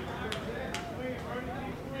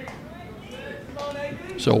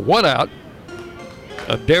 So 1 out.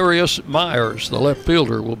 Darius Myers, the left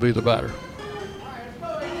fielder, will be the batter.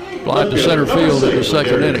 Fly to center field in the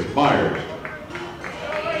 2nd inning.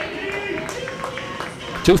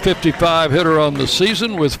 255 hitter on the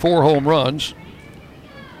season with 4 home runs.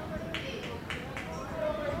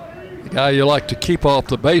 The guy you like to keep off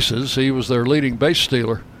the bases. He was their leading base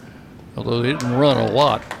stealer, although they didn't run a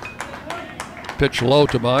lot. Pitch low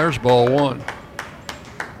to Myers, ball 1.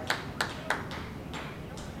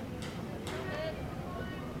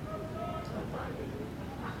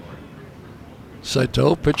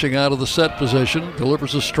 Sato pitching out of the set position,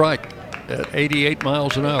 delivers a strike at 88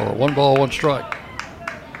 miles an hour. 1 ball, 1 strike.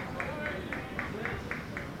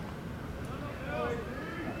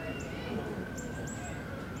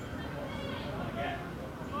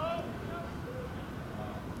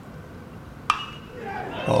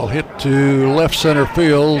 Ball hit to left center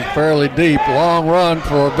field, fairly deep. Long run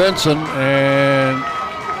for Benson, and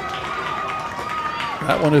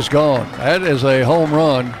that one is gone. That is a home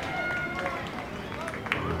run.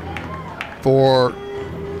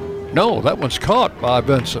 No, that one's caught by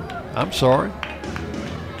Benson. I'm sorry.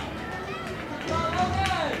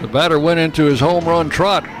 The batter went into his home run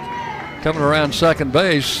trot coming around second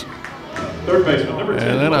base. Third baseman, number 10.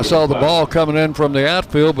 And then I saw the ball coming in from the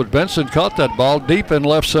outfield, but Benson caught that ball deep in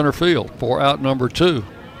left center field for out number 2.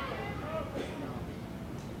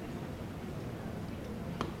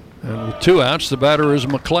 And with 2 outs, the batter is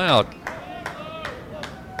McLeod.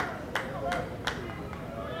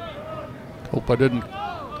 Hope I didn't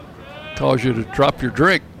cause you to drop your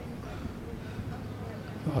drink.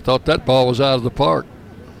 I thought that ball was out of the park.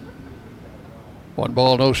 1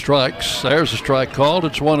 ball, no strikes. There's a strike called.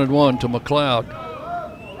 It's 1-1 to McLeod.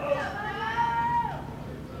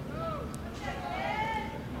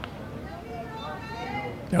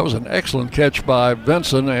 That was an excellent catch by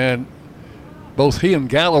Benson, and both he and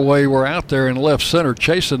Galloway were out there in left center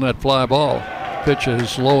chasing that fly ball. Pitch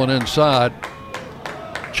is low and inside.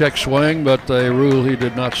 Check swing, but they rule he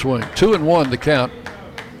did not swing. 2-1 the count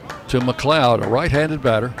to McLeod, a right-handed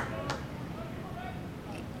batter.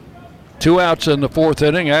 2 outs in the 4th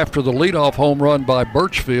inning after the leadoff home run by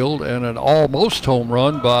Birchfield and an almost home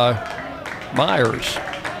run by Myers.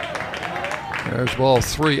 There's ball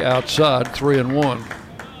 3 outside, 3-1.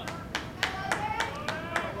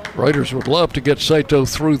 Raiders would love to get Sato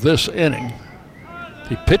through this inning.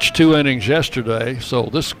 He pitched 2 innings yesterday, so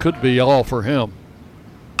this could be all for him.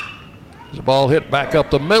 The ball hit back up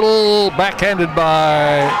the middle, backhanded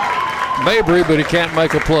by Mabry, but he can't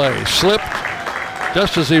make a play. Slipped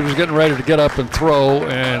just as he was getting ready to get up and throw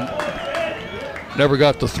and never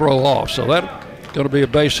got the throw off. So that's going to be a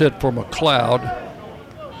base hit for McLeod.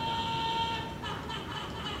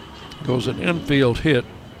 Goes an infield hit.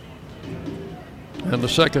 And the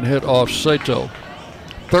second hit off Sato.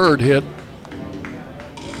 Third hit.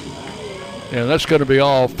 And that's going to be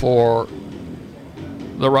all for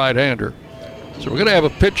the right-hander. So we're going to have a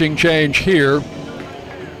pitching change here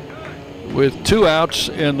with 2 outs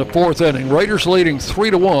in the 4th inning. Raiders leading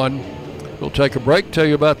 3-1. We'll take a break, tell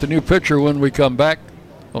you about the new pitcher when we come back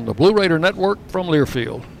on the Blue Raider Network from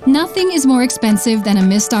Learfield. Nothing is more expensive than a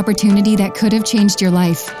missed opportunity that could have changed your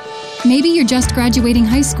life. Maybe you're just graduating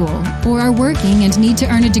high school or are working and need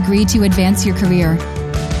to earn a degree to advance your career.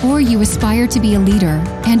 Or you aspire to be a leader,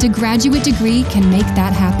 and a graduate degree can make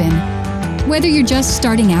that happen. Whether you're just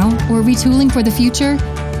starting out or retooling for the future,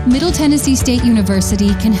 Middle Tennessee State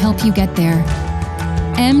University can help you get there.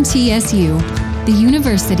 MTSU, the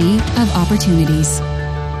University of Opportunities.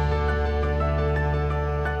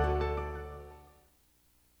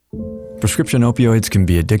 Prescription opioids can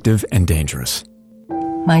be addictive and dangerous.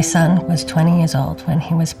 My son was 20 years old when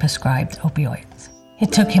he was prescribed opioids.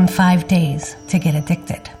 It took him 5 days to get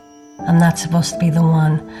addicted. I'm not supposed to be the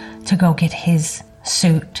one to go get his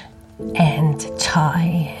suit and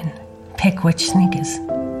tie and pick which sneakers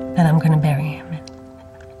that I'm going to bury him in.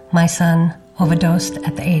 My son overdosed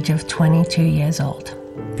at the age of 22 years old.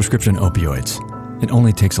 Prescription opioids. It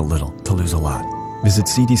only takes a little to lose a lot. Visit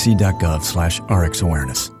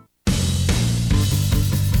cdc.gov/RxAwareness.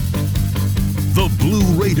 The Blue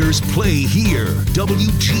Raiders play here.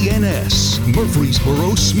 WGNS,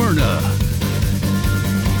 Murfreesboro, Smyrna.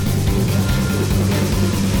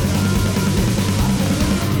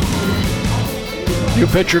 New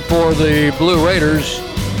pitcher for the Blue Raiders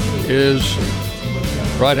is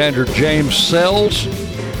right-hander James Sells,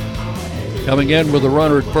 coming in with a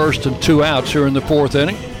runner at first and 2 outs here in the 4th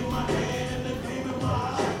inning.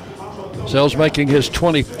 Sells making his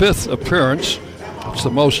 25th appearance. It's the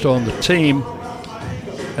most on the team.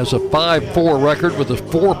 Has a 5.4 record with a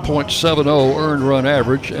 4.70 earned run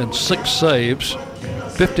average and 6 saves.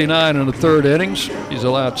 59 in the 3rd innings. He's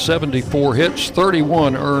allowed 74 hits,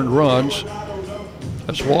 31 earned runs.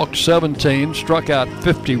 Has walked 17, struck out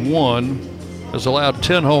 51. Has allowed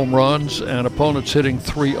 10 home runs, and opponents hitting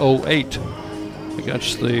 .308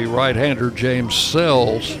 against the right-hander James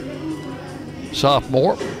Sells,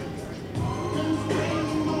 sophomore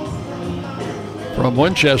from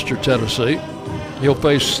Winchester, Tennessee. He'll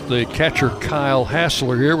face the catcher Kyle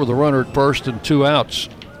Hassler here with a runner at first and 2 outs.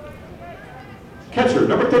 Catcher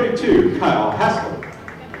number 32, Kyle Hassler.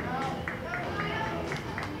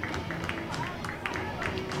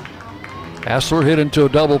 Hassler hit into a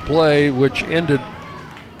double play, which ended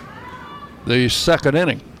the 2nd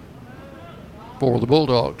inning for the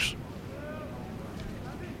Bulldogs.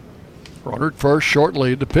 Runner at first, short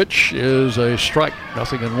lead. The pitch is a strike,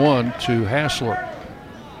 0-1 to Hassler.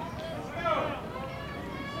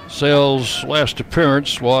 Sells' last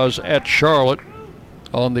appearance was at Charlotte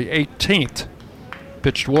on the 18th.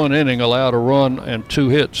 Pitched 1 inning, allowed a run and 2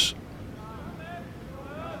 hits.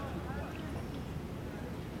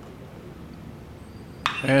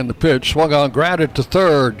 And the pitch swung on, grounded to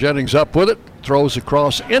third. Jennings up with it, throws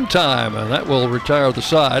across in time, and that will retire the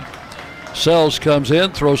side. Sells comes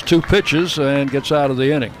in, throws 2 pitches, and gets out of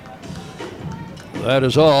the inning. That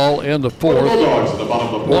is all in the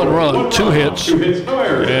 4th. 1 run, 2 hits,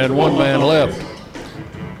 and 1 man left.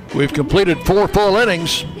 We've completed 4 full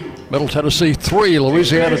innings. Middle Tennessee 3,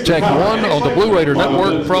 Louisiana Tech 1 on the Blue Raider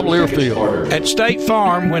Network from Learfield. At State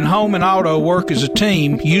Farm, when home and auto work as a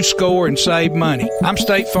team, you score and save money. I'm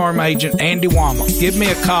State Farm agent Andy Wama. Give me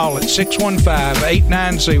a call at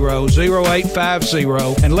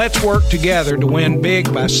 615-890-0850 and let's work together to win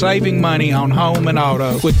big by saving money on home and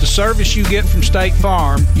auto. With the service you get from State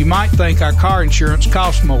Farm, you might think our car insurance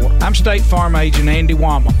costs more. I'm State Farm agent Andy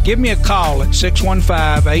Wama. Give me a call at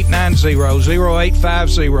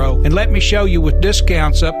 615-890-0850 and let me show you with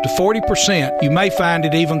discounts up to 40%. You may find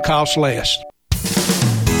it even costs less.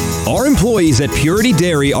 Our employees at Purity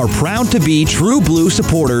Dairy are proud to be true blue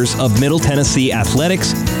supporters of Middle Tennessee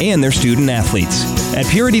athletics and their student athletes. At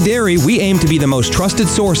Purity Dairy, we aim to be the most trusted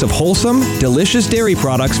source of wholesome, delicious dairy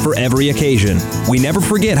products for every occasion. We never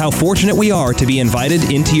forget how fortunate we are to be invited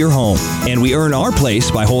into your home, and we earn our place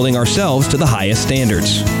by holding ourselves to the highest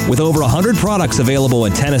standards. With over 100 products available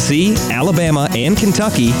in Tennessee, Alabama, and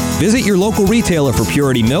Kentucky, visit your local retailer for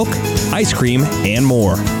Purity milk, ice cream, and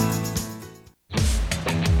more.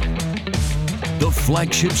 The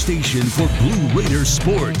flagship station for Blue Raider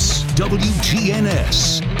sports,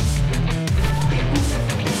 WGNS.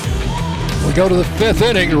 We go to the fifth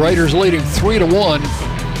inning. Raiders leading 3-1.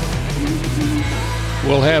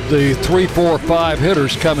 We'll have the 3, 4, 5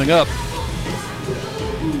 hitters coming up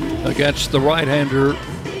against the right-hander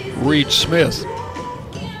Reed Smith.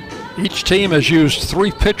 Each team has used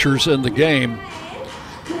 3 pitchers in the game.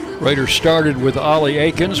 Raiders started with Ollie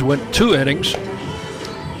Aikens, went 2 innings,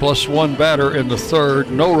 plus 1 batter in the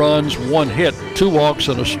third. No runs, 1 hit, 2 walks,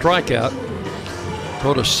 and a strikeout.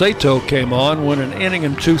 Tota Sato came on, went an inning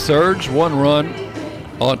and 2/3, 1 run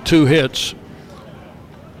on 2 hits.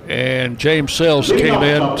 And James Sells came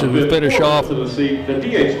in to finish off, getting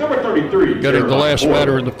the last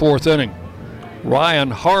batter in the 4th inning. Ryan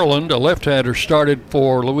Harland, a left-hander, started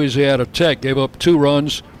for Louisiana Tech, gave up 2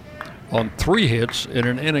 runs on 3 hits in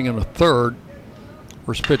an inning and a third.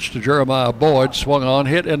 First pitch to Jeremiah Boyd, swung on,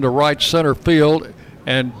 hit into right center field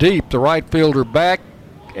and deep. The right fielder back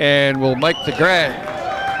and will make the grab.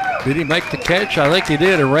 Did he make the catch? I think he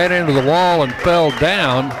did, and ran into the wall and fell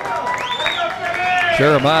down.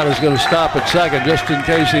 Jeremiah is going to stop at second just in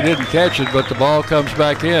case he didn't catch it, but the ball comes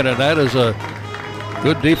back in, and that is a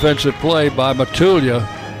good defensive play by Matulia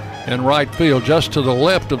in right field, just to the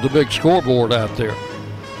left of the big scoreboard out there.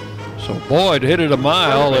 So Boyd hit it a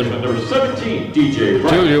mile, and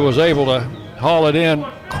Matulia was able to haul it in,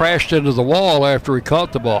 crashed into the wall after he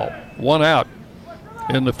caught the ball. 1 out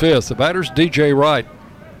in the 5th. The batter's DJ Wright.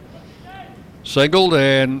 Doubled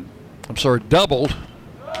in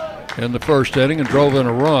the first inning and drove in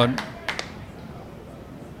a run.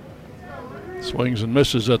 Swings and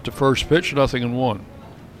misses at the first pitch, 0-1.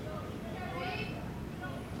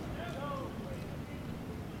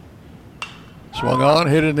 Swung on,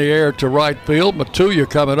 hit in the air to right field. Matulia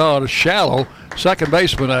coming on, shallow. Second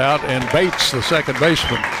baseman out, and Bates, the second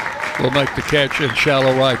baseman, will make the catch in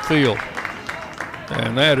shallow right field.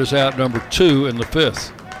 And that is out number 2 in the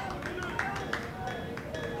 5th.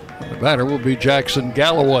 The batter will be Jackson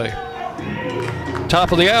Galloway.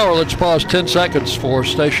 Top of the hour, let's pause 10 seconds for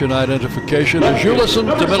station identification as you listen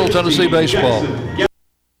to Middle Tennessee Baseball.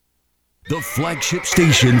 The flagship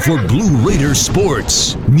station for Blue Raider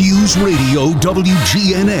sports. News Radio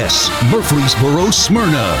WGNS, Murfreesboro,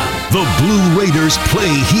 Smyrna. The Blue Raiders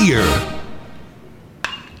play here.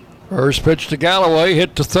 First pitch to Galloway,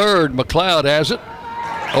 hit to third. McLeod has it.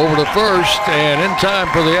 Over to first, and in time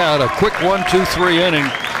for the out. A quick 1-2-3 inning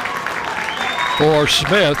for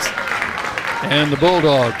Smith and the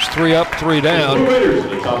Bulldogs. 3 up, 3 down.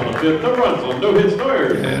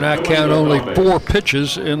 And I count only 4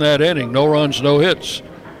 pitches in that inning. No runs, no hits.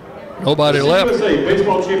 Nobody left.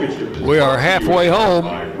 We are halfway home.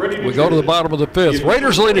 We go to the bottom of the 5th.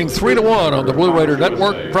 Raiders leading 3-1 on the Blue Raider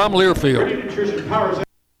Network from Learfield.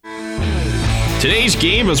 Today's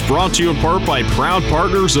game is brought to you in part by proud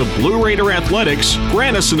partners of Blue Raider Athletics,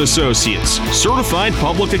 Granis & Associates, certified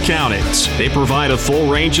public accountants. They provide a full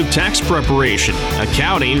range of tax preparation,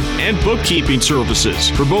 accounting, and bookkeeping services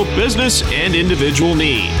for both business and individual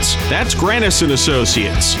needs. That's Granis &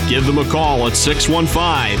 Associates. Give them a call at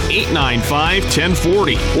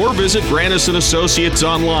 615-895-1040 or visit Granis & Associates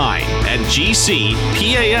online at gcpas.com.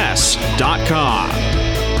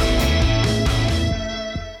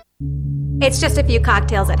 It's just a few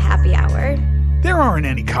cocktails at happy hour. There aren't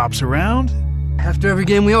any cops around. After every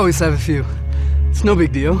game, we always have a few. It's no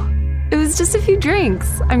big deal. It was just a few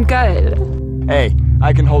drinks. I'm good. Hey,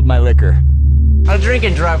 I can hold my liquor. I drink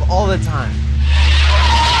and drive all the time.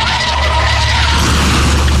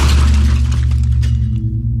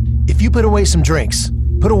 If you put away some drinks,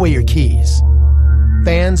 put away your keys.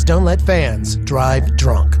 Fans don't let fans drive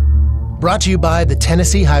drunk. Brought to you by the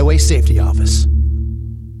Tennessee Highway Safety Office.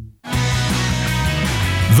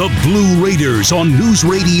 The Blue Raiders on News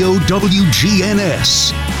Radio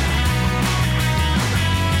WGNS.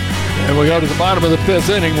 And we go to the bottom of the 5th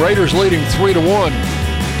inning. Raiders leading 3-1.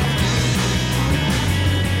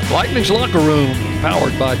 Lightning's Locker Room,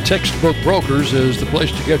 powered by Textbook Brokers, is the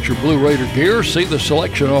place to get your Blue Raider gear. See the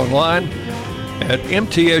selection online at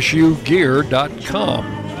MTSUgear.com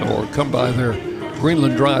or come by their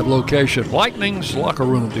Greenland Drive location. Lightning's Locker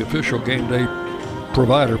Room, the official game day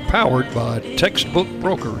provider, powered by Textbook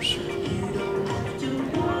Brokers.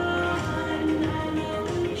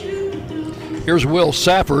 Here's Will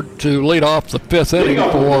Safford to lead off the 5th inning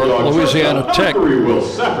for Louisiana Tech.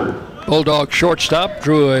 Bulldog shortstop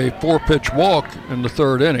drew a 4-pitch walk in the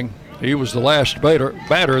 3rd inning. He was the last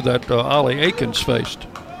batter that Ollie Aikens faced.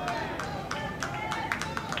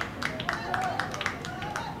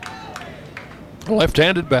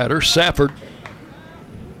 Left-handed batter, Safford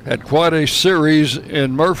had quite a series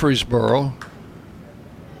in Murfreesboro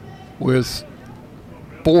with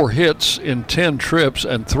 4 hits in 10 trips,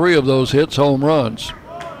 and 3 of those hits home runs.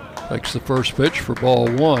 Takes the first pitch for ball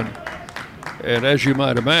one. And as you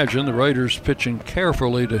might imagine, the Raiders pitching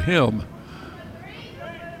carefully to him.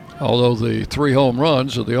 Although the 3 home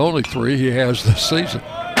runs are the only 3 he has this season.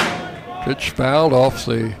 Pitch fouled off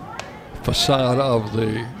the facade of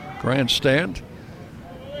the grandstand.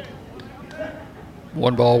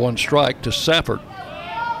 1 ball, 1 strike to Safford.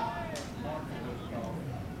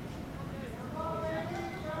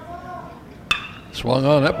 Swung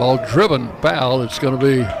on that ball, driven foul. It's going to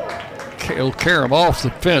be, it'll carry him off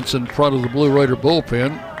the fence in front of the Blue Raider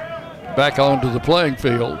bullpen, back onto the playing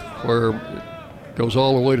field where it goes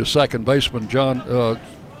all the way to second baseman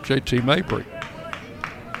J.T. Mabry.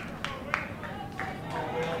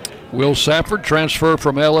 Will Safford transfer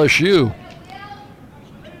from LSU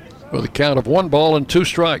with a count of 1 ball and 2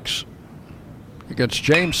 strikes against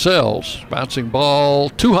James Sells. Bouncing ball,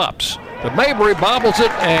 2 hops. But Mabry bobbles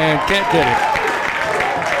it and can't get it.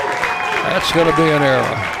 That's going to be an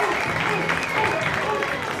error.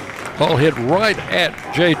 Ball hit right at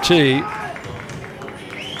JT.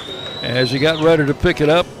 As he got ready to pick it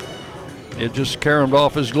up, it just caromed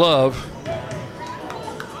off his glove.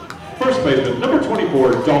 First baseman, number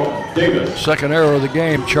 24, Dalton Davis. Second error of the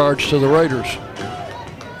game charged to the Raiders.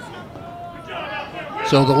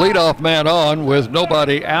 So the leadoff man on with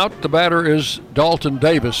nobody out. The batter is Dalton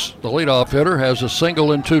Davis. The leadoff hitter has a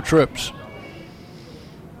single and 2 trips.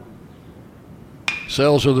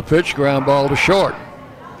 Sells with the pitch, ground ball to short.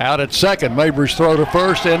 Out at second, Mabry's throw to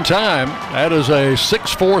first in time. That is a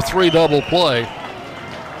 6-4-3 double play.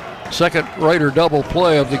 Second Raider double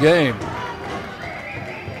play of the game.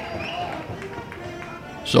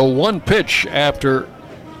 So 1 pitch after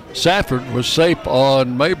Safford was safe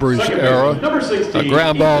on Mabry's error. A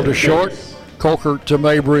ground ball to short. Coker to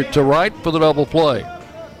Mabry to right for the double play.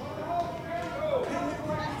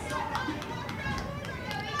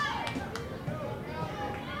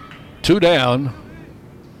 Two down,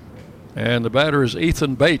 and the batter is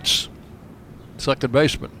Ethan Bates, second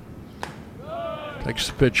baseman. Takes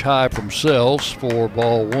the pitch high from Sells for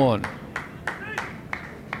ball 1.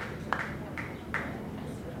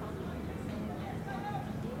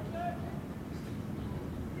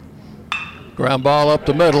 Ground ball up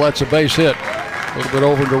the middle, that's a base hit. A little bit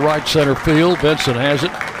over to right center field. Benson has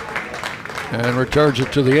it and returns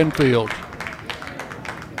it to the infield.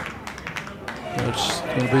 That's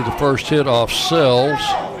going to be the first hit off Sells.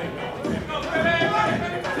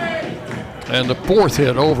 And the 4th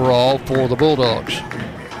hit overall for the Bulldogs.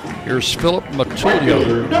 Here's Philip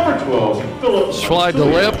Matulio. Number 12, Philip. Slide to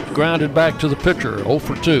left, grounded back to the pitcher. 0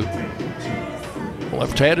 for 2.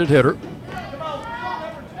 Left-handed hitter.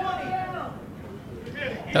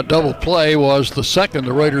 That double play was the second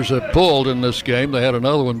the Raiders had pulled in this game. They had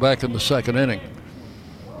another one back in the second inning.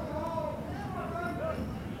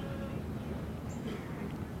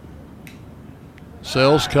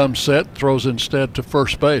 Sells comes set, throws instead to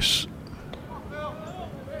first base.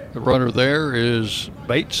 The runner there is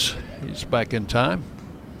Bates. He's back in time.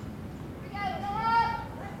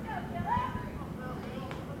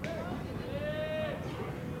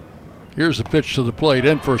 Here's the pitch to the plate,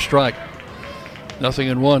 in for a strike.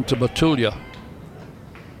 0-1 to Matulia.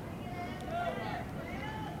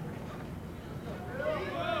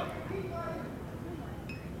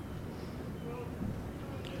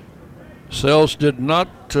 Sells did not,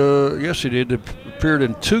 yes he did, appeared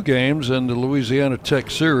in 2 games in the Louisiana Tech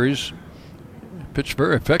series. Pitched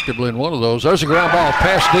very effectively in one of those. There's a ground ball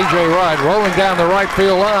past DJ Wright, rolling down the right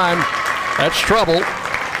field line. That's trouble.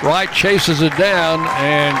 Wright chases it down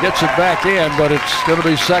and gets it back in, but it's going to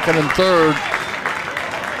be second and third.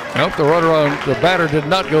 Nope, the batter did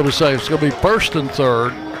not go to second. It's going to be first and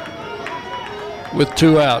third with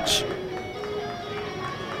 2 outs.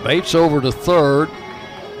 Bates over to third.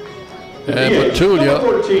 And Matulia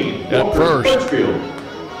at first.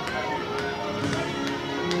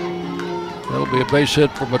 That'll be a base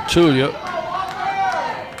hit for Matulia.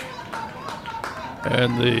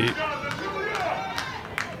 And the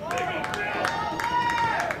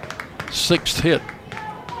 6th hit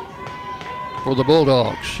for the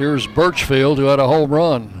Bulldogs. Here's Birchfield, who had a home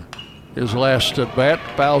run his last at bat.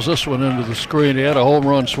 Fouls this one into the screen. He had a home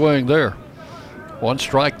run swing there. 1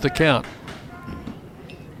 strike the count.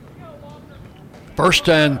 First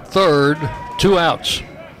and third, 2 outs.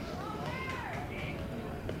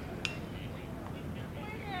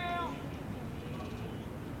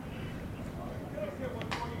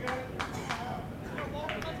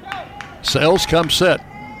 Sells comes set.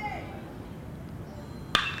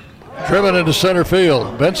 Driven into center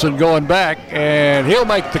field. Benson going back, and he'll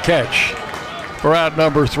make the catch for out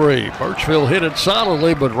number 3. Birchfield hit it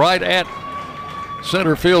solidly, but right at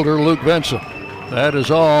center fielder Luke Benson. That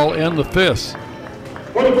is all in the fifth.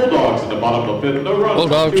 For the Bulldogs in the bottom of the fifth, no runs.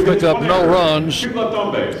 Bulldogs pick up no runs. 2 left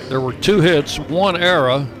on base. There were 2 hits, 1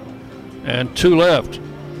 error, and 2 left.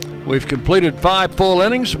 We've completed 5 full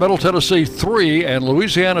innings, Middle Tennessee 3 and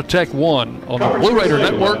Louisiana Tech 1 on the Blue Raider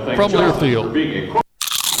Network from Learfield.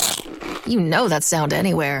 You know that sound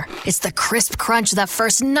anywhere. It's the crisp crunch of that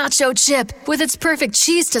first nacho chip. With its perfect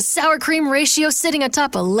cheese to sour cream ratio sitting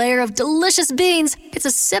atop a layer of delicious beans, it's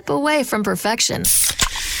a sip away from perfection.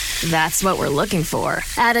 That's what we're looking for.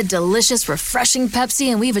 Add a delicious, refreshing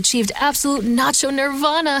Pepsi and we've achieved absolute nacho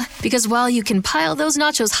nirvana. Because while you can pile those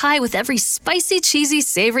nachos high with every spicy, cheesy,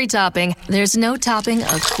 savory topping, there's no topping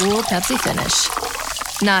a cool Pepsi finish.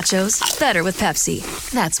 Nachos, better with Pepsi.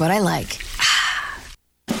 That's what I like.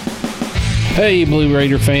 Hey, Blue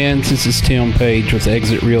Raider fans, this is Tim Page with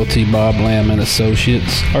Exit Realty Bob Lamb &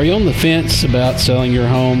 Associates. Are you on the fence about selling your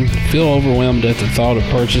home? Feel overwhelmed at the thought of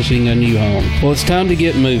purchasing a new home? Well, it's time to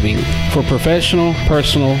get moving. For professional,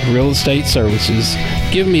 personal real estate services,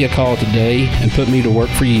 give me a call today and put me to work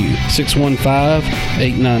for you.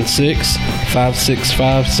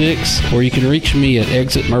 615-896-5656, or you can reach me at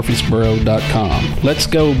exitmurfreesboro.com. Let's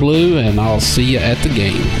go Blue, and I'll see you at the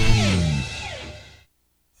game.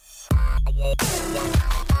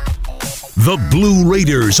 The Blue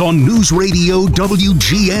Raiders on News Radio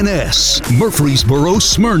WGNS, Murfreesboro,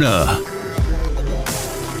 Smyrna.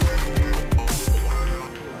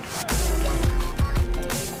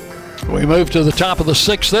 We move to the top of the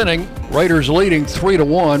 6th inning. Raiders leading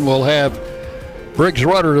 3-1. We'll have Briggs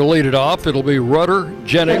Rudder to lead it off. It'll be Rudder,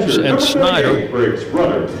 Jennings, and Snyder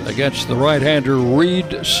against the right-hander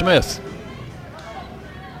Reed Smith.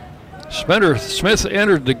 Smith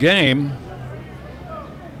entered the game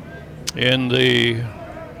in the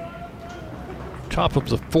top of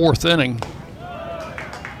the 4th inning.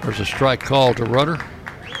 There's a strike call to Rudder.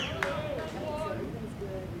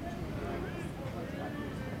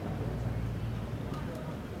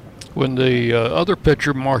 When the other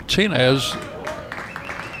pitcher, Martinez,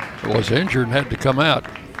 was injured and had to come out.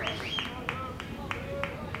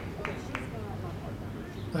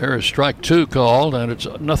 There is strike 2 called, and it's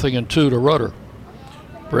 0-2 to Rudder.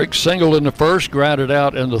 Briggs singled in the first, grounded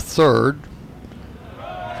out in the 3rd.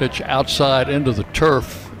 Pitch outside into the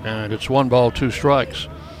turf, and it's 1 ball, 2 strikes.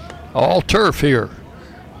 All turf here.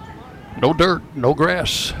 No dirt, no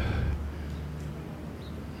grass.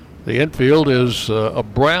 The infield is a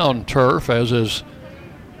brown turf, as is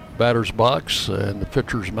batter's box and the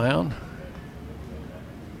pitcher's mound.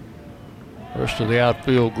 The rest of the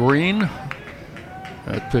outfield green.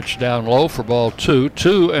 That pitch down low for ball 2,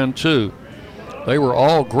 2-2. They were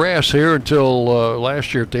all grass here until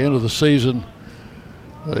last year at the end of the season.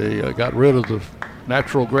 They got rid of the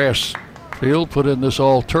natural grass field, put in this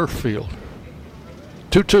all turf field.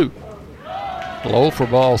 2-2. Low for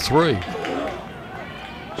ball 3.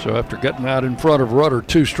 So after getting out in front of Rudder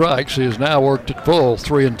 2 strikes, he has now worked it full,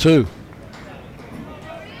 3-2.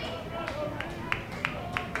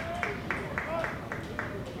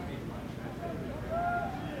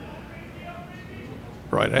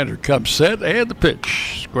 Right-hander comes set, and the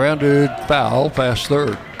pitch. Grounded foul past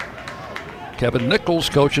 3rd. Kevin Nichols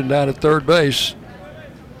coaching down at 3rd base.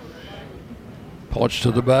 Points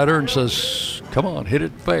to the batter and says, come on, hit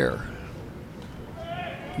it fair.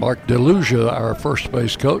 Mark DeLucia, our first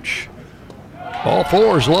base coach. Ball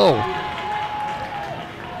 4 is low.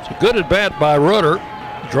 It's a good at bat by Rudder.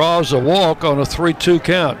 Draws a walk on a 3-2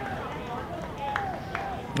 count.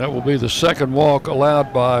 That will be the 2nd walk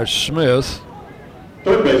allowed by Smith.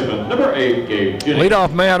 Third baseman, number 8, Gabe Jennings.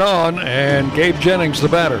 Leadoff man on, and Gabe Jennings the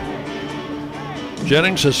batter.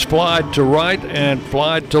 Jennings has flied to right and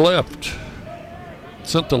flied to left.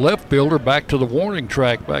 Sent the left fielder back to the warning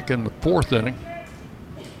track back in the 4th inning.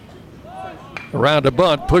 Around a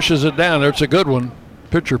bunt, pushes it down there. It's a good one.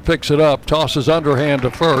 Pitcher picks it up, tosses underhand to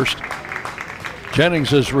first.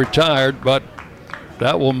 Jennings is retired, but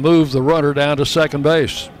that will move the runner down to 2nd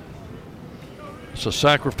base. It's a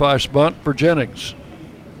sacrifice bunt for Jennings.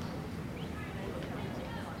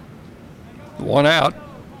 1 out.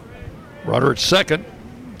 Runner at 2nd,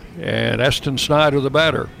 and Eston Snyder the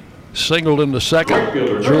batter. Singled in the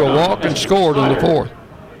 2nd, drew a walk, and scored in the 4th.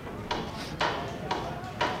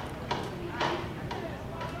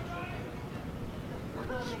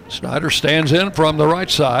 Snyder stands in from the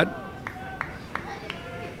right side.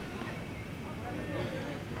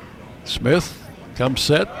 Smith comes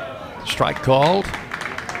set. Strike called.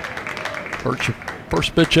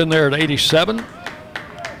 First pitch in there at 87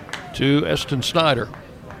 to Eston Snyder.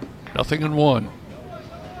 0-1.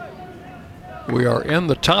 We are in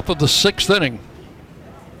the top of the 6th inning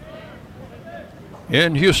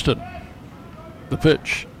in Houston. The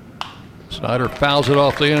pitch. Snyder fouls it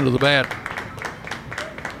off the end of the bat.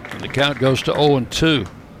 And the count goes to 0-2.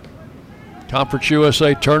 Conference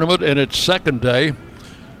USA Tournament in its second day.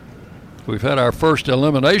 We've had our first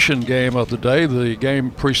elimination game of the day. The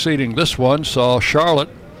game preceding this one saw Charlotte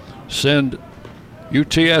send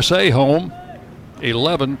UTSA home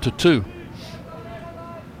 11-2.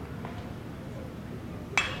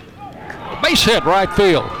 Base hit right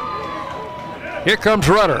field. Here comes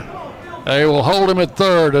Rudder. They will hold him at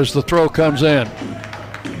third as the throw comes in.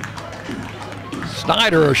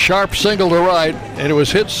 Snyder, a sharp single to right, and it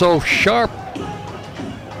was hit so sharply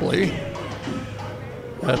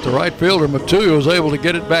that the right fielder, Matuya, was able to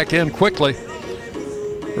get it back in quickly.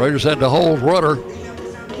 Raiders had to hold Rudder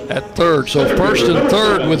at third. So first and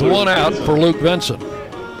third with one out for Luke Vinson.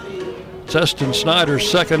 Seston Snyder's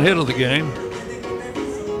second hit of the game.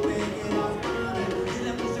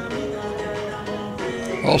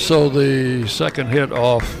 Also the second hit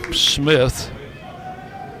off Smith.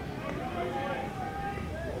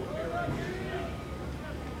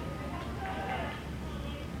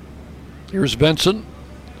 Here's Vinson.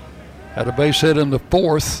 Had a base hit in the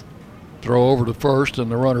fourth. Throw over to first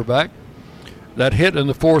and the runner back. That hit in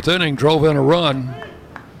the fourth inning drove in a run.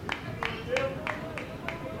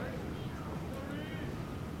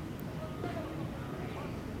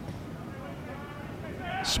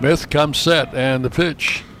 Smith comes set, and the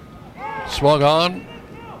pitch swung on,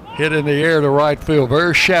 hit in the air to right field,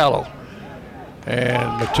 very shallow.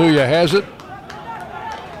 And Matuya has it.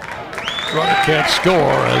 Runner can't score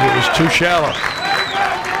as it was too shallow.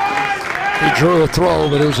 He drew a throw,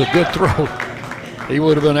 but it was a good throw. He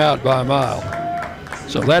would have been out by a mile.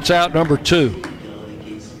 So that's out number 2.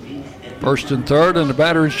 First and third, and the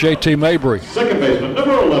batter is J.T. Mabry. Second baseman,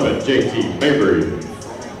 number 11, J.T. Mabry.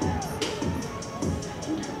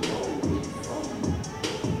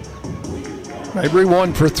 Mabry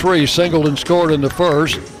 1 for 3, singled and scored in the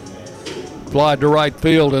first. Flied to right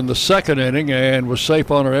field in the second inning and was safe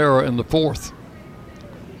on an error in the fourth.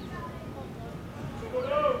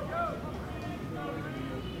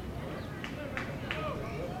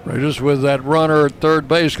 Raiders with that runner at third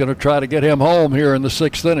base going to try to get him home here in the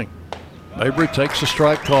sixth inning. Mabry takes a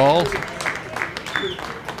strike call.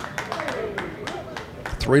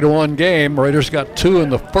 3-1 game. Raiders got 2 in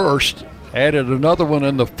the first. Added another one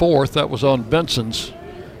in the fourth. That was on Benson's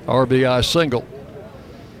RBI single.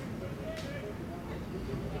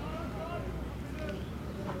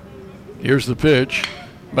 Here's the pitch.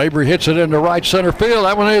 Mabry hits it into right center field.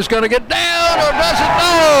 That one is going to get down, or does it?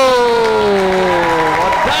 No! A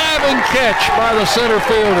diving catch by the center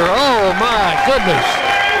fielder. Oh, my goodness.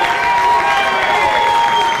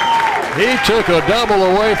 He took a double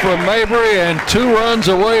away from Mabry and 2 runs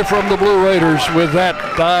away from the Blue Raiders with that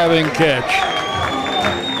diving catch.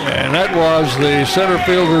 And that was the center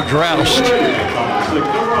fielder Droust.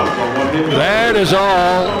 That is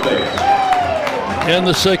all in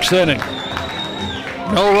the sixth inning.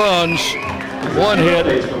 No runs, 1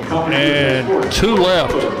 hit, and 2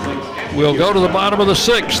 left. We'll go to the bottom of the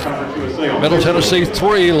sixth. Middle Tennessee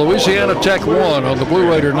 3, Louisiana Tech 1 on the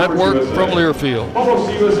Blue Raider Network from Learfield.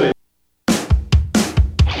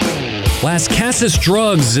 Las Casas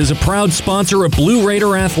Drugs is a proud sponsor of Blue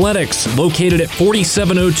Raider Athletics, located at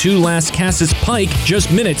 4702 Las Casas Pike,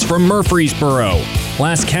 just minutes from Murfreesboro.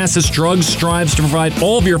 Las Casas Drugs strives to provide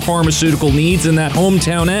all of your pharmaceutical needs in that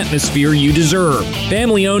hometown atmosphere you deserve.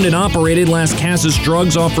 Family-owned and operated, Las Casas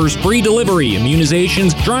Drugs offers free delivery,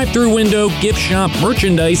 immunizations, drive-through window, gift shop,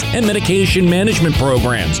 merchandise, and medication management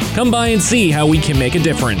programs. Come by and see how we can make a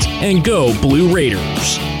difference. And go Blue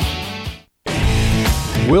Raiders.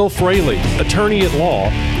 Will Fraley, attorney at law,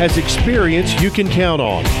 has experience you can count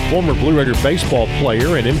on. Former Blue Raider baseball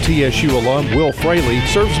player and MTSU alum Will Fraley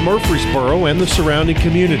serves Murfreesboro and the surrounding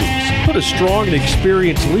communities. Put a strong and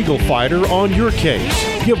experienced legal fighter on your case.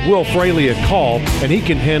 Give Will Fraley a call and he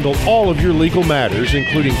can handle all of your legal matters,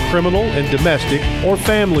 including criminal and domestic or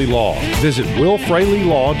family law. Visit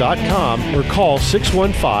willfraleylaw.com or call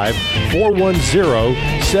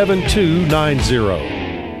 615-410-7290.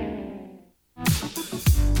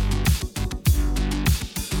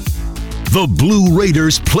 The Blue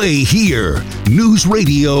Raiders play here. News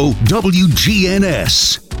Radio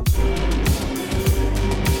WGNS.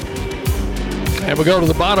 And we go to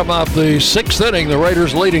the bottom of the sixth inning. The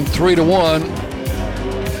Raiders leading 3-1.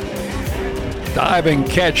 Diving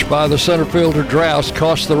catch by the center fielder Droust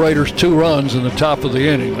cost the Raiders 2 runs in the top of the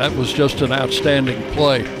inning. That was just an outstanding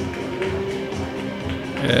play,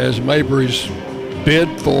 as Mabry's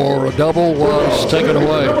bid for a double was taken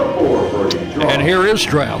away. And here is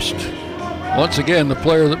Droust. Once again, the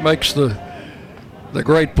player that makes the The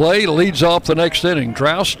great play leads off the next inning.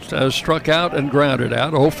 Droust has struck out and grounded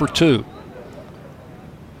out, 0 for 2.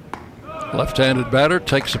 Left-handed batter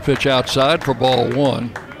takes a pitch outside for ball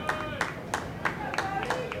 1.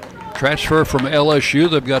 Transfer from LSU.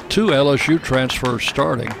 They've got 2 LSU transfers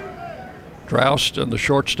starting. Droust and the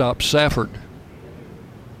shortstop Safford.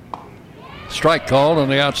 Strike called on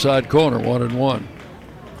the outside corner, 1-1.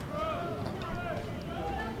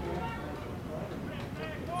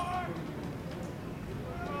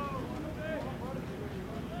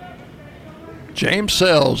 James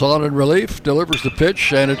Sells on in relief, delivers the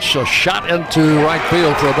pitch, and it's a shot into right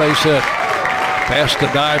field for a base hit. Past the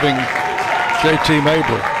diving J.T.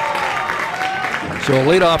 Mabry. So a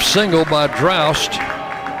leadoff single by Droust.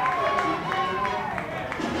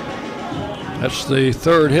 That's the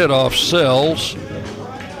third hit off Sells.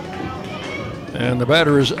 And the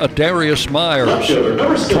batter is Adarius Myers.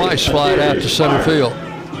 Twice flied out to center field.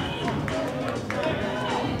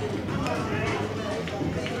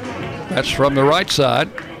 That's from the right side.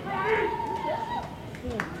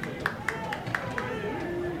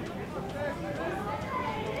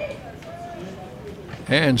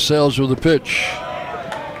 And Sells with the pitch.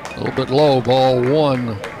 A little bit low, ball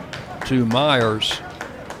 1 to Myers.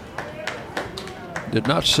 Did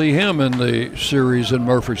not see him in the series in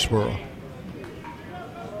Murfreesboro.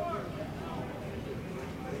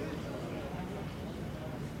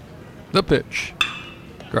 The pitch.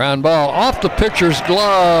 Ground ball off the pitcher's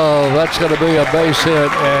glove. That's going to be a base hit,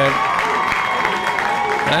 and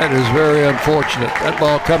that is very unfortunate. That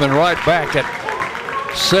ball coming right back at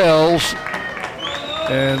Sells,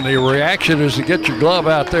 and the reaction is to get your glove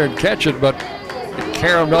out there and catch it, but it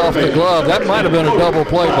caromed off the glove. That might have been a double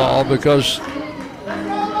play ball because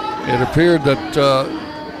it appeared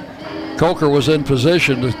that Coker was in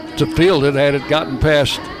position to field it had it gotten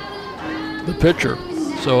past the pitcher.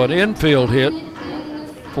 So an infield hit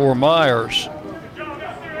for Myers.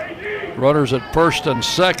 Runners at first and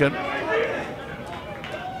second.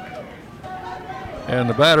 And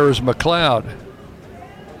the batter is McLeod.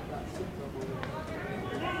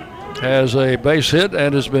 Has a base hit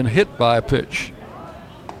and has been hit by a pitch.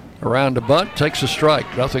 Around the bunt, takes a strike,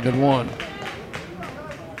 0-1.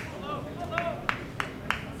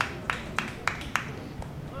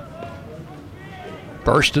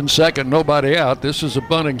 First and second, nobody out. This is a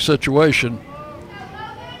bunting situation,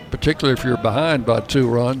 particularly if you're behind by 2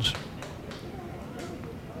 runs.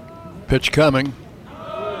 Pitch coming.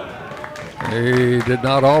 He did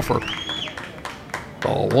not offer.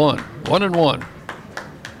 Ball 1, 1-1.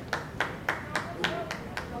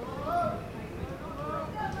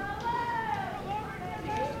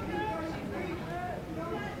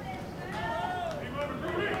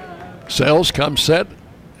 Sells comes set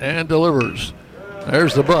and delivers.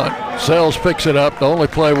 There's the bunt. Sells picks it up. The only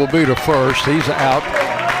play will be to first. He's out.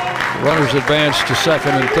 Runners advance to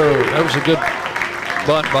second and third. That was a good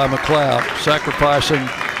bunt by McLeod, sacrificing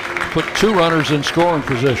to put 2 runners in scoring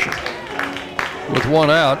position with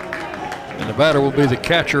 1 out, and the batter will be the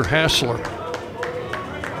catcher, Hassler.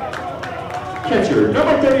 Catcher,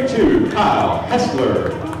 number 32, Kyle Hassler.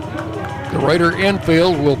 The Raider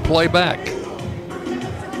infield will play back,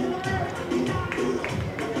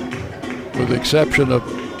 with the exception of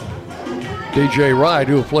DJ Wright,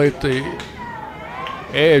 who will play at the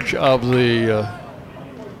edge of the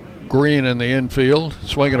green in the infield,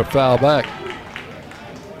 swinging a foul back.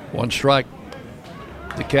 1 strike,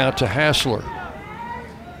 the count to Hassler.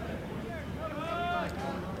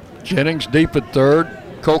 Jennings deep at third,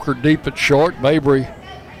 Coker deep at short. Mabry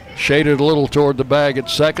shaded a little toward the bag at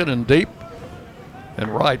second and deep.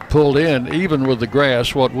 And Wright pulled in, even with the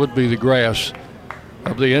grass, what would be the grass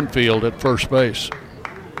of the infield at first base.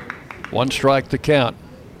 1 strike, the count.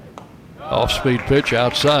 Off-speed pitch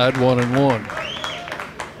outside,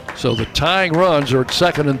 1-1. So the tying runs are at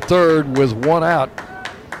second and third with 1 out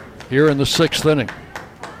here in the 6th inning.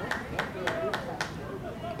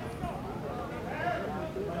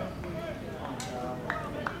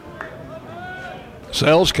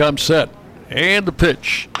 Sells comes set, and the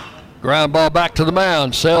pitch. Ground ball back to the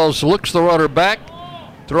mound. Sells looks the runner back,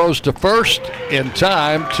 throws to first in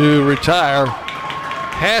time to retire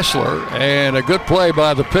Hassler, and a good play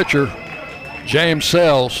by the pitcher, James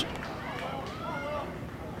Sells.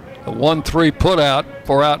 A 1-3 put out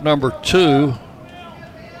for out number 2.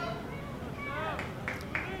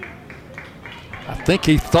 I think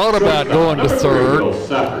he thought about going to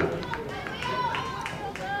third.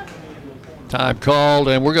 Time called,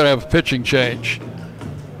 and we're going to have a pitching change.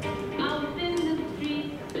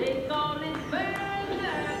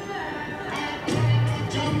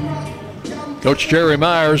 Coach Jerry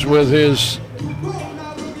Myers with his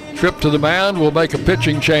trip to the mound. We'll make a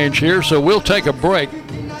pitching change here, so we'll take a break.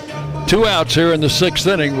 2 outs here in the 6th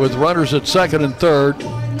inning with runners at second and third.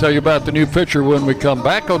 Tell you about the new pitcher when we come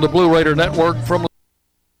back on the Blue Raider Network from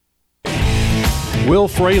Will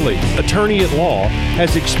Fraley, attorney at law,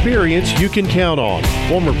 has experience you can count on.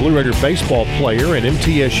 Former Blue Raider baseball player and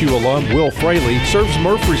MTSU alum Will Fraley serves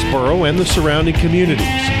Murfreesboro and the surrounding communities.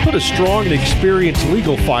 Put a strong and experienced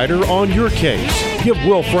legal fighter on your case. Give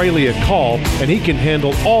Will Fraley a call and he can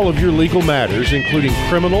handle all of your legal matters, including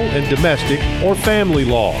criminal and domestic or family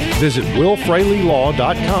law. Visit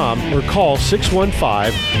willfraleylaw.com or call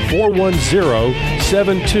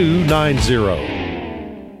 615-410-7290.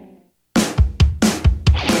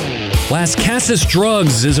 Las Casas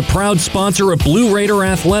Drugs is a proud sponsor of Blue Raider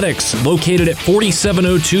Athletics, located at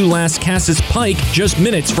 4702 Las Casas Pike, just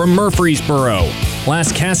minutes from Murfreesboro.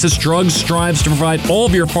 Las Casas Drugs strives to provide all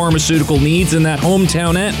of your pharmaceutical needs in that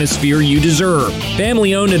hometown atmosphere you deserve.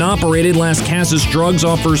 Family-owned and operated, Las Casas Drugs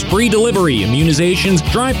offers free delivery, immunizations,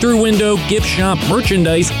 drive-through window, gift shop,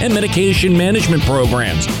 merchandise, and medication management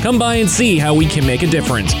programs. Come by and see how we can make a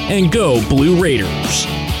difference. And go Blue Raiders.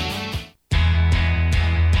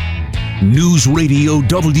 News Radio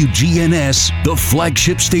WGNS, the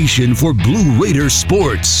flagship station for Blue Raider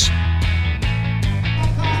sports.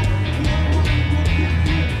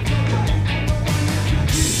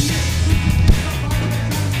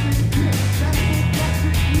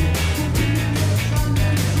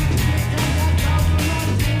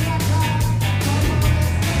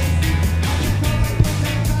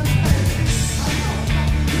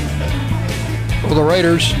 For the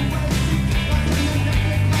Raiders,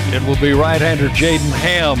 it will be right-hander Jaden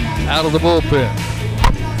Ham out of the bullpen.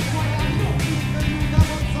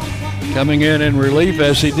 Coming in relief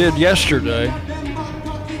as he did yesterday.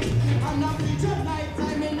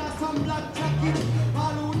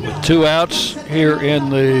 With 2 outs here in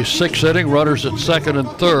the 6th inning, runners at second and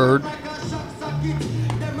third.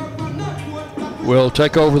 Will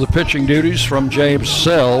take over the pitching duties from James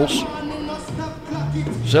Sells.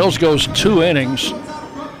 Sells goes 2 innings.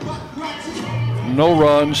 No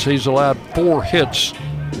runs. He's allowed 4 hits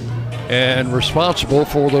and responsible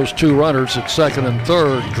for those 2 runners at second and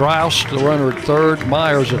third. Droust, the runner at third.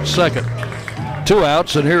 Myers at second. 2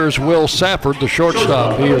 outs, and here's Will Safford, the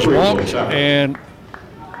shortstop. He has walked and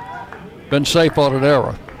been safe on an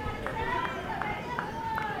error.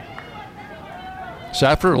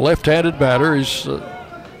 Safford, a left-handed batter. He's,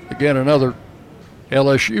 again, another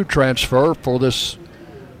LSU transfer for this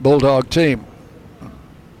Bulldog team.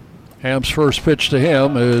 Ham's first pitch to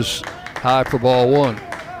him is high for ball 1.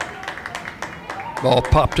 Ball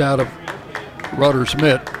popped out of runner's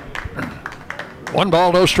mitt. 1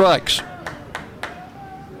 ball, no strikes.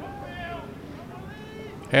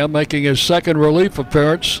 Ham making his second relief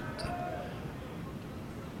appearance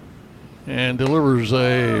and delivers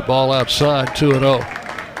a ball outside, 2-0.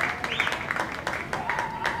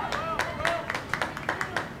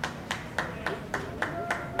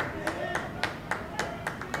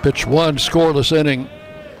 Pitched 1 scoreless inning.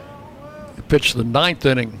 He pitched the 9th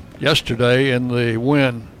inning yesterday in the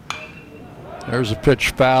win. There's a pitch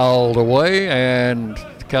fouled away, and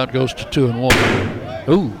the count goes to 2-1.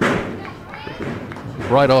 Ooh,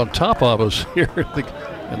 right on top of us here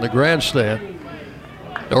in the grandstand,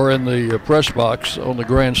 or in the press box on the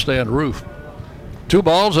grandstand roof. 2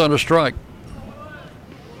 balls on a strike.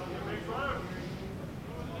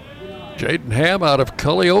 Jaden Ham out of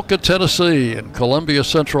Culleoka, Tennessee, and Columbia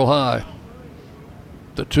Central High.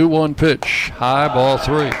 The 2-1 pitch, high, ball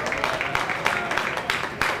 3.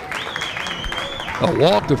 A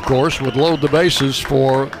walk, of course, would load the bases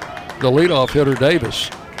for the leadoff hitter,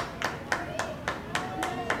 Davis.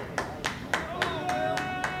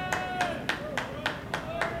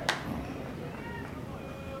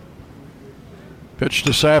 Pitch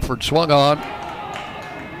to Safford, swung on.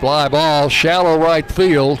 Fly ball, shallow right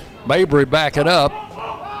field. Mabry backing up.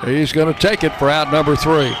 He's going to take it for out number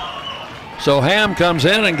 3. So Ham comes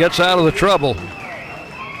in and gets out of the trouble.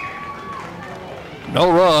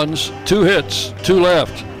 No runs, 2 hits, 2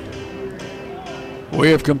 left.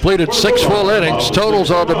 We have completed 6 full innings.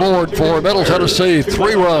 Totals on the board for Middle Tennessee: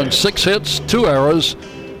 3 runs, 6 hits, 2 errors.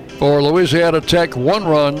 For Louisiana Tech, 1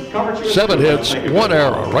 run, 7 hits, 1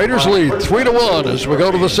 error. Raiders lead 3-1 as we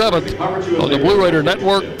go to the 7th on the Blue Raider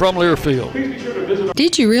Network from Learfield.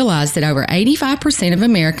 Did you realize that over 85% of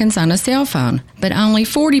Americans own a cell phone, but only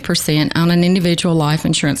 40% own an individual life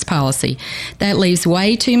insurance policy? That leaves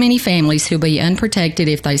way too many families who'll be unprotected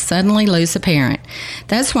if they suddenly lose a parent.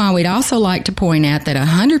 That's why we'd also like to point out that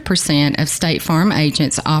 100% of State Farm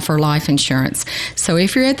agents offer life insurance. So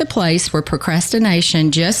if you're at the place where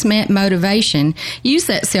procrastination just encouragement, motivation, use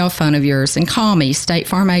that cell phone of yours and call me, State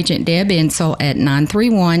Farm Agent Deb Insel, at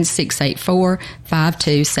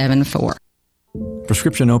 931-684-5274.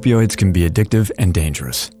 Prescription opioids can be addictive and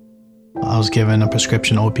dangerous. I was given a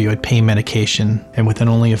prescription opioid pain medication, and within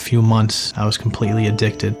only a few months, I was completely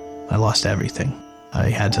addicted. I lost everything. I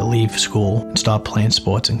had to leave school and stop playing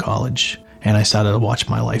sports in college, and I started to watch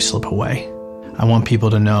my life slip away. I want people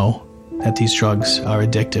to know that these drugs are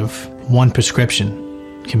addictive. One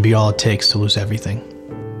prescription can be all it takes to lose everything.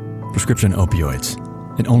 Prescription opioids.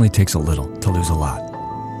 It only takes a little to lose a lot.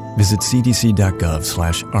 Visit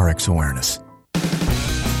cdc.gov/RxAwareness.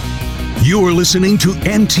 You're listening to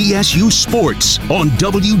MTSU Sports on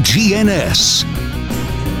WGNS.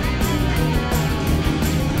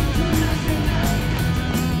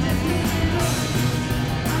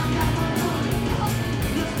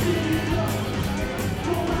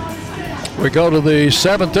 We go to the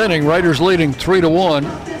 7th inning. Raiders leading 3-1.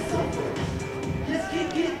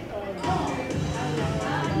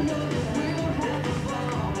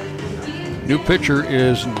 New pitcher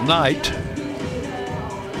is Knight.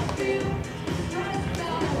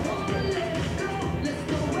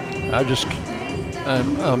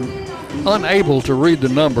 I'm unable to read the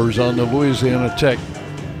numbers on the Louisiana Tech.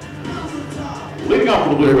 They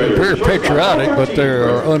appear patriotic, but they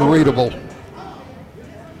are unreadable.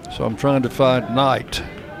 So I'm trying to find Knight.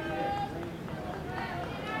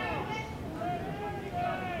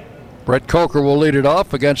 Brett Coker will lead it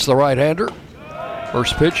off against the right-hander.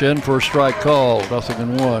 First pitch in for a strike call,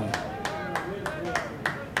 0-1.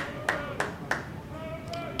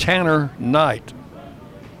 Tanner Knight.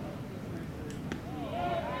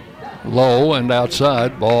 Low and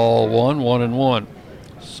outside, ball 1-1.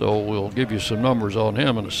 So we'll give you some numbers on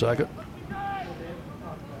him in a second.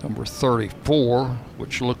 Number 34,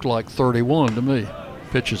 which looked like 31 to me.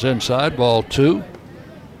 Pitch is inside, ball 2,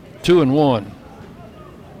 2-1.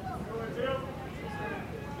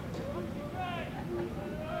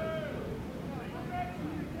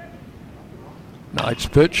 Knight's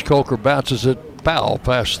pitch, Coker bounces it foul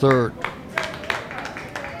past third.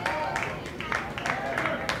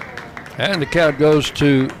 And the count goes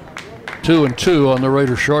to 2-2 on the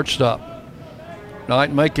Raiders shortstop.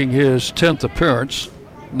 Knight making his 10th appearance.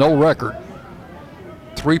 No record.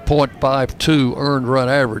 3.52 earned run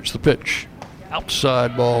average. The pitch.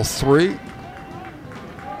 Outside ball 3.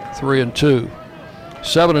 3-2.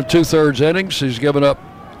 7 2/3 innings. He's given up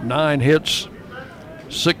 9 hits,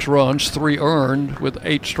 6 runs, 3 earned with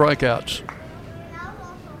 8 strikeouts.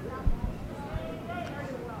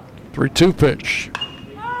 3-2 pitch.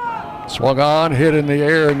 Swung on, hit in the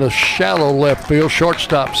air in the shallow left field.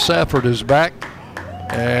 Shortstop Safford is back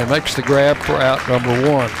and makes the grab for out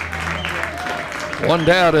number 1. 1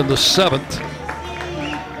 down in the 7th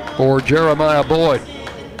for Jeremiah Boyd.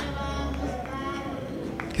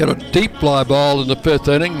 Hit a deep fly ball in the 5th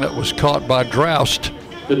inning that was caught by Droust,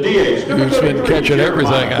 who's been catching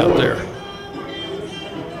everything out there.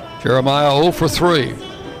 Jeremiah 0 for 3.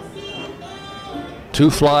 2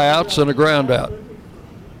 flyouts and a ground out.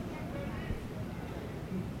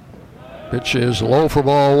 Pitch is low for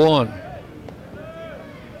ball 1.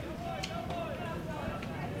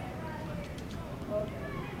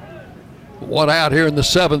 One out here in the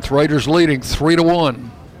 7th. Raiders leading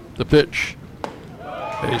 3-1. The pitch.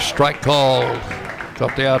 A strike called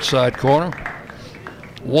up the outside corner.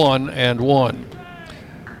 1-1.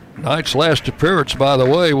 Knight's last appearance, by the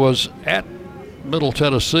way, was at Middle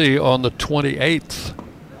Tennessee on the 28th.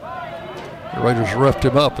 The Raiders roughed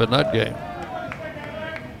him up in that game.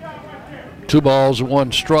 2 balls and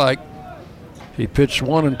 1 strike. He pitched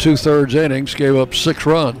 1 2/3 innings, gave up 6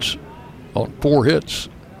 runs on 4 hits.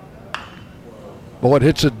 Boyd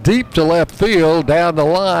hits it deep to left field down the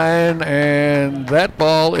line, and that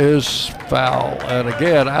ball is foul. And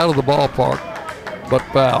again, out of the ballpark, but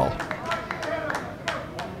foul.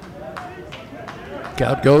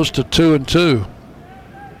 Count goes to 2-2.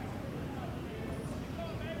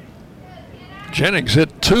 Jennings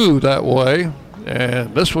hit 2 that way.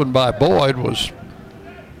 And this one by Boyd was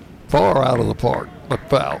far out of the park, but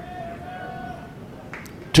foul.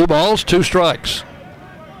 2 balls, 2 strikes.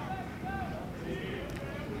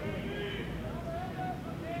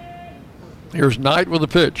 Here's Knight with the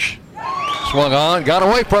pitch. Swung on, got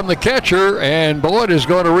away from the catcher, and Boyd is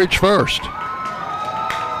going to reach first.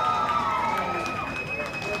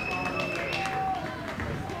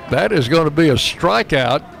 That is going to be a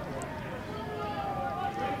strikeout,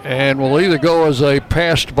 and will either go as a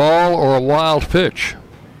passed ball or a wild pitch.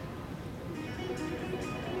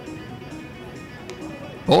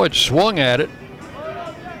 Boyd swung at it,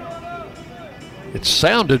 It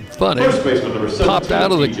sounded funny. First baseman number 17, Popped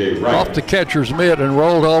out of off the catcher's mitt and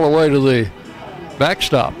rolled all the way to the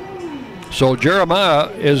backstop. So Jeremiah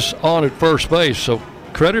is on at first base. So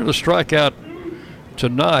credit a strikeout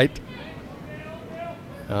tonight.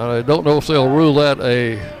 I don't know if they'll rule that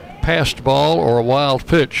a passed ball or a wild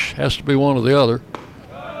pitch. Has to be one or the other.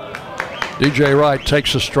 DJ Wright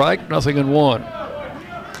takes a strike,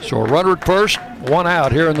 0-1. So a runner at first, one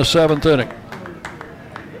out here in the 7th inning.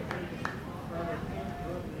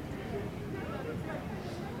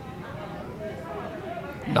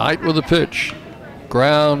 Knight with a pitch.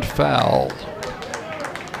 Ground foul.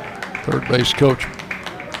 Third base coach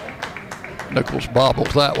Nichols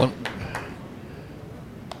bobbles that one.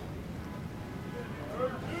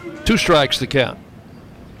 2 strikes the count.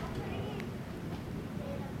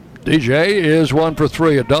 DJ is 1 for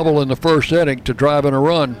 3, a double in the first inning to drive in a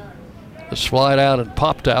run. The slide out and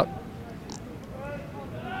popped out.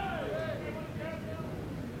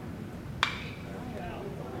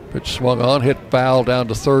 Pitch swung on, hit foul down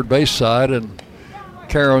to third base side, and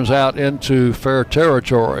caroms out into fair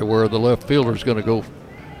territory where the left fielder is going to go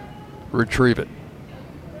retrieve it.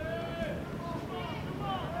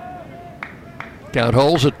 Count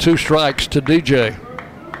holds at 2 strikes to DJ.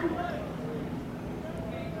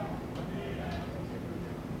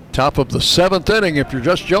 Top of the 7th inning. If you're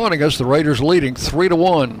just joining us, the Raiders leading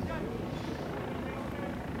 3-1.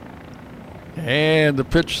 And the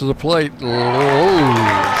pitch to the plate. Low.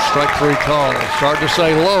 Strike 3 call. It's hard to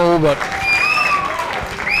say low, but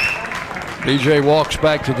DJ walks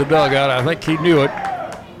back to the dugout. I think he knew it.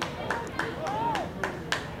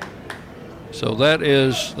 So that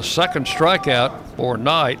is the second strikeout for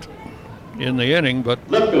Knight in the inning, but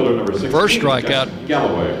the first strikeout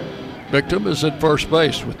Galloway. victim is at first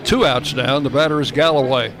base with 2 outs down. The batter is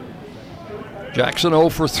Galloway. Jackson 0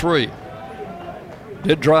 for 3.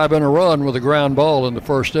 Did drive in a run with a ground ball in the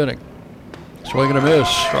first inning. Swing and a miss,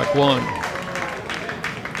 strike 1.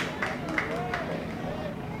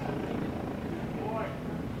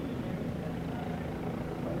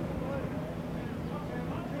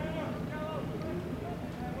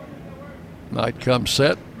 Knight comes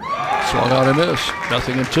set, swung on and missed,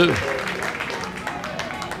 0-2.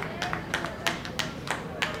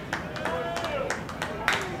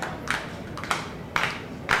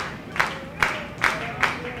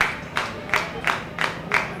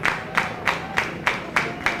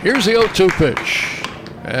 Here's the 0-2 pitch,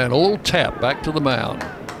 and a little tap back to the mound.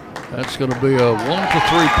 That's going to be a 1 for 3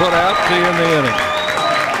 put out to end the inning.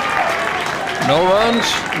 No runs,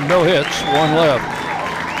 no hits, 1 left.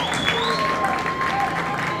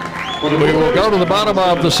 We will go to the bottom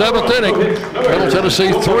of the 7th inning. Middle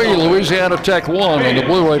Tennessee 3, Louisiana Tech 1 on the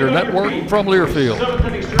Blue Raider Network from Learfield.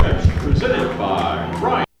 Presented by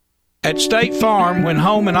Ryan. At State Farm, when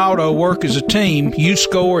home and auto work as a team, you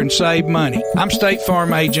score and save money. I'm State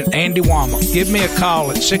Farm agent Andy Wama. Give me a call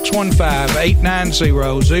at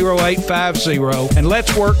 615-890-0850 and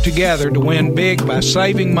let's work together to win big by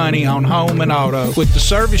saving money on home and auto. With the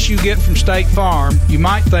service you get from State Farm, you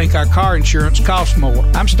might think our car insurance costs more.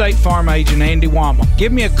 I'm State Farm agent Andy Wama.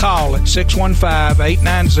 Give me a call at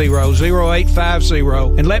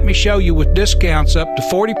 615-890-0850 and let me show you with discounts up to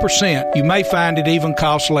 40%. You may find it even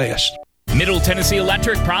costs less. Middle Tennessee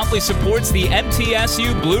Electric proudly supports the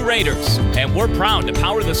MTSU Blue Raiders, and we're proud to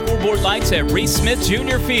power the scoreboard lights at Reese Smith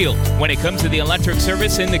Jr. Field. When it comes to the electric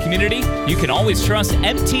service in the community, you can always trust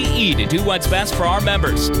MTE to do what's best for our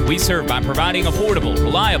members. We serve by providing affordable,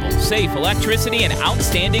 reliable, safe electricity and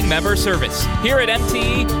outstanding member service. Here at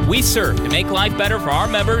MTE, we serve to make life better for our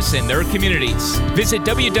members and their communities. Visit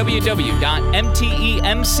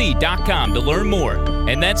www.mtemc.com to learn more.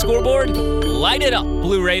 And that scoreboard, light it up,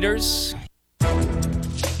 Blue Raiders.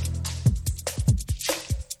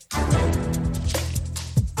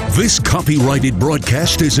 This copyrighted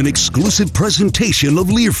broadcast is an exclusive presentation of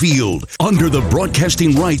Learfield under the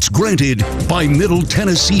broadcasting rights granted by Middle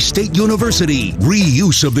Tennessee State University.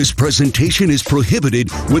 Reuse of this presentation is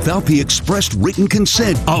prohibited without the expressed written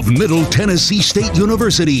consent of Middle Tennessee State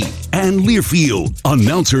University and Learfield.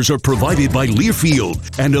 Announcers are provided by Learfield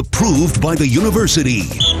and approved by the university.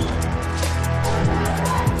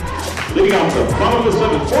 Leading off the bottom of the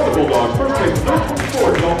 7th for the Bulldogs, first base number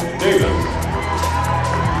 4, Dalton Davis.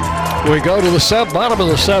 We go to the bottom of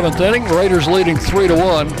the 7th inning. Raiders leading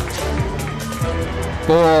 3-1.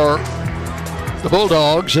 For the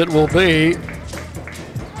Bulldogs, it will be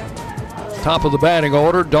top of the batting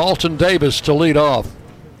order, Dalton Davis to lead off.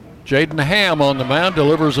 Jaden Ham on the mound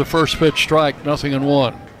delivers a first pitch strike,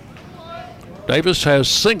 0-1. Davis has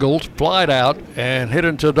singled, flied out, and hit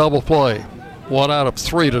into double play. 1 out of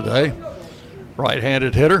 3 today.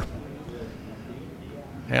 Right-handed hitter.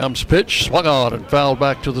 Ham's pitch swung on and fouled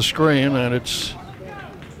back to the screen, and it's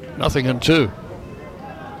 0-2.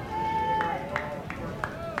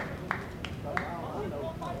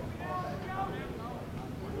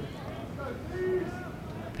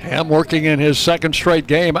 Ham working in his second straight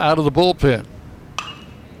game out of the bullpen.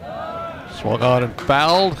 Swung on and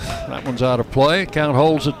fouled. That one's out of play. Count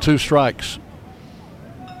holds at 2 strikes.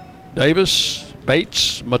 Davis,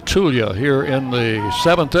 Bates, Matulia here in the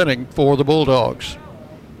 7th inning for the Bulldogs.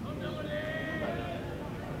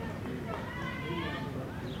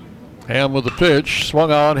 Ham with the pitch,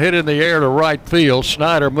 swung on, hit in the air to right field.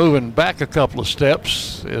 Snyder moving back a couple of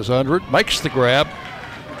steps is under it, makes the grab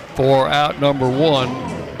for out number 1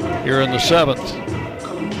 here in the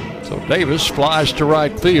 7th. So Davis flies to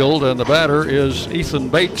right field, and the batter is Ethan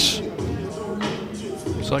Bates,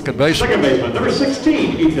 second baseman. Second baseman, number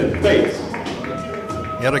 16, Ethan Bates.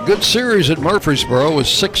 He had a good series at Murfreesboro with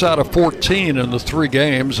 6 out of 14 in the 3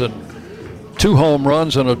 games and 2 home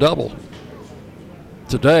runs and a double.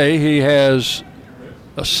 Today he has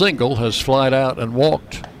a single, has flied out and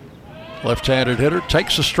walked. Left-handed hitter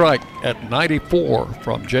takes a strike at 94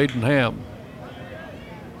 from Jaden Ham.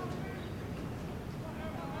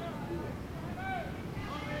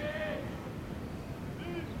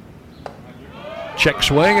 Check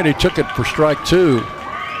swing, and he took it for strike 2.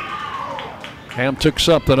 Ham took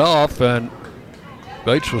something off, and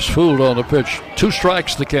Bates was fooled on the pitch. 2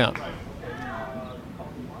 strikes the count.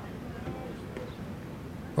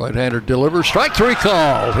 Right-hander delivers. Strike 3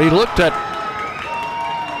 called. He looked at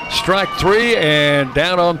strike 3 and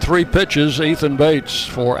down on 3 pitches, Ethan Bates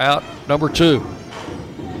for out number 2.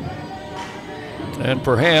 And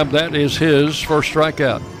for Ham, that is his first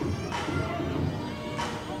strikeout.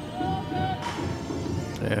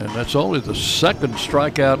 And that's only the second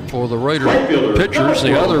strikeout for the Raider pitchers.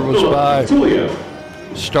 The other was by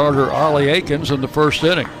starter Ollie Aikens in the first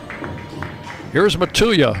inning. Here's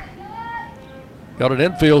Matulia. Got an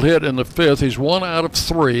infield hit in the 5th. He's 1 out of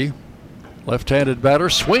 3. Left-handed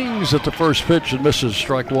batter swings at the first pitch and misses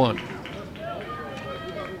strike 1.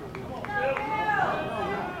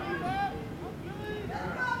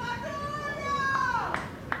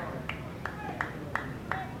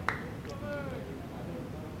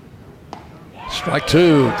 Strike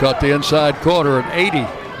 2, caught the inside corner at 80.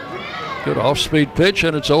 Good off-speed pitch,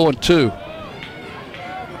 and it's 0-2.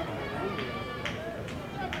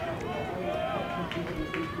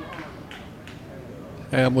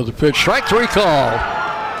 Ham with the pitch, strike 3 call.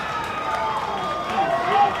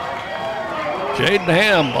 Jaden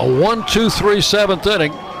Ham, a 1-2-3 7th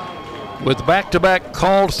inning with back-to-back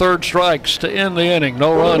called third strikes to end the inning.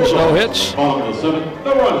 No runs, no hits.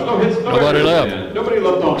 Nobody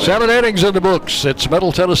left. 7 innings in the books. It's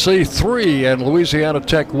Middle Tennessee 3 and Louisiana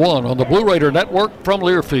Tech 1 on the Blue Raider Network from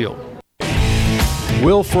Learfield.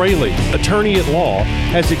 Will Fraley, attorney at law,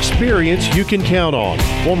 has experience you can count on.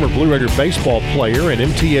 Former Blue Raider baseball player and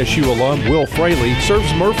MTSU alum Will Fraley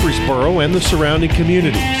serves Murfreesboro and the surrounding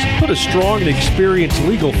communities. Put a strong and experienced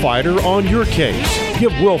legal fighter on your case.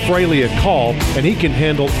 Give Will Fraley a call and he can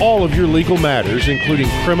handle all of your legal matters, including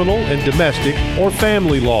criminal and domestic or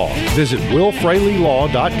family law. Visit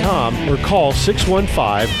willfraleylaw.com or call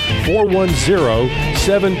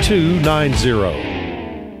 615-410-7290.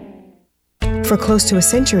 For close to a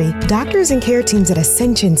century, doctors and care teams at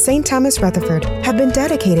Ascension St. Thomas Rutherford have been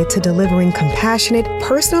dedicated to delivering compassionate,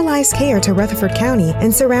 personalized care to Rutherford County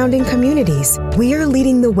and surrounding communities. We are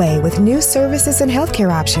leading the way with new services and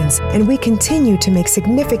healthcare options, and we continue to make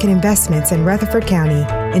significant investments in Rutherford County.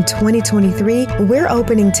 In 2023, we're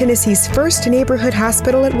opening Tennessee's first neighborhood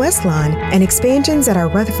hospital at West Lawn, and expansions at our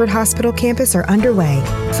Rutherford Hospital campus are underway.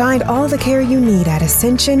 Find all the care you need at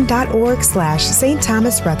ascension.org/St.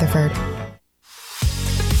 Thomas Rutherford.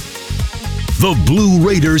 The Blue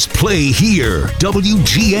Raiders play here.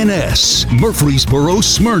 WGNS, Murfreesboro,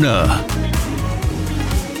 Smyrna.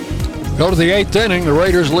 Go to the 8th inning. The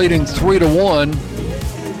Raiders leading 3-1.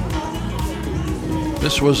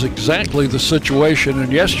 This was exactly the situation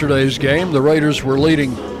in yesterday's game. The Raiders were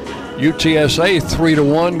leading UTSA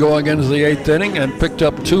 3-1 going into the 8th inning and picked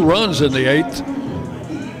up 2 runs in the 8th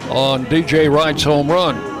on DJ Wright's home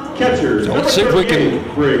run. So let's see if we can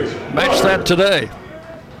match that today.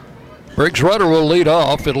 Briggs Rudder will lead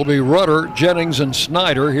off. It'll be Rudder, Jennings, and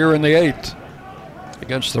Snyder here in the 8th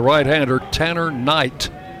against the right-hander Tanner Knight.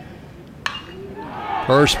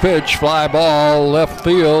 First pitch, fly ball, left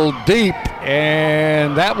field, deep,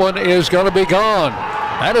 and that one is going to be gone.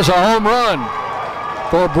 That is a home run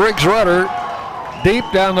for Briggs Rudder, deep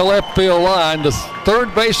down the left field line. The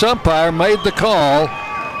third base umpire made the call.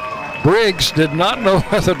 Briggs did not know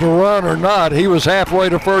whether to run or not. He was halfway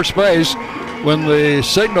to first base. when the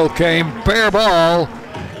signal came, fair ball,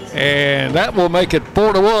 and that will make it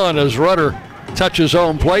 4-1 as Rudder touches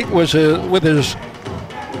home plate with his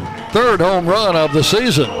third home run of the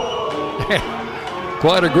season.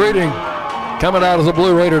 Quite a greeting coming out of the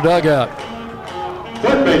Blue Raider dugout.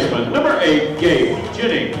 Third baseman, number 8, Gabe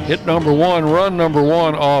Jennings. Hit number 1, run number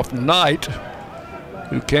 1 off Knight,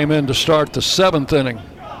 who came in to start the 7th inning.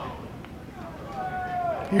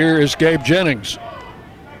 Here is Gabe Jennings.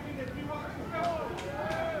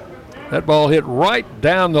 That ball hit right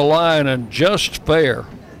down the line and just fair.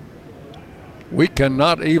 We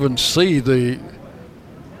cannot even see the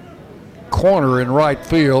corner in right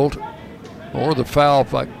field or the foul.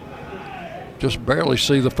 I just barely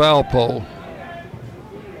see the foul pole.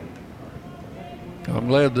 I'm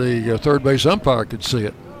glad the third base umpire could see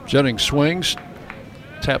it. Jennings swings,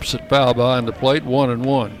 taps it foul behind the plate,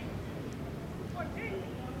 1-1.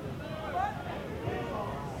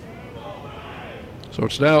 So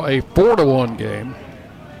it's now a 4-1 game.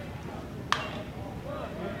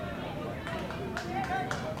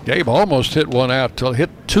 Gabe almost hit one out till hit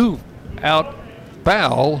 2 out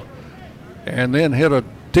foul, and then hit a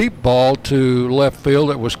deep ball to left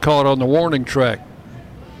field that was caught on the warning track.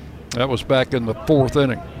 That was back in the 4th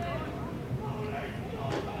inning.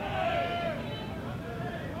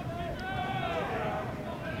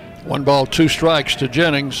 One ball, 2 strikes to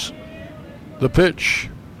Jennings. The pitch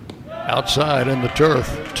outside in the turf,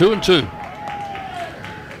 2-2.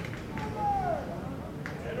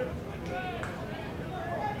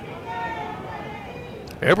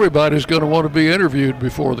 Everybody's going to want to be interviewed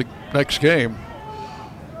before the next game.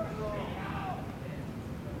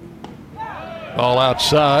 Ball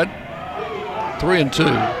outside, 3-2.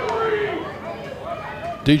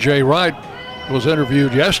 DJ Wright was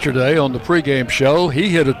interviewed yesterday on the pregame show. He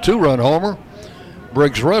hit a 2-run homer.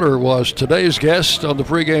 Briggs Rudder was today's guest on the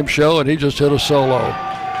pregame show, and he just hit a solo.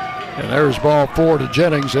 And there's ball 4 to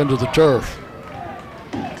Jennings into the turf.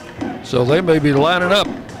 So they may be lining up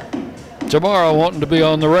tomorrow wanting to be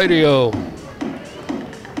on the radio.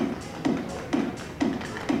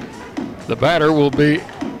 The batter will be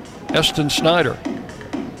Eston Snyder.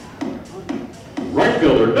 Right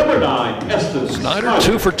fielder, number 9, Eston Snyder,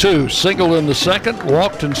 2 for 2. Singled in the 2nd,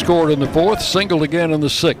 walked and scored in the 4th, singled again in the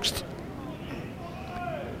 6th.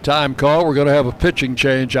 Time call. We're going to have a pitching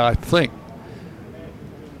change, I think.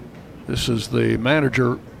 This is the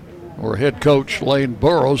manager or head coach, Lane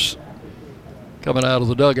Burrows, coming out of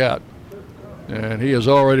the dugout. And he has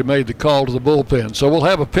already made the call to the bullpen. So we'll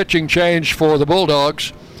have a pitching change for the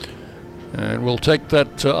Bulldogs. And we'll take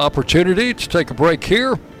that opportunity to take a break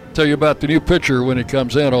here. Tell you about the new pitcher when he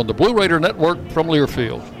comes in on the Blue Raider Network from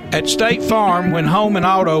Learfield. At State Farm, when home and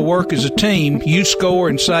auto work as a team, you score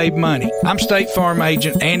and save money. I'm State Farm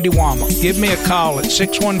agent Andy Wama. Give me a call at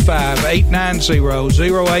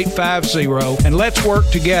 615-890-0850 and let's work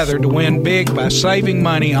together to win big by saving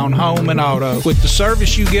money on home and auto. With the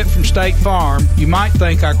service you get from State Farm, you might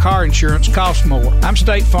think our car insurance costs more. I'm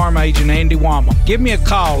State Farm agent Andy Wama. Give me a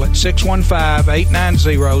call at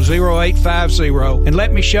 615-890-0850 and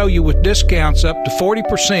let me show you with discounts up to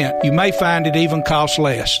 40%. You may find it even costs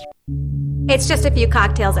less. It's just a few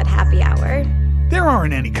cocktails at happy hour. There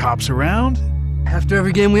aren't any cops around. After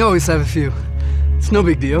every game, we always have a few. It's no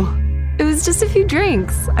big deal. It was just a few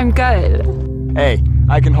drinks. I'm good. Hey,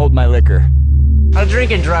 I can hold my liquor. I drink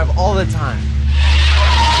and drive all the time.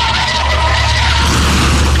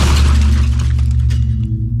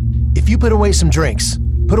 If you put away some drinks,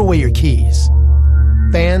 put away your keys.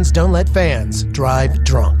 Fans don't let fans drive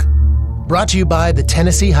drunk. Brought to you by the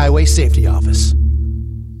Tennessee Highway Safety Office.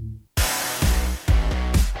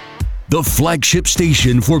 The flagship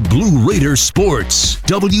station for Blue Raider sports,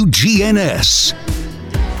 WGNS.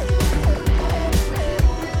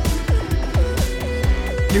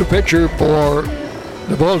 New pitcher for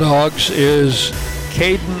the Bulldogs is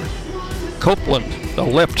Caden Copeland, the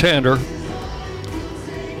left-hander.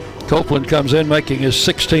 Copeland comes in making his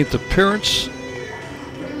 16th appearance.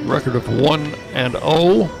 Record of 1-0,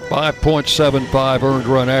 5.75 earned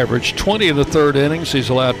run average. 20 in the 3rd innings. He's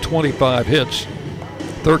allowed 25 hits.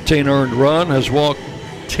 13 earned run, has walked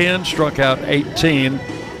 10, struck out 18,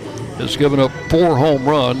 has given up 4 home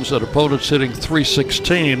runs, at opponents hitting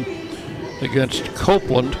 .316 against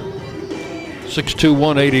Copeland. 6'2",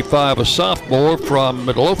 185, a sophomore from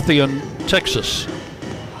Midlothian, Texas.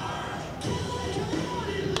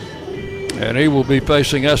 And he will be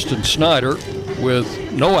facing Eston Snyder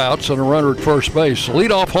with no outs and a runner at first base.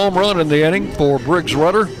 Leadoff home run in the inning for Briggs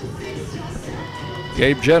Rudder.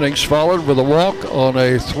 Gabe Jennings followed with a walk on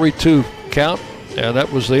a 3-2 count, and that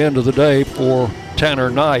was the end of the day for Tanner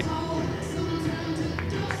Knight.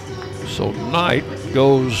 So Knight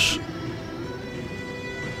goes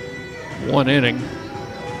 1 inning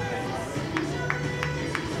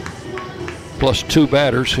plus 2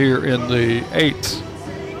 batters here in the 8th.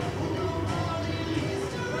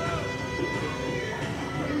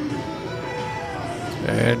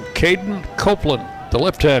 And Caden Copeland, the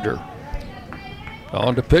left-hander,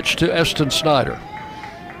 on to pitch to Eston Snyder.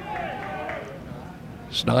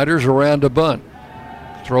 Snyder's around a bunt.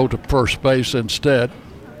 Throw to first base instead.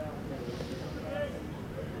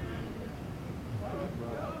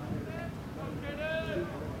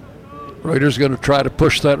 Raiders going to try to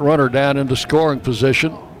push that runner down into scoring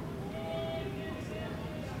position.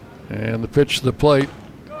 And the pitch to the plate.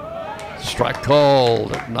 Strike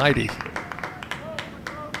called at 90.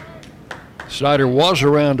 Snyder was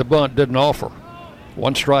around a bunt, didn't offer.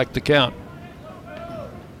 1 strike to count.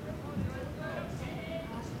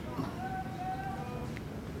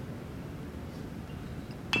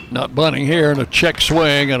 Not bunting here, and a check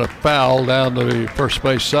swing and a foul down the first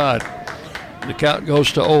base side. The count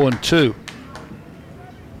goes to 0-2.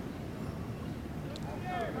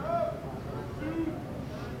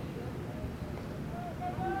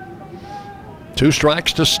 Two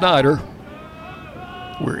strikes to Snyder.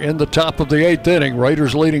 We're in the top of the 8th inning.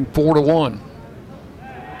 Raiders leading 4-1.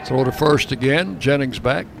 Throw to first again. Jennings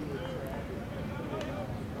back.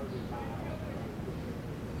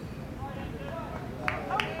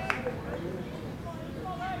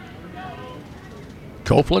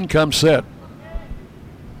 Copeland comes set.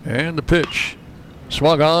 And the pitch.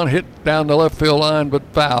 Swung on, hit down the left field line, but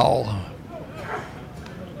foul.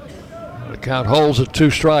 The count holds at 2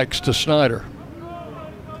 strikes to Snyder.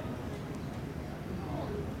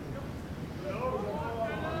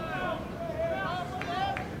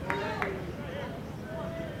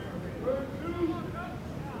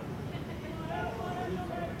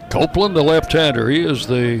 Copeland, the left-hander, he is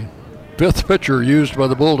the 5th pitcher used by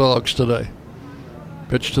the Bulldogs today.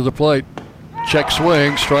 Pitch to the plate, check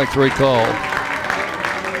swing, strike 3 call.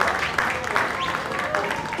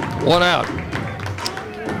 1 out.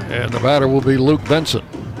 And the batter will be Luke Benson.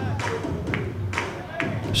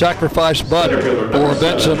 Sacrifice bunt for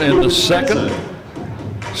Benson in the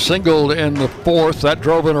 2nd. Singled in the 4th. That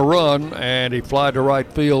drove in a run, and he flied to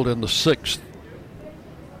right field in the 6th.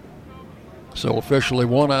 So officially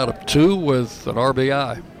 1 out of 2 with an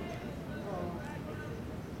RBI.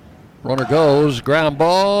 Runner goes, ground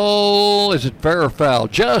ball. Is it fair or foul?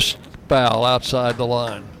 Just foul outside the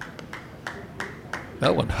line.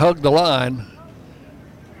 That one hugged the line.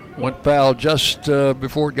 Went foul just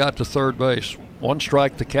before it got to third base. 1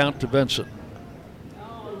 strike to count to Benson.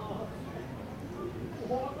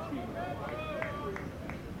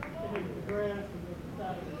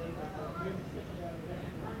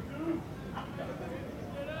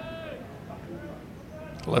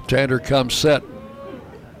 Left-hander comes set.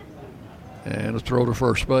 And a throw to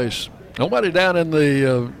first base. Nobody down in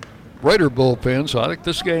the Raider bullpen, so I think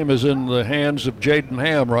this game is in the hands of Jaden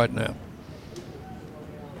Ham right now.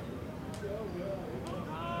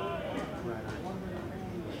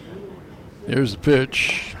 Here's the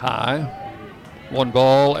pitch, high. 1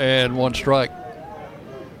 ball and 1 strike.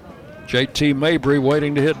 JT Mabry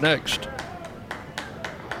waiting to hit next.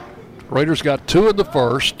 Raiders got 2 in the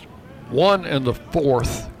 1st, 1 in the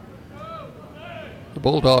 4th. The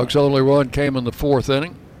Bulldogs' only run came in the 4th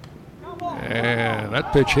inning. And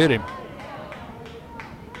that pitch hit him.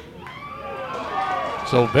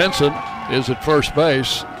 So Benson is at first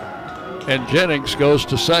base, and Jennings goes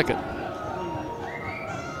to second.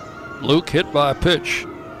 Luke hit by a pitch.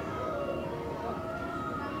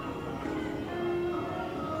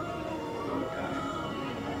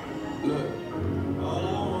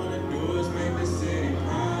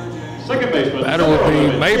 Second baseman. Batter will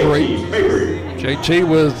be Mabry. JT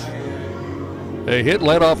with a hit,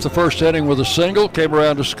 led off the first inning with a single, came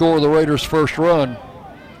around to score the Raiders' first run.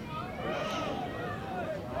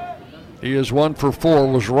 He is 1 for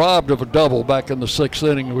 4, was robbed of a double back in the 6th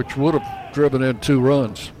inning, which would have driven in 2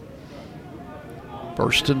 runs.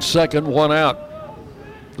 First and second, 1 out.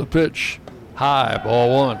 The pitch, high,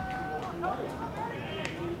 ball 1.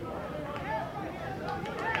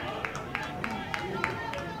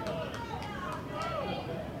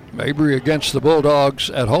 Mabry against the Bulldogs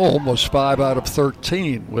at home was 5 out of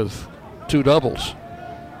 13 with 2 doubles.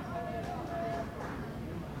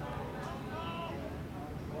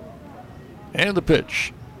 And the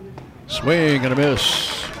pitch. Swing and a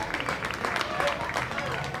miss.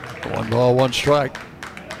 1 ball, 1 strike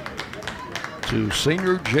to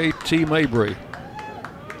senior JT Mabry.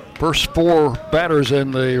 First 4 batters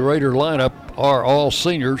in the Raider lineup are all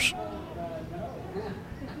seniors.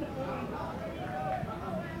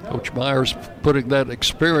 Coach Myers putting that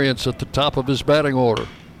experience at the top of his batting order.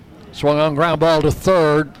 Swung on ground ball to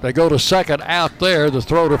third. They go to second out there. The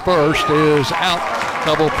throw to first is out.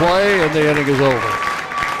 Double play, and the inning is over.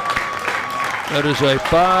 That is a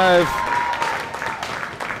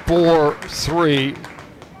 5-4-3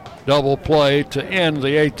 double play to end the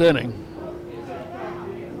 8th inning.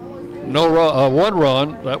 One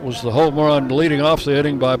run. That was the home run leading off the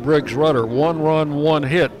inning by Briggs Rudder. 1 run, 1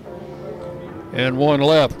 hit, and 1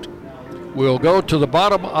 left. We'll go to the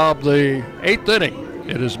bottom of the 8th inning.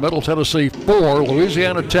 It is Middle Tennessee 4,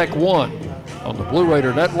 Louisiana Tech 1 on the Blue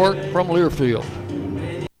Raider Network from Learfield.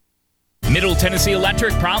 Middle Tennessee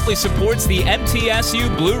Electric proudly supports the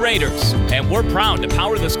MTSU Blue Raiders, and we're proud to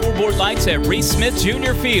power the scoreboard lights at Reese Smith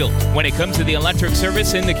Junior Field. When it comes to the electric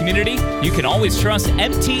service in the community, you can always trust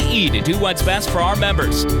MTE to do what's best for our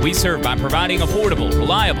members. We serve by providing affordable,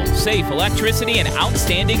 reliable, safe electricity and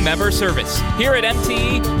outstanding member service. Here at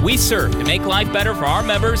MTE, we serve to make life better for our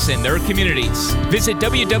members and their communities. Visit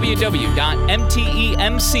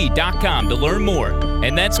www.mtemc.com to learn more.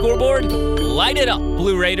 And that scoreboard, light it up,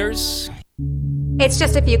 Blue Raiders. It's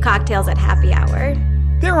just a few cocktails at happy hour.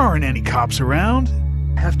 There aren't any cops around.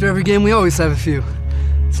 After every game, we always have a few.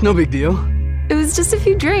 It's no big deal. It was just a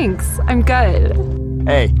few drinks. I'm good.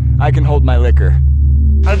 Hey, I can hold my liquor.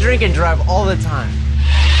 I drink and drive all the time.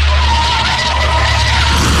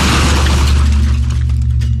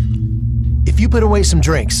 If you put away some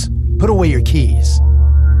drinks, put away your keys.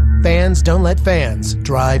 Fans don't let fans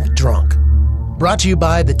drive drunk. Brought to you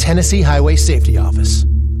by the Tennessee Highway Safety Office.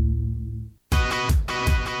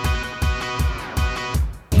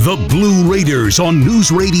 The Blue Raiders on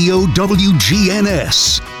News Radio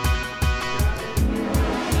WGNS.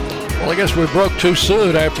 Well, I guess we broke too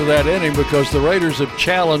soon after that inning because the Raiders have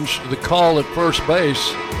challenged the call at first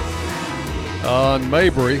base on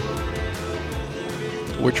Mabry,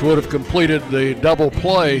 which would have completed the double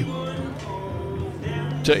play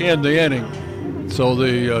to end the inning. So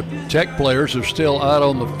the Tech players are still out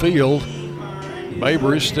on the field.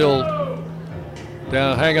 Mabry's still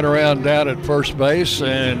down, hanging around down at first base,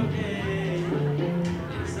 and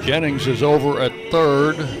Jennings is over at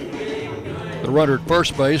third. The runner at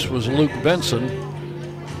first base was Luke Benson.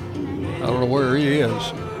 I don't know where he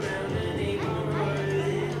is.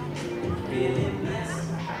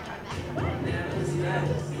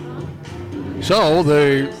 So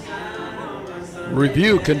the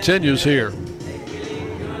review continues here.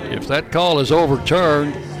 If that call is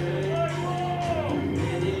overturned,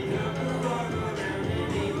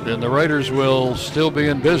 then the Raiders will still be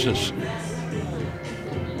in business.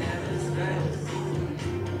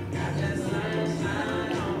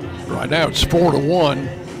 Right now it's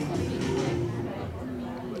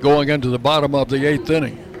 4-1 going into the bottom of the 8th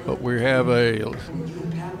inning, but we have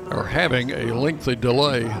having a lengthy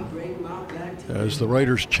delay as the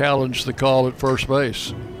Raiders challenge the call at first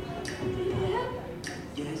base.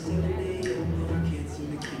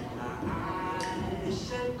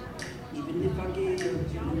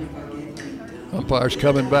 Umpires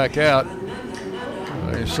coming back out.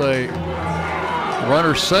 They say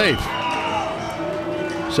runner safe.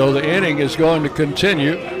 So the inning is going to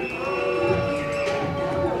continue.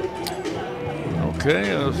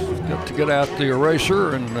 Okay, I've got to get out the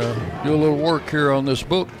eraser and do a little work here on this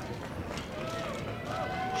book.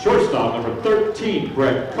 Shortstop number 13,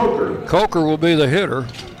 Brett Coker. Coker will be the hitter.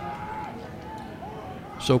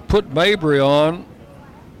 So put Mabry on.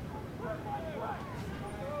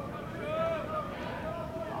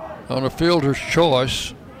 On a fielder's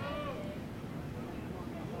choice.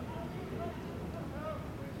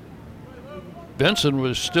 Benson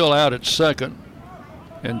was still out at second,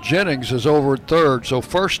 and Jennings is over at third. So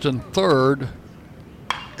first and third.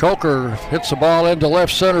 Coker hits the ball into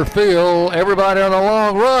left center field. Everybody on a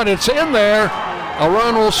long run. It's in there. A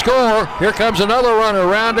run will score. Here comes another runner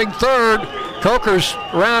rounding third. Coker's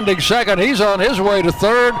rounding second. He's on his way to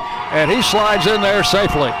third, and he slides in there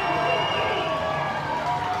safely.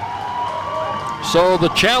 So the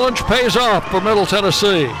challenge pays off for Middle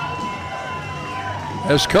Tennessee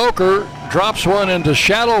as Coker drops one into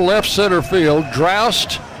shallow left center field.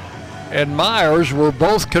 Droust and Myers were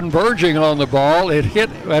both converging on the ball. It hit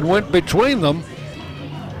and went between them.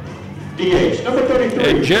 DH number 33.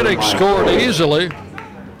 And Jennings scored easily.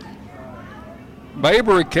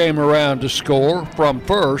 Mabry came around to score from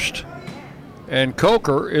first, and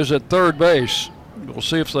Coker is at third base. We'll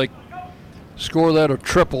see if they score that a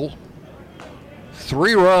triple.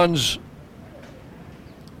 3 runs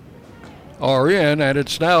are in, and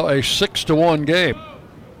it's now a 6-1 game.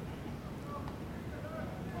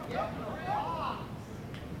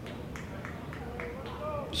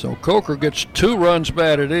 So Coker gets 2 runs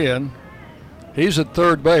batted in. He's at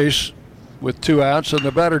third base with 2 outs, and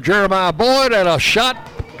the batter Jeremiah Boyd, and a shot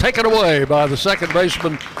taken away by the second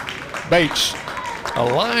baseman Bates. A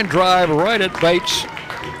line drive right at Bates,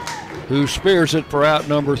 who spears it for out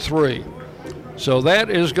number 3. So that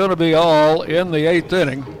is going to be all in the 8th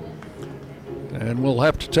inning. And we'll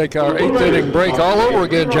have to take our 8th inning break all over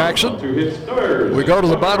again, Jackson. We go to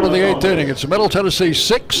the bottom of the 8th inning. It's Middle Tennessee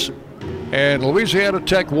 6 and Louisiana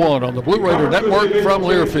Tech 1 on the Blue Raider Network from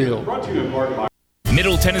Learfield.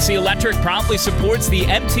 Middle Tennessee Electric proudly supports the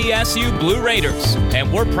MTSU Blue Raiders, and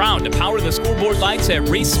we're proud to power the scoreboard lights at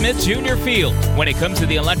Reese Smith Junior Field. When it comes to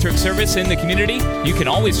the electric service in the community, you can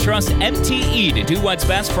always trust MTE to do what's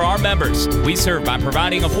best for our members. We serve by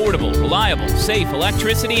providing affordable, reliable, safe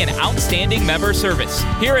electricity and outstanding member service.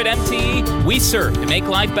 Here at MTE, we serve to make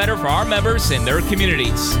life better for our members and their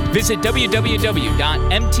communities. Visit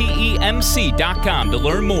www.mtemc.com to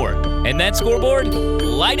learn more. And that scoreboard,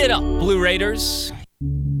 light it up, Blue Raiders.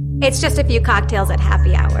 It's just a few cocktails at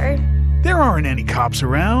happy hour. There aren't any cops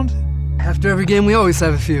around. After every game, we always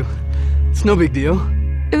have a few. It's no big deal.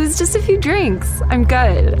 It was just a few drinks. I'm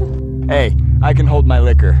good. Hey, I can hold my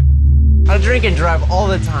liquor. I drink and drive all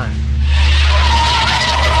the time.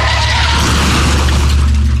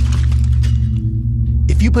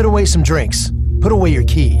 If you put away some drinks, put away your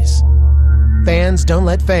keys. Fans don't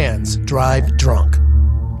let fans drive drunk.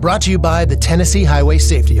 Brought to you by the Tennessee Highway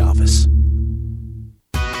Safety Office.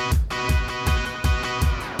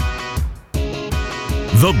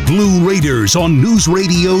 The Blue Raiders on News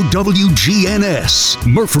Radio WGNS,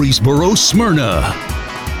 Murfreesboro, Smyrna.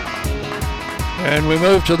 And we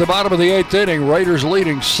move to the bottom of the 8th inning. Raiders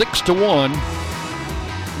leading 6-1.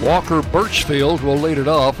 Walker Birchfield will lead it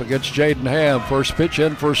off against Jaden Ham. First pitch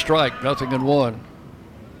in for a strike, 0-1.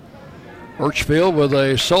 Birchfield with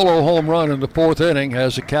a solo home run in the 4th inning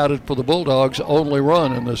has accounted for the Bulldogs' only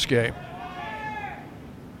run in this game.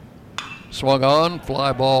 Swung on,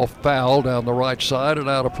 fly ball foul down the right side and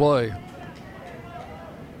out of play.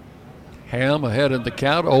 Ham ahead in the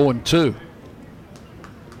count, 0-2.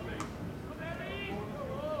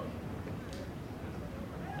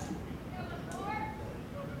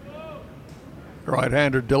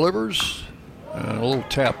 Right-hander delivers, and a little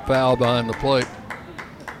tap foul behind the plate.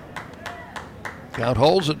 Count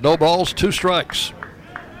holds it, no balls, 2 strikes.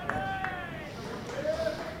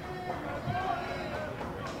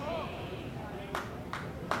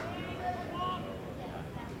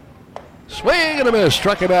 Swing and a miss,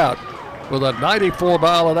 struck him out with a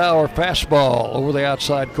 94-mile-an-hour fastball over the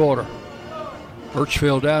outside corner.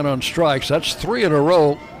 Birchfield down on strikes. That's 3 in a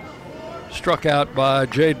row struck out by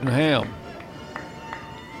Jaden Ham.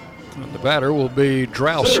 And the batter will be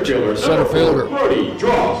Droust, center fielder.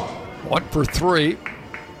 1 for 3.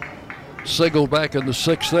 Singled back in the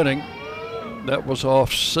 6th inning. That was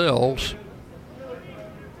off Sells.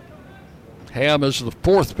 Ham is the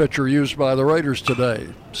 4th pitcher used by the Raiders today.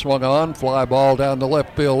 Swung on, fly ball down the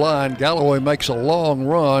left field line. Galloway makes a long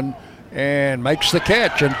run and makes the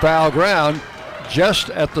catch in foul ground just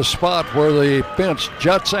at the spot where the fence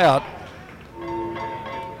juts out.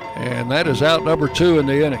 And that is out number 2 in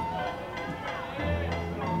the inning.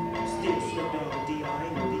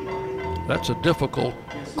 That's a difficult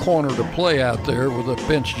corner to play out there with the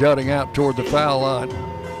fence jutting out toward the foul line.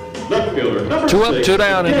 2 up, 2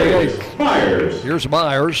 down in the 8th. Here's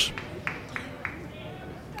Myers.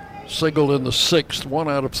 Singled in the 6th, 1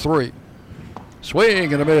 out of 3.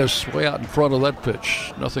 Swing and a miss, way out in front of that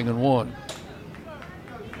pitch, 0-1.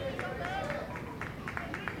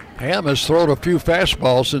 Ham has thrown a few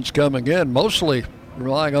fastballs since coming in, mostly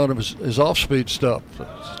relying on his off-speed stuff.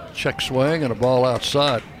 Check swing and a ball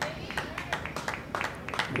outside.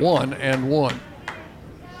 1-1.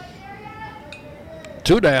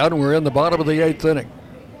 2 down, we're in the bottom of the 8th inning.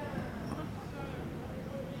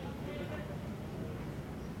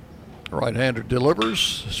 Right-hander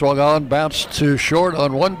delivers, swung on, bounced to short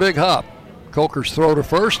on 1 big hop. Coker's throw to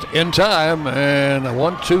first in time, and a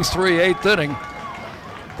 1-2-3 8th inning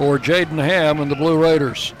for Jaden Ham and the Blue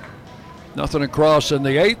Raiders. Nothing across in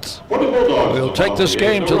the 8th. We'll take this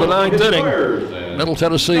game to the 9th inning. Middle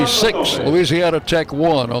Tennessee 6, Louisiana Tech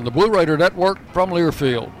 1 on the Blue Raider Network from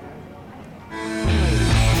Learfield.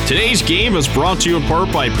 Today's game is brought to you in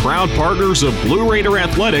part by proud partners of Blue Raider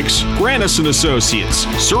Athletics, Granis & Associates,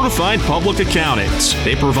 certified public accountants.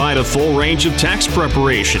 They provide a full range of tax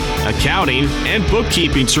preparation, accounting, and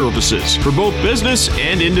bookkeeping services for both business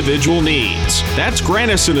and individual needs. That's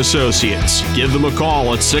Granis & Associates. Give them a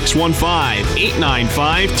call at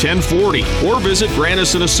 615-895-1040 or visit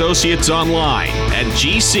Granis & Associates online at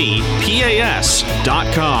gcpas.com.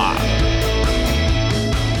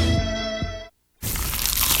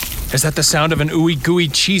 Is that the sound of an ooey gooey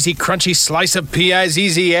cheesy crunchy slice of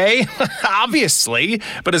P-I-Z-Z-A? Obviously,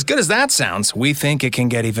 but as good as that sounds, we think it can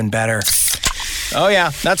get even better. Oh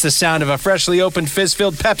yeah, that's the sound of a freshly opened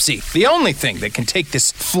fizz-filled Pepsi. The only thing that can take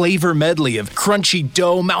this flavor medley of crunchy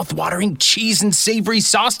dough, mouth-watering cheese, and savory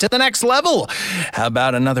sauce to the next level. How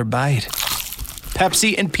about another bite?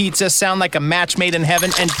 Pepsi and pizza sound like a match made in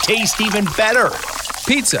heaven and taste even better.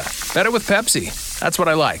 Pizza, better with Pepsi. That's what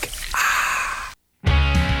I like.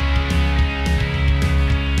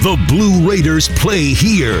 The Blue Raiders play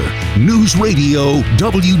here. News Radio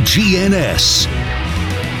WGNS.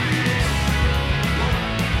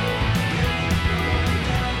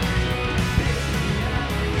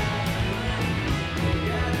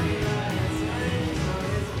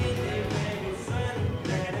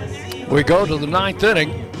 We go to the ninth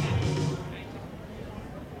inning.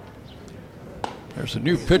 There's a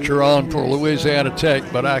new pitcher on for Louisiana Tech,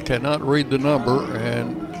 but I cannot read the number,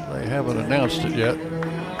 and they haven't announced it yet.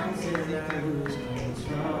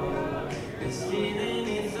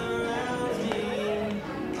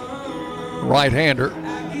 Right-hander.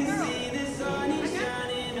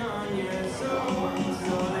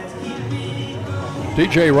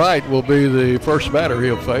 DJ Wright will be the first batter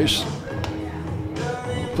he'll face.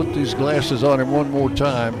 Put these glasses on him one more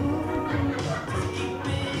time.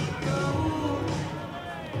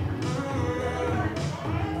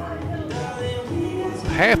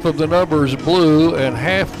 Half of the number is blue and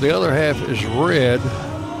the other half is red,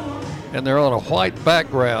 and they're on a white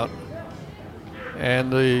background.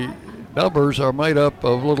 And the numbers are made up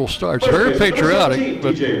of little stars. Very patriotic,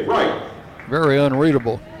 but very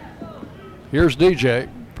unreadable. Here's DJ.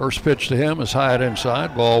 First pitch to him is high and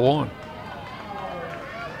inside, ball one.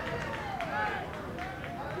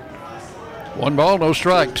 1 ball, no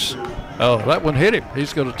strikes. Oh, that one hit him.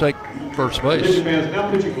 He's going to take first base.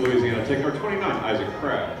 Now pitching for Louisiana Tech, number 29, Isaac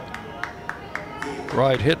Crabbe.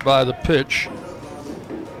 Right, hit by the pitch.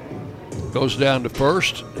 Goes down to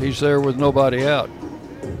first. He's there with nobody out.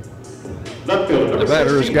 Left fielder, the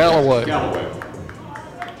batter 16, is Galloway.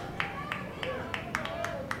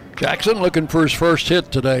 Jackson looking for his first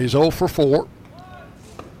hit today. He's 0 for 4.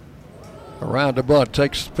 Around the bunt,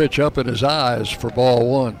 takes the pitch up in his eyes for ball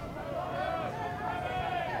one.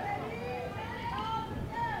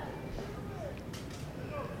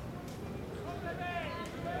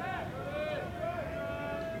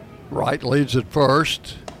 Wright leads at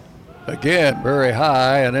first. Again, very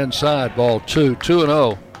high and inside, ball two.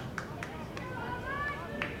 2-0.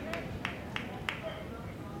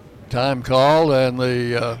 Time called, and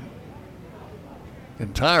the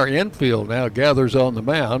entire infield now gathers on the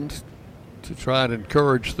mound to try and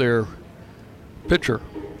encourage their pitcher.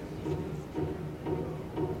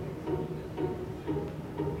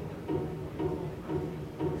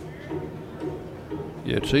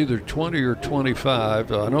 It's either 20 or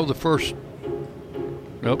 25. I know the first,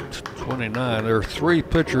 29. There are 3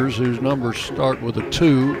 pitchers whose numbers start with a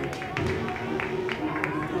 2.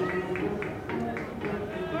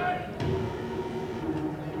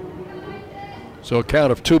 So a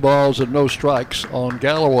count of 2 balls and no strikes on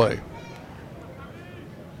Galloway.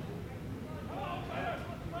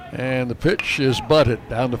 And the pitch is butted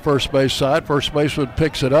down the first base side. First baseman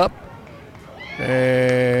picks it up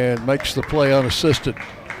and makes the play unassisted.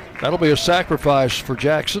 That'll be a sacrifice for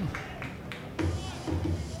Jackson.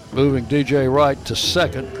 Moving DJ Wright to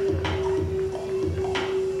second.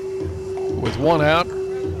 With 1 out,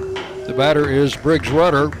 the batter is Briggs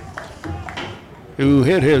Rudder, who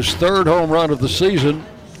hit his 3rd home run of the season,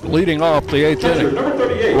 leading off the 8th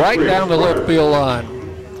inning. Right down the left field line.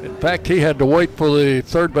 In fact, he had to wait for the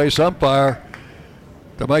third base umpire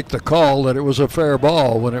to make the call that it was a fair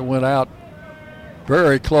ball when it went out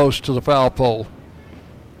very close to the foul pole.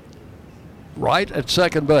 Right at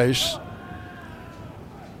second base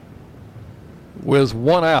with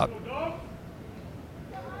 1 out.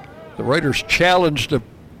 The Raiders challenged a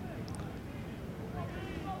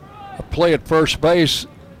play at first base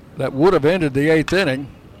that would have ended the 8th inning.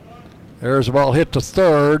 There's a ball hit to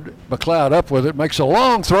third. McLeod up with it, makes a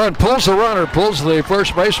long throw and pulls the runner, pulls the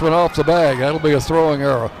first baseman off the bag. That'll be a throwing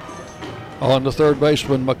error on the third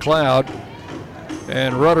baseman, McLeod.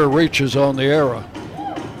 And Rudder reaches on the error.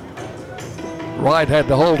 Wright had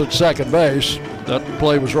to hold at second base. That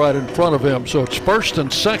play was right in front of him. So it's first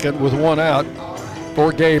and second with 1 out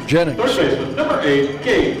for Gabe Jennings. Third baseman, number 8,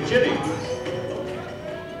 Gabe Jennings.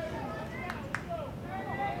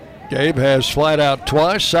 Gabe has flat out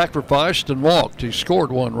twice, sacrificed and walked. He scored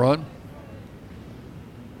 1 run.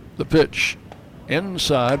 The pitch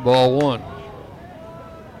inside, ball 1.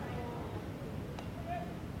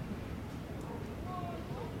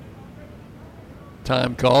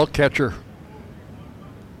 Time call. Catcher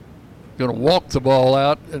going to walk the ball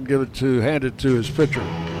out and hand it to his pitcher.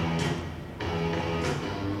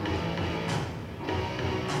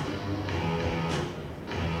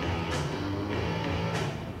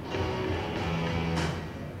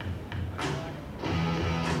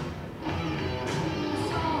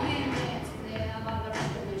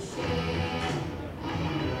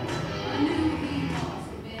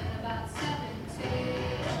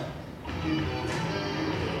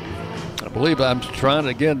 I believe I'm trying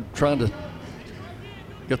to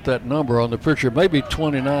get that number on the pitcher. Maybe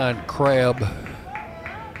 29, Crab.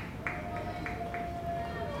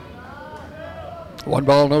 1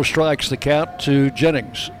 ball, no strikes, the count to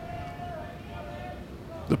Jennings.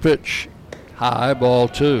 The pitch, high, ball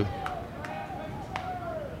 2.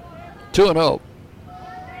 2-0.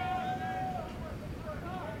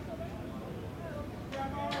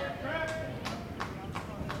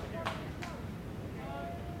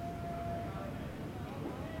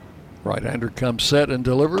 Right-hander comes set and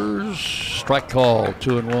delivers. Strike call,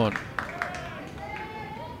 2-1.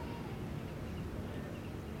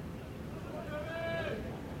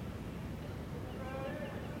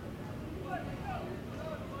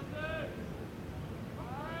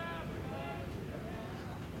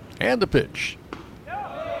 And the pitch.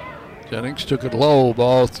 Jennings took it low,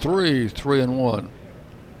 ball 3, 3-1.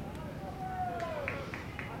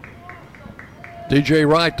 DJ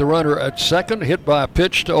Wright, the runner at second, hit by a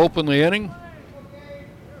pitch to open the inning.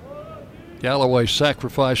 Galloway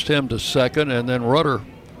sacrificed him to second, and then Rudder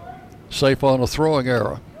safe on a throwing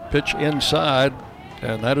error. Pitch inside,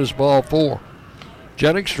 and that is ball 4.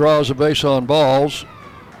 Jennings draws a base on balls,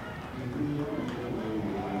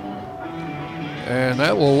 and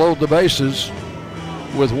that will load the bases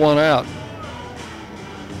with 1 out.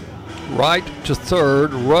 Wright to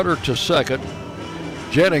third, Rudder to second,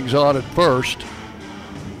 Jennings on at first.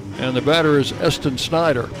 And the batter is Eston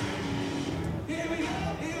Snyder.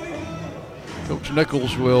 Coach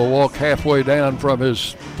Nichols will walk halfway down from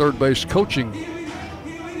his third base coaching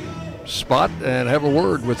spot and have a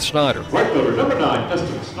word with Snyder. Right fielder, number 9,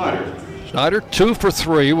 Eston Snyder. Snyder 2 for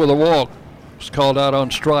 3 with a walk. Was called out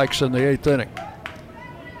on strikes in the 8th inning.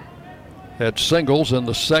 Had singles in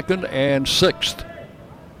the 2nd and 6th.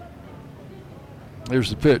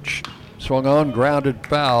 Here's the pitch. Swung on, grounded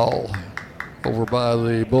foul. Over by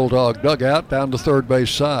the Bulldog dugout, down the third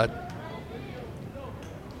base side.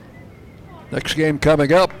 Next game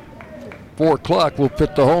coming up, 4 o'clock, we'll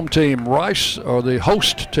pit the home team Rice, or the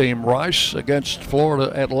host team Rice, against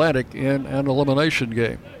Florida Atlantic in an elimination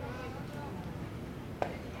game.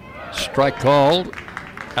 Strike called,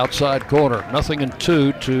 outside corner.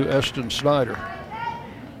 0-2 to Eston Snyder.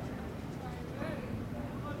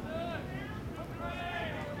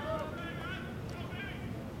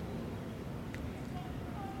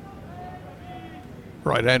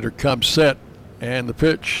 Right-hander comes set, and the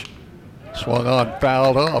pitch swung on,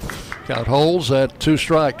 fouled off. Count holds at 2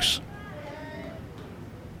 strikes.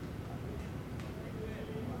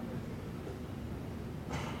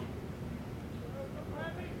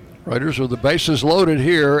 Raiders with the bases loaded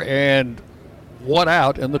here, and 1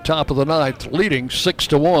 out in the top of the 9th, leading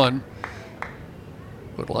 6-1.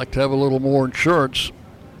 Would like to have a little more insurance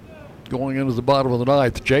going into the bottom of the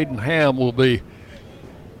 9th. Jaden Ham will be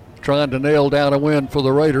trying to nail down a win for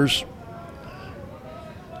the Raiders.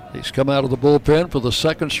 He's come out of the bullpen for the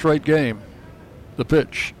 2nd straight game. The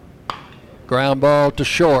pitch. Ground ball to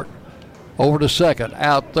short. Over to second.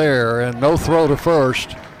 Out there, and no throw to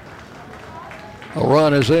first. A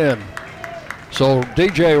run is in. So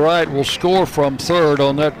DJ Wright will score from third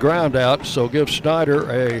on that ground out, so give Snyder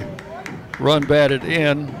a run batted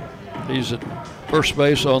in. He's at first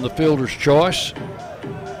base on the fielder's choice.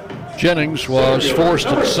 Jennings was forced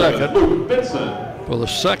at second for the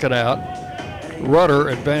 2nd out. Rudder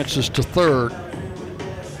advances to third.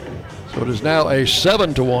 So it is now a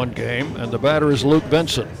 7-1 game, and the batter is Luke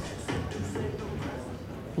Benson.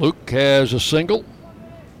 Luke has a single,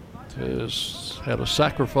 has had a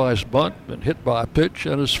sacrifice bunt, been hit by a pitch,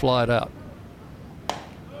 and is flied out.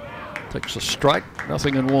 Takes a strike,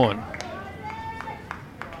 0-1.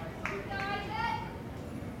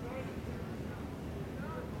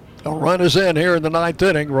 A run is in here in the 9th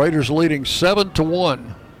inning. Raiders leading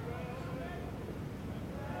 7-1.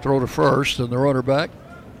 Throw to first and the runner back.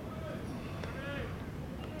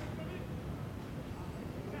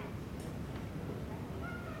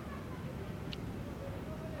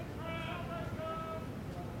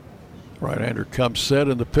 Right-hander comes set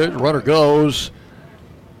in the pitch. Runner goes.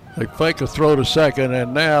 They fake a throw to second,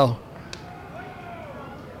 and now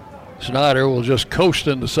Snyder will just coast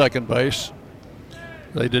into second base.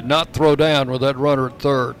 They did not throw down with that runner at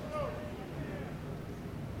third.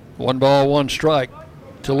 1 ball, 1 strike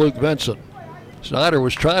to Luke Benson. Snyder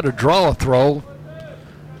was trying to draw a throw,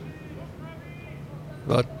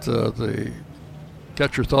 but the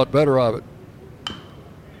catcher thought better of it.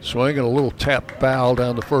 Swing and a little tap foul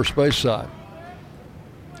down the first base side.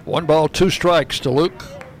 1 ball, 2 strikes to Luke.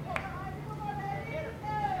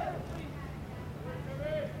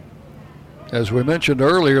 As we mentioned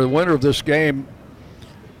earlier, the winner of this game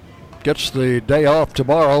gets the day off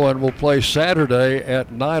tomorrow and will play Saturday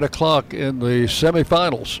at 9 o'clock in the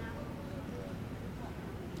semifinals.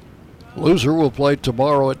 Loser will play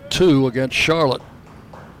tomorrow at 2 against Charlotte.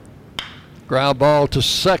 Ground ball to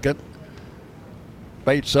second.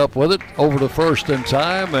 Bates up with it, over to first in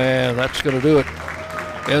time, and that's going to do it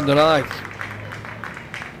in the 9th.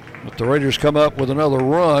 But the Raiders come up with another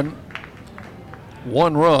run.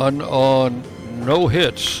 1 run on no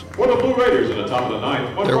hits. For the Blue Raiders in the top of the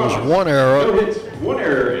 9th. There was 1 error. No hits, 1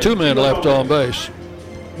 error. 2 men left on base.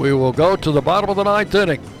 We will go to the bottom of the 9th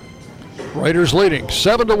inning. Raiders leading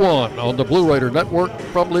 7-1 on the Blue Raider Network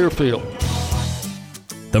from Learfield.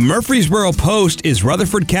 The Murfreesboro Post is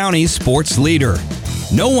Rutherford County's sports leader.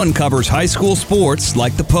 No one covers high school sports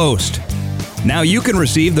like the Post. Now you can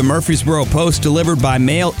receive the Murfreesboro Post delivered by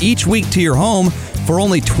mail each week to your home for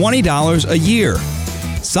only $20 a year.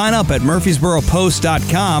 Sign up at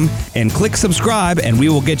murfreesboropost.com and click subscribe, and we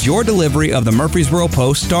will get your delivery of the Murfreesboro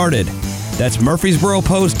Post started. That's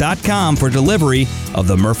murfreesboropost.com for delivery of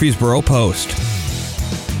the Murfreesboro Post.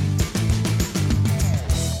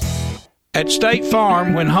 At State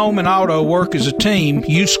Farm, when home and auto work as a team,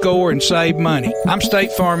 you score and save money. I'm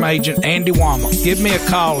State Farm agent Andy Wama. Give me a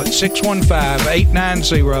call at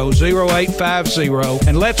 615-890-0850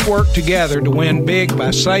 and let's work together to win big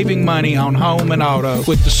by saving money on home and auto.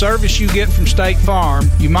 With the service you get from State Farm,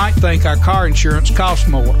 you might think our car insurance costs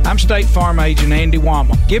more. I'm State Farm agent Andy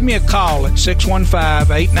Wama. Give me a call at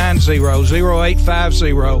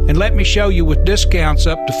 615-890-0850 and let me show you with discounts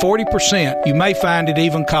up to 40%. You may find it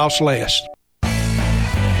even costs less.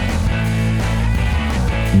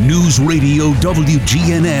 News Radio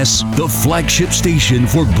WGNS, the flagship station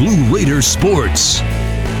for Blue Raider sports.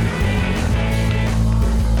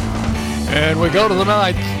 And we go to the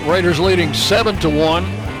 9th. Raiders leading 7-1.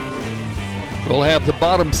 We'll have the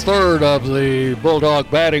bottom third of the Bulldog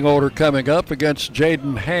batting order coming up against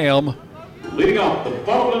Jaden Ham. Leading off the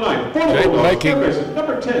bottom of the 9th, Jaden making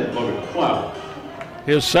number 10, Logan McLeod.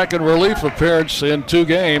 His second relief appearance in 2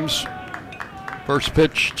 games. First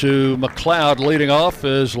pitch to McLeod leading off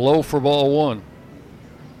is low for ball 1.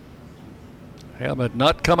 Ham had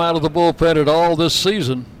not come out of the bullpen at all this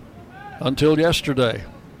season until yesterday.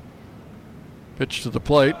 Pitch to the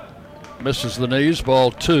plate, misses the knees, ball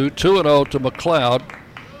 2. 2-0 to McLeod.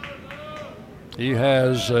 He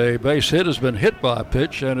has a base hit, has been hit by a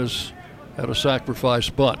pitch, and has had a sacrifice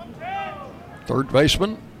bunt. Third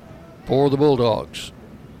baseman for the Bulldogs.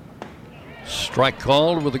 Strike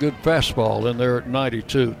called with a good fastball in there at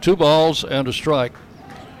 92. 2 balls and a strike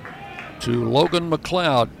to Logan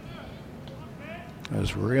McLeod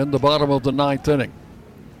as we're in the bottom of the 9th inning.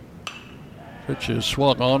 Pitch is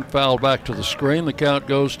swung on, foul back to the screen. The count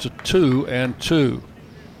goes to 2-2.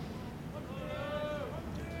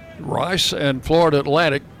 Rice and Florida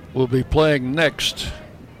Atlantic will be playing next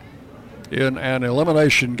in an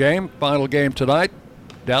elimination game. Final game tonight.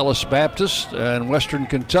 Dallas Baptist and Western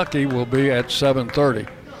Kentucky will be at 7:30.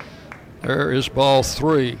 There is ball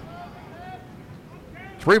 3.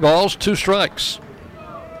 3 balls, 2 strikes.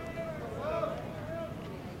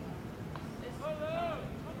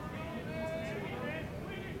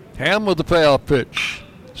 Ham with the payoff pitch.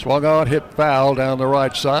 Swung on, hit foul down the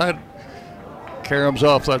right side. Caroms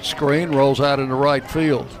off that screen, rolls out into right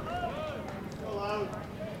field.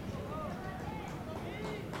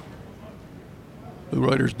 The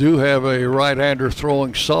Raiders do have a right-hander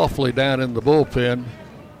throwing softly down in the bullpen.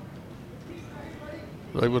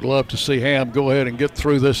 They would love to see Ham go ahead and get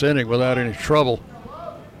through this inning without any trouble.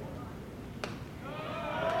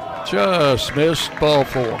 Just missed, ball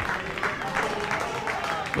 4.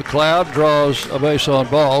 McLeod draws a base on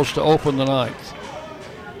balls to open the 9th.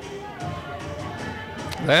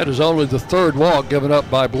 That is only the 3rd walk given up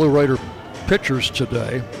by Blue Raider pitchers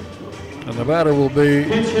today. And the batter will be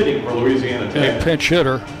pinch hitting for Louisiana Tech. A pinch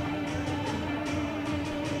hitter.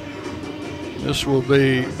 This will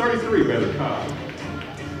be 33 Baylor Cobb.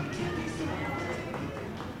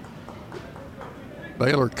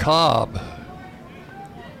 Baylor Cobb,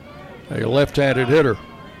 a left-handed hitter.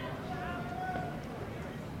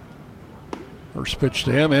 First pitch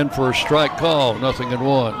to him, in for a strike call,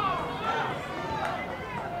 0-1.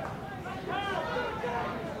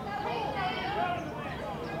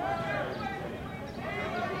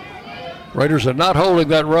 Raiders are not holding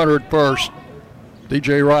that runner at first.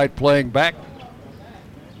 DJ Wright playing back.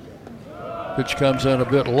 Pitch comes in a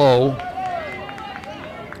bit low.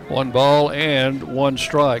 1 ball and 1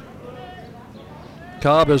 strike.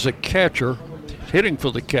 Cobb is a catcher, hitting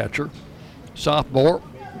for the catcher. Sophomore.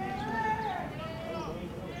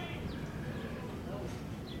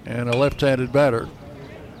 And a left-handed batter.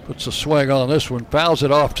 Puts a swing on this one, fouls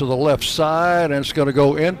it off to the left side, and it's going to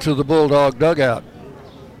go into the Bulldog dugout.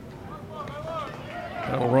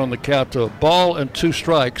 That'll run the count to a ball and 2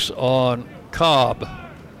 strikes on Cobb.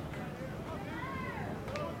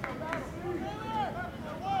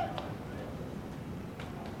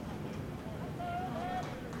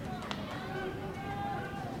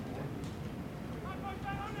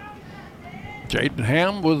 Jaden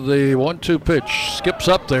Ham with the 1-2 pitch. Skips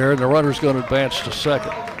up there, and the runner's going to advance to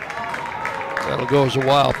second. That'll go as a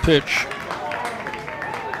wild pitch.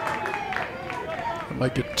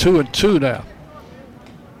 Make it 2-2 now.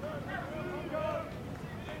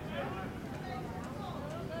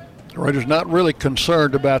 The Raiders not really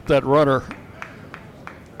concerned about that runner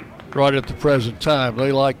right at the present time.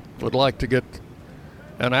 They would like to get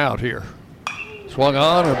an out here. Swung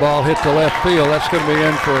on, and the ball hit to left field. That's going to be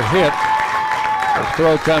in for a hit. The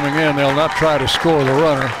throw coming in, they'll not try to score the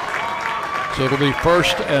runner. So it'll be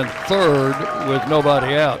first and third with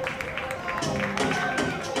nobody out.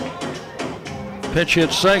 Pinch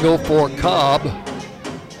hit single for Cobb.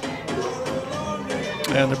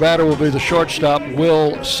 And the batter will be the shortstop,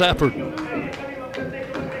 Will Safford.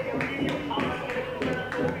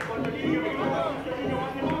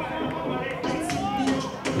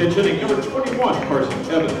 Pinch hitting number 21,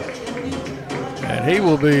 Carson Evans. And he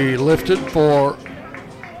will be lifted for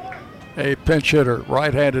a pinch hitter,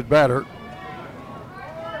 right-handed batter.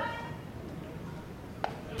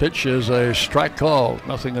 Pitch is a strike call,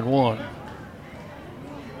 0-1.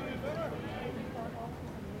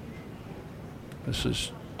 This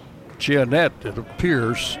is Giannett, it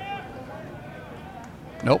appears.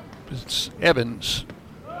 Nope, it's Evans.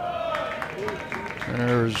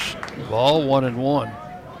 There's the ball, 1-1.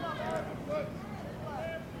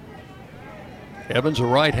 Evans, a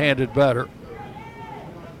right-handed batter.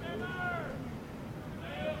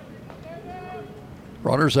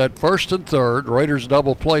 Runners at first and third. Raiders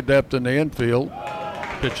double play depth in the infield.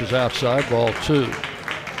 Pitch is outside, ball 2.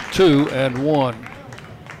 2-1.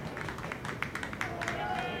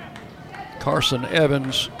 Carson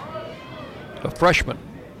Evans, a freshman,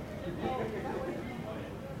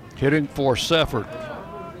 hitting for Safford.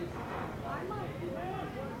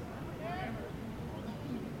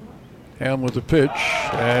 Ham with the pitch,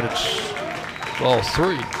 and it's ball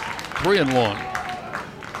 3. 3-1.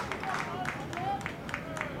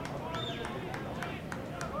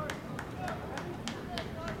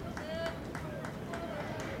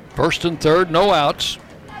 First and third, no outs.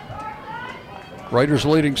 Raiders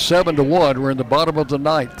leading 7-1. We're in the bottom of the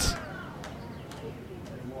 9th.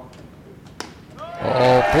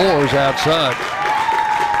 All 4's outside.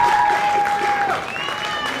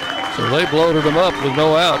 So they bloated them up with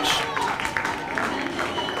no outs.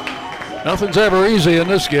 Nothing's ever easy in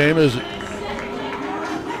this game, is it?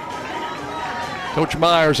 Coach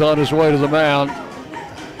Myers on his way to the mound.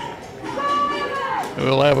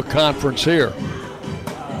 We'll have a conference here.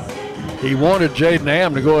 He wanted Jaden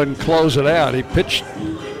Ham to go ahead and close it out. He pitched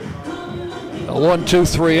a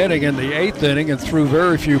 1-2-3 inning in the 8th inning and threw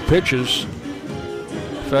very few pitches.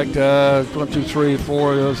 In fact, 1, 2, 3,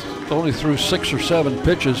 4, only threw 6 or 7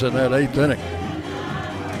 pitches in that 8th inning.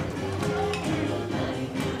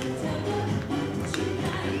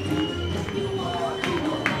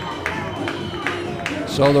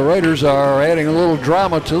 So the Raiders are adding a little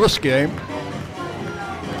drama to this game.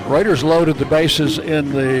 Raiders loaded the bases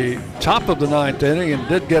in the top of the 9th inning and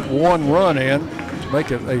did get 1 run in to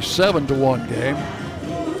make it a 7-1 game.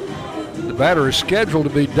 The batter is scheduled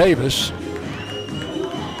to be Davis.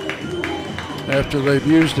 After they've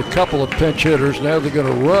used a couple of pinch hitters, now they're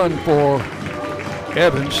going to run for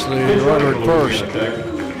Evans, the runner at first.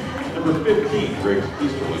 Number 15, Greg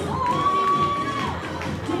Easterling.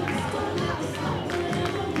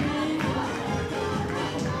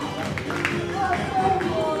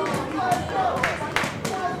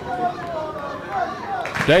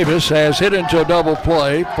 Davis has hit into a double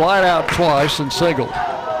play, flied out twice, and singled.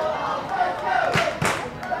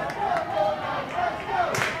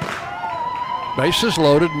 Bases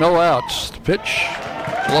loaded, no outs. The pitch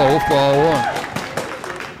low, ball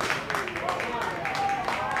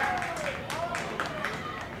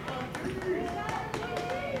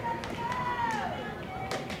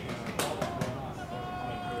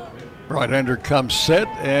 1. Right-hander comes set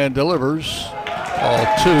and delivers. Ball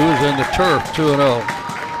 2 is in the turf, 2-0.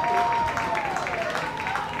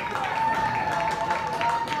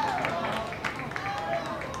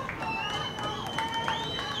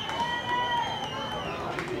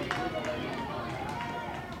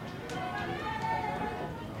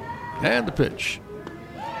 And the pitch.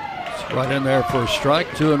 It's right in there for a strike,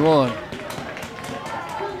 2-1.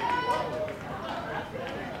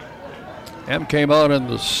 M came on in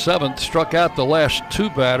the 7th, struck out the last 2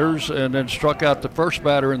 batters, and then struck out the first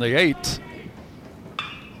batter in the 8th.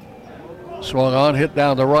 Swung on, hit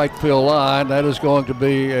down the right field line. That is going to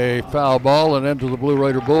be a foul ball and into the Blue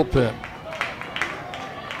Raider bullpen.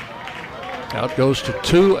 Now it goes to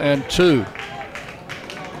 2-2.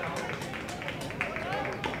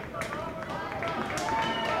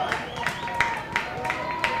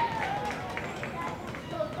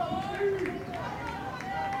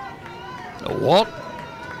 A walk,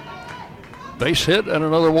 base hit, and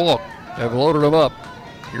another walk. Have loaded them up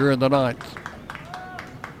here in the 9th.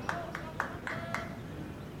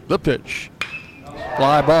 The pitch.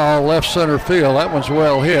 Fly ball, left center field. That one's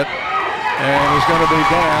well hit, and is going to be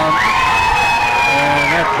down.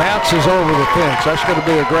 And that bounces over the fence. That's going to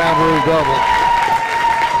be a ground rule double.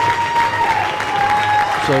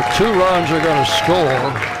 So 2 runs are going to score.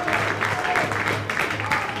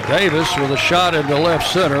 Davis with a shot into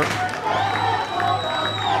left center.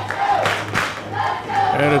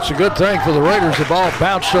 And it's a good thing for the Raiders. The ball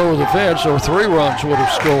bounced over the fence, or 3 runs would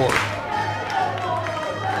have scored.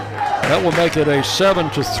 That will make it a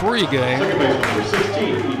 7-3 game. Second baseman number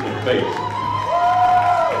 16, Ethan Bates.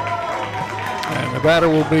 And the batter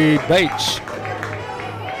will be Bates.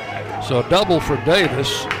 So a double for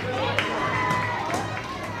Davis.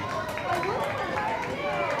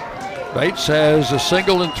 Bates has a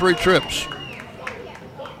single and 3 trips.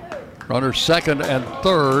 Runners 2nd and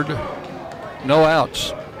 3rd. No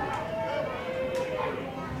outs.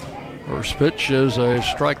 First pitch is a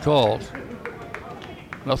strike called.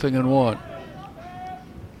 0-1.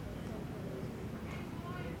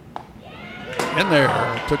 In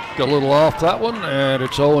there. Took a little off that one, and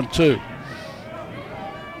it's 0-2.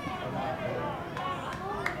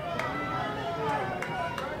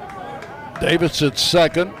 Davis at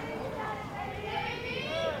 2nd.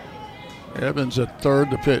 Evans at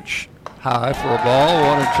 3rd. The pitch high for a ball,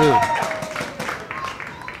 1-2.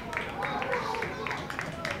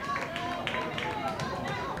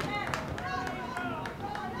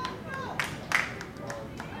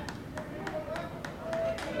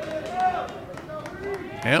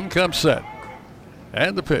 M comes set.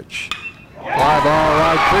 And the pitch. Fly ball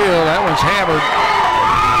right field. That one's hammered.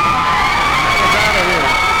 That one's out of here.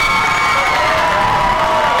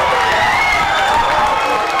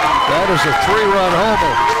 That is a 3-run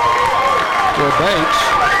homer for Bates.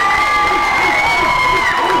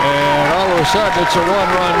 And all of a sudden it's a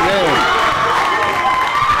 1-run game.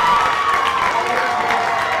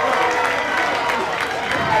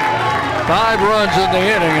 Five runs in the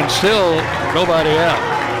inning and still nobody out.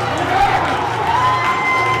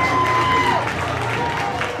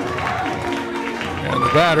 And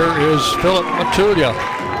the batter is Philip Matulia.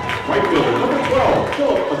 Right fielder number 12,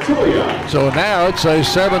 Philip Matulia. So now it's a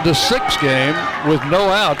 7-6 game with no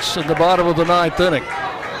outs in the bottom of the 9th inning.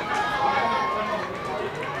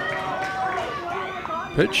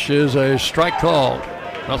 Pitch is a strike called.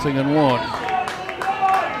 0-1.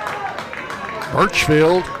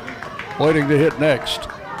 Birchfield waiting to hit next.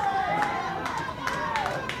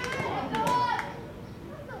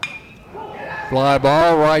 Fly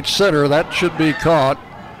ball right center. That should be caught.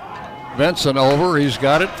 Benson over. He's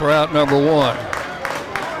got it for out number 1.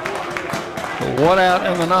 So 1 out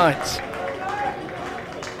in the 9th.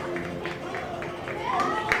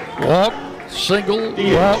 Walk, single,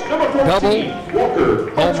 walk, double,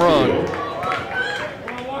 home run.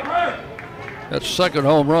 That's 2nd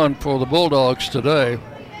home run for the Bulldogs today.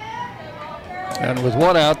 And with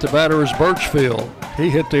 1 out, the batter is Birchfield. He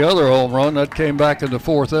hit the other home run. That came back in the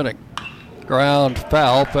 4th inning. Ground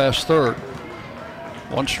foul past 3rd.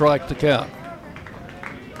 1 strike to count.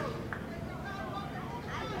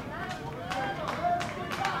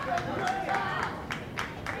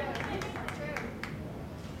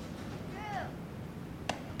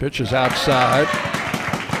 Pitch is outside.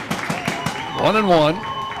 1-1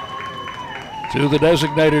 to the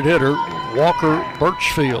designated hitter, Walker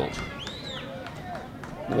Birchfield.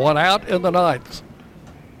 1 out in the 9th.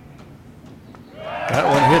 That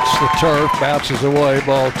one hits the turf, bounces away,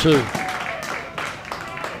 ball 2.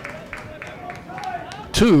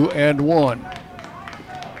 2-1.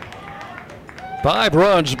 5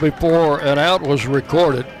 runs before an out was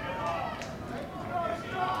recorded.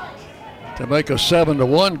 to make a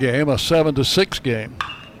 7-1 game a 7-6 game.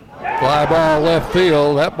 Fly ball left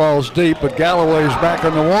field. That ball's deep, but Galloway's back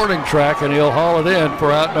on the warning track, and he'll haul it in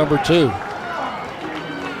for out number 2.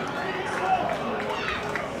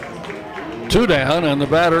 2 down, and the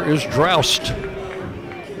batter is Droust.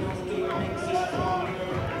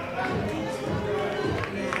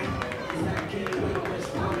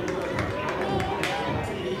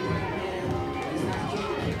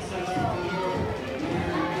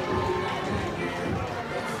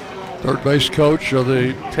 Third base coach or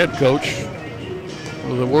the head coach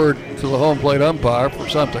with a word to the home plate umpire for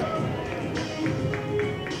something.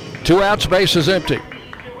 2 outs, base is empty.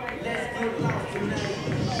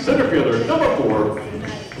 Center fielder, number 4,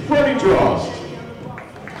 Freddie Droust.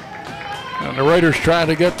 And the Raiders trying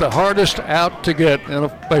to get the hardest out to get in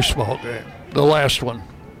a baseball game. The last one.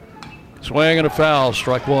 Swing and a foul,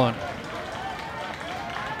 strike 1.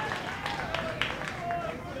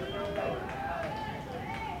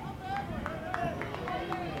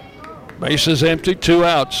 Base is empty, 2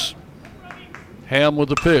 outs. Ham with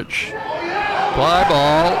the pitch. Fly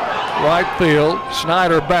ball, right field.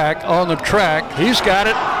 Snyder back on the track. He's got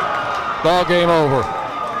it. Ball game over.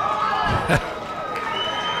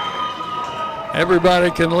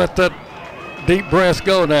 Everybody can let that deep breath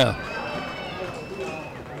go now.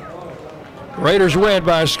 Raiders win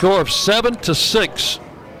by a score of 7-6.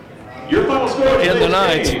 Your final score in the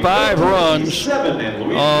ninth. 5 runs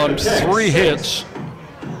on 3 hits.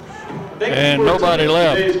 And nobody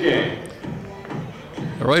left.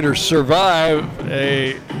 The Raiders survive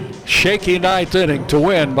a shaky 9th inning to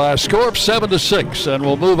win by a score of 7-6, and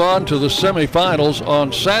we'll move on to the semifinals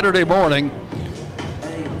on Saturday morning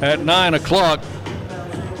at 9 o'clock.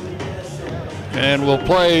 And we'll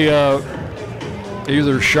play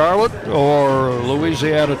either Charlotte or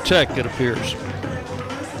Louisiana Tech, it appears.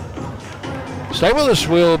 Stay with us.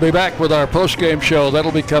 We'll be back with our post-game show.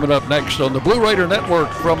 That'll be coming up next on the Blue Raider Network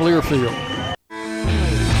from Learfield.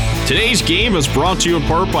 Today's game is brought to you in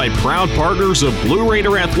part by proud partners of Blue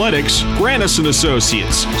Raider Athletics, Granis &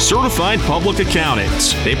 Associates, certified public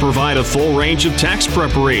accountants. They provide a full range of tax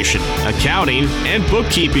preparation, accounting, and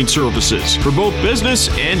bookkeeping services for both business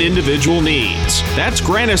and individual needs. That's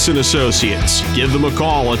Granis & Associates. Give them a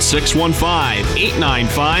call at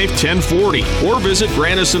 615-895-1040 or visit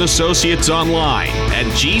Granis & Associates online at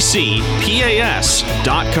gcpas.com.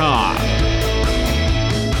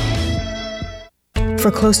 For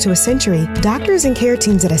close to a century, doctors and care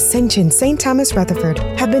teams at Ascension St. Thomas Rutherford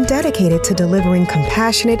have been dedicated to delivering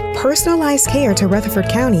compassionate, personalized care to Rutherford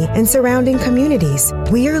County and surrounding communities.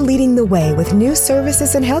 We are leading the way with new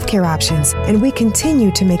services and healthcare options, and we continue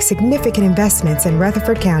to make significant investments in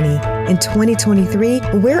Rutherford County. In 2023,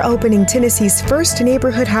 we're opening Tennessee's first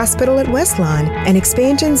neighborhood hospital at West Lawn, and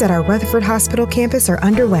expansions at our Rutherford Hospital campus are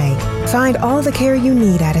underway. Find all the care you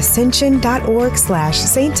need at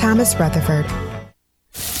ascension.org/St. Thomas Rutherford.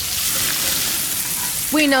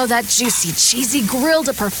 We know that juicy, cheesy, grilled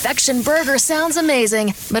to perfection burger sounds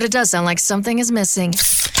amazing, but it does sound like something is missing.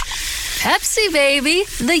 Pepsi, baby!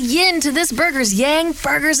 The yin to this burger's yang.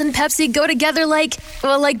 Burgers and Pepsi go together like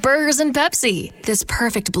burgers and Pepsi. This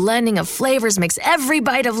perfect blending of flavors makes every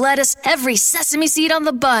bite of lettuce, every sesame seed on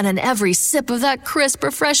the bun, and every sip of that crisp,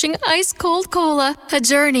 refreshing, ice-cold cola a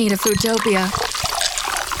journey to Foodtopia.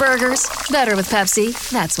 Burgers, better with Pepsi.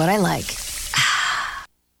 That's what I like.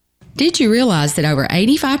 Did you realize that over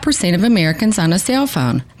 85% of Americans own a cell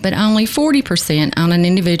phone, but only 40% own an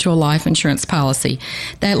individual life insurance policy?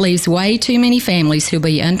 That leaves way too many families who'll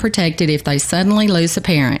be unprotected if they suddenly lose a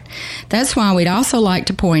parent. That's why we'd also like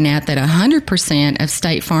to point out that 100% of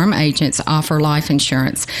State Farm agents offer life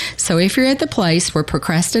insurance. So if you're at the place where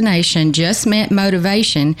procrastination just met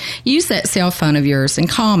motivation, use that cell phone of yours and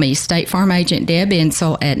call me, State Farm agent Deb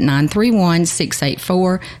Insel, at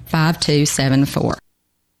 931-684-5274.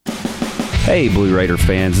 Hey Blue Raider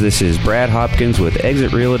fans, this is Brad Hopkins with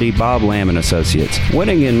Exit Realty Bob Lamb & Associates.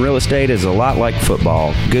 Winning in real estate is a lot like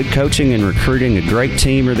football. Good coaching and recruiting a great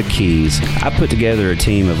team are the keys. I put together a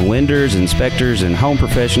team of lenders, inspectors, and home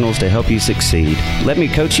professionals to help you succeed. Let me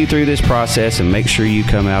coach you through this process and make sure you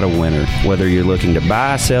come out a winner. Whether you're looking to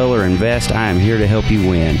buy, sell, or invest, I am here to help you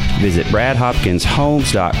win. Visit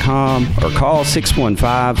BradHopkinsHomes.com or call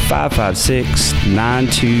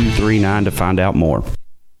 615-556-9239 to find out more.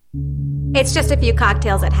 It's just a few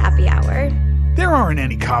cocktails at happy hour. There aren't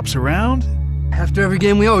any cops around. After every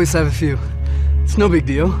game, we always have a few. It's no big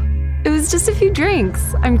deal. It was just a few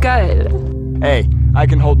drinks. I'm good. Hey, I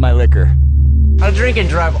can hold my liquor. I drink and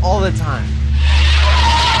drive all the time.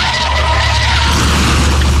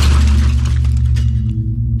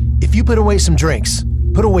 If you put away some drinks,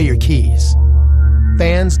 put away your keys.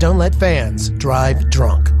 Fans don't let fans drive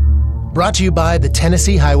drunk. Brought to you by the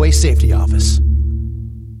Tennessee Highway Safety Office.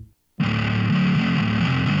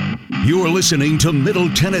 You're listening to Middle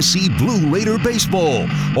Tennessee Blue Raider Baseball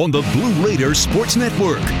on the Blue Raider Sports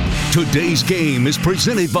Network. Today's game is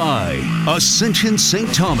presented by Ascension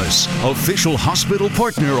St. Thomas, official hospital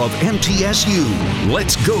partner of MTSU.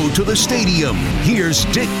 Let's go to the stadium. Here's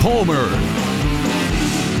Dick Palmer.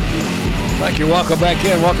 Thank you. Welcome back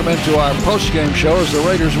in. Welcome into our post-game show as the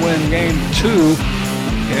Raiders win Game 2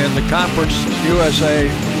 in the Conference USA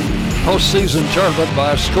postseason tournament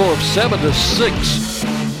by a score of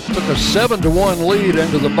 7-6. Took a 7-1 lead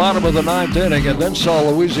into the bottom of the ninth inning and then saw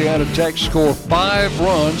Louisiana Tech score 5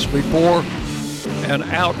 runs before an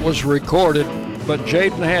out was recorded. But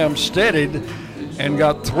Jaden Ham steadied and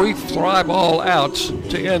got 3 fly ball outs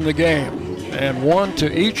to end the game, and 1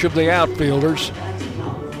 to each of the outfielders.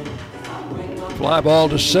 Fly ball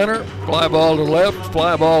to center, fly ball to left,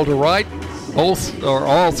 fly ball to right. Both or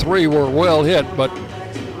all 3 were well hit, but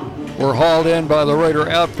were hauled in by the Raider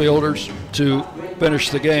outfielders to finish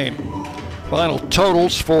the game. Final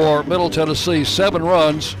totals for Middle Tennessee: 7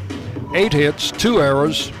 runs, 8 hits, 2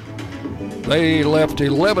 errors. They left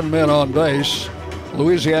 11 men on base.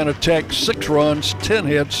 Louisiana Tech 6 runs, 10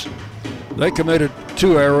 hits. They committed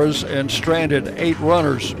 2 errors and stranded 8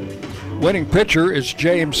 runners. Winning pitcher is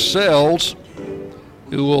James Sells,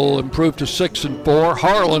 who will improve to 6-4.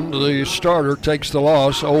 Harlan, the starter, takes the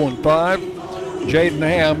loss, 0-5. Jaden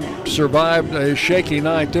Ham survived a shaky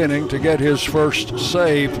ninth inning to get his first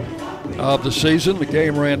save of the season. The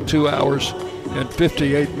game ran 2 hours and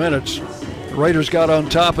 58 minutes. The Raiders got on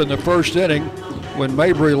top in the first inning when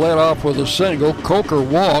Mabry led off with a single. Coker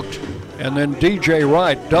walked, and then DJ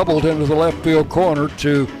Wright doubled into the left field corner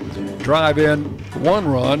to drive in 1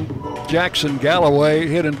 run. Jackson Galloway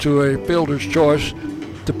hit into a fielder's choice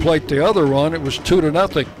to plate the other run. It was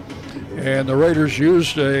 2-0. And the Raiders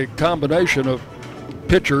used a combination of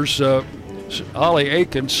pitchers. Ollie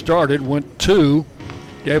Aiken started, went 2,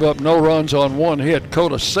 gave up no runs on 1 hit.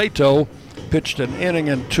 Kota Sato pitched an inning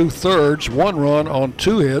and 2/3, 1 run on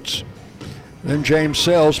 2 hits. Then James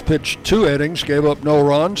Sells pitched 2 innings, gave up no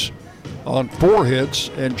runs on 4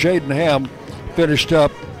 hits. And Jaden Ham finished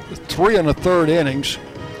up 3 1/3 innings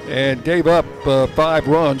and gave up 5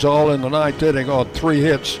 runs, all in the ninth inning on 3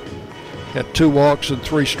 hits. Had 2 walks and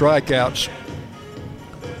 3 strikeouts.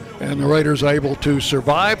 And the Raiders able to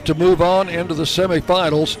survive to move on into the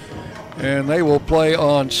semifinals, and they will play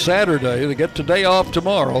on Saturday. They get the day off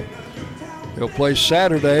tomorrow. They'll play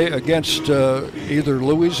Saturday against either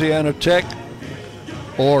Louisiana Tech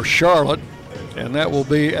or Charlotte, and that will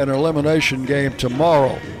be an elimination game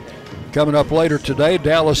tomorrow. Coming up later today,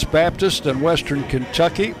 Dallas Baptist and Western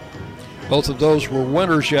Kentucky. Both of those were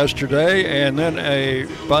winners yesterday, and then a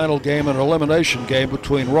final game, an elimination game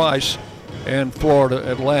between Rice and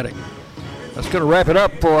Florida Atlantic. That's going to wrap it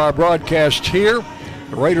up for our broadcast here.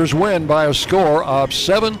 The Raiders win by a score of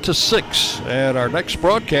 7-6, and our next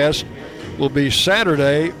broadcast will be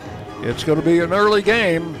Saturday. It's going to be an early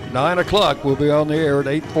game, 9 o'clock. We'll be on the air at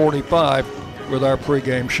 8:45 with our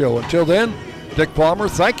pregame show. Until then, Dick Palmer,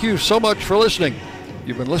 thank you so much for listening.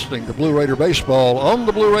 You've been listening to Blue Raider Baseball on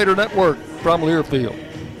the Blue Raider Network from Learfield.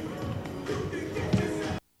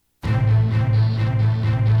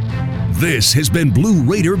 This has been Blue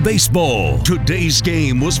Raider Baseball. Today's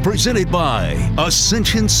game was presented by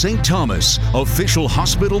Ascension St. Thomas, official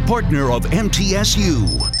hospital partner of MTSU.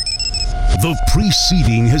 The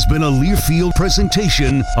preceding has been a Learfield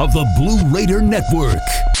presentation of the Blue Raider Network.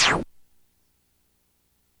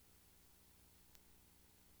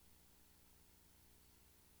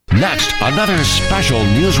 Next, another special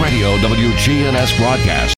News Radio WGNS broadcast.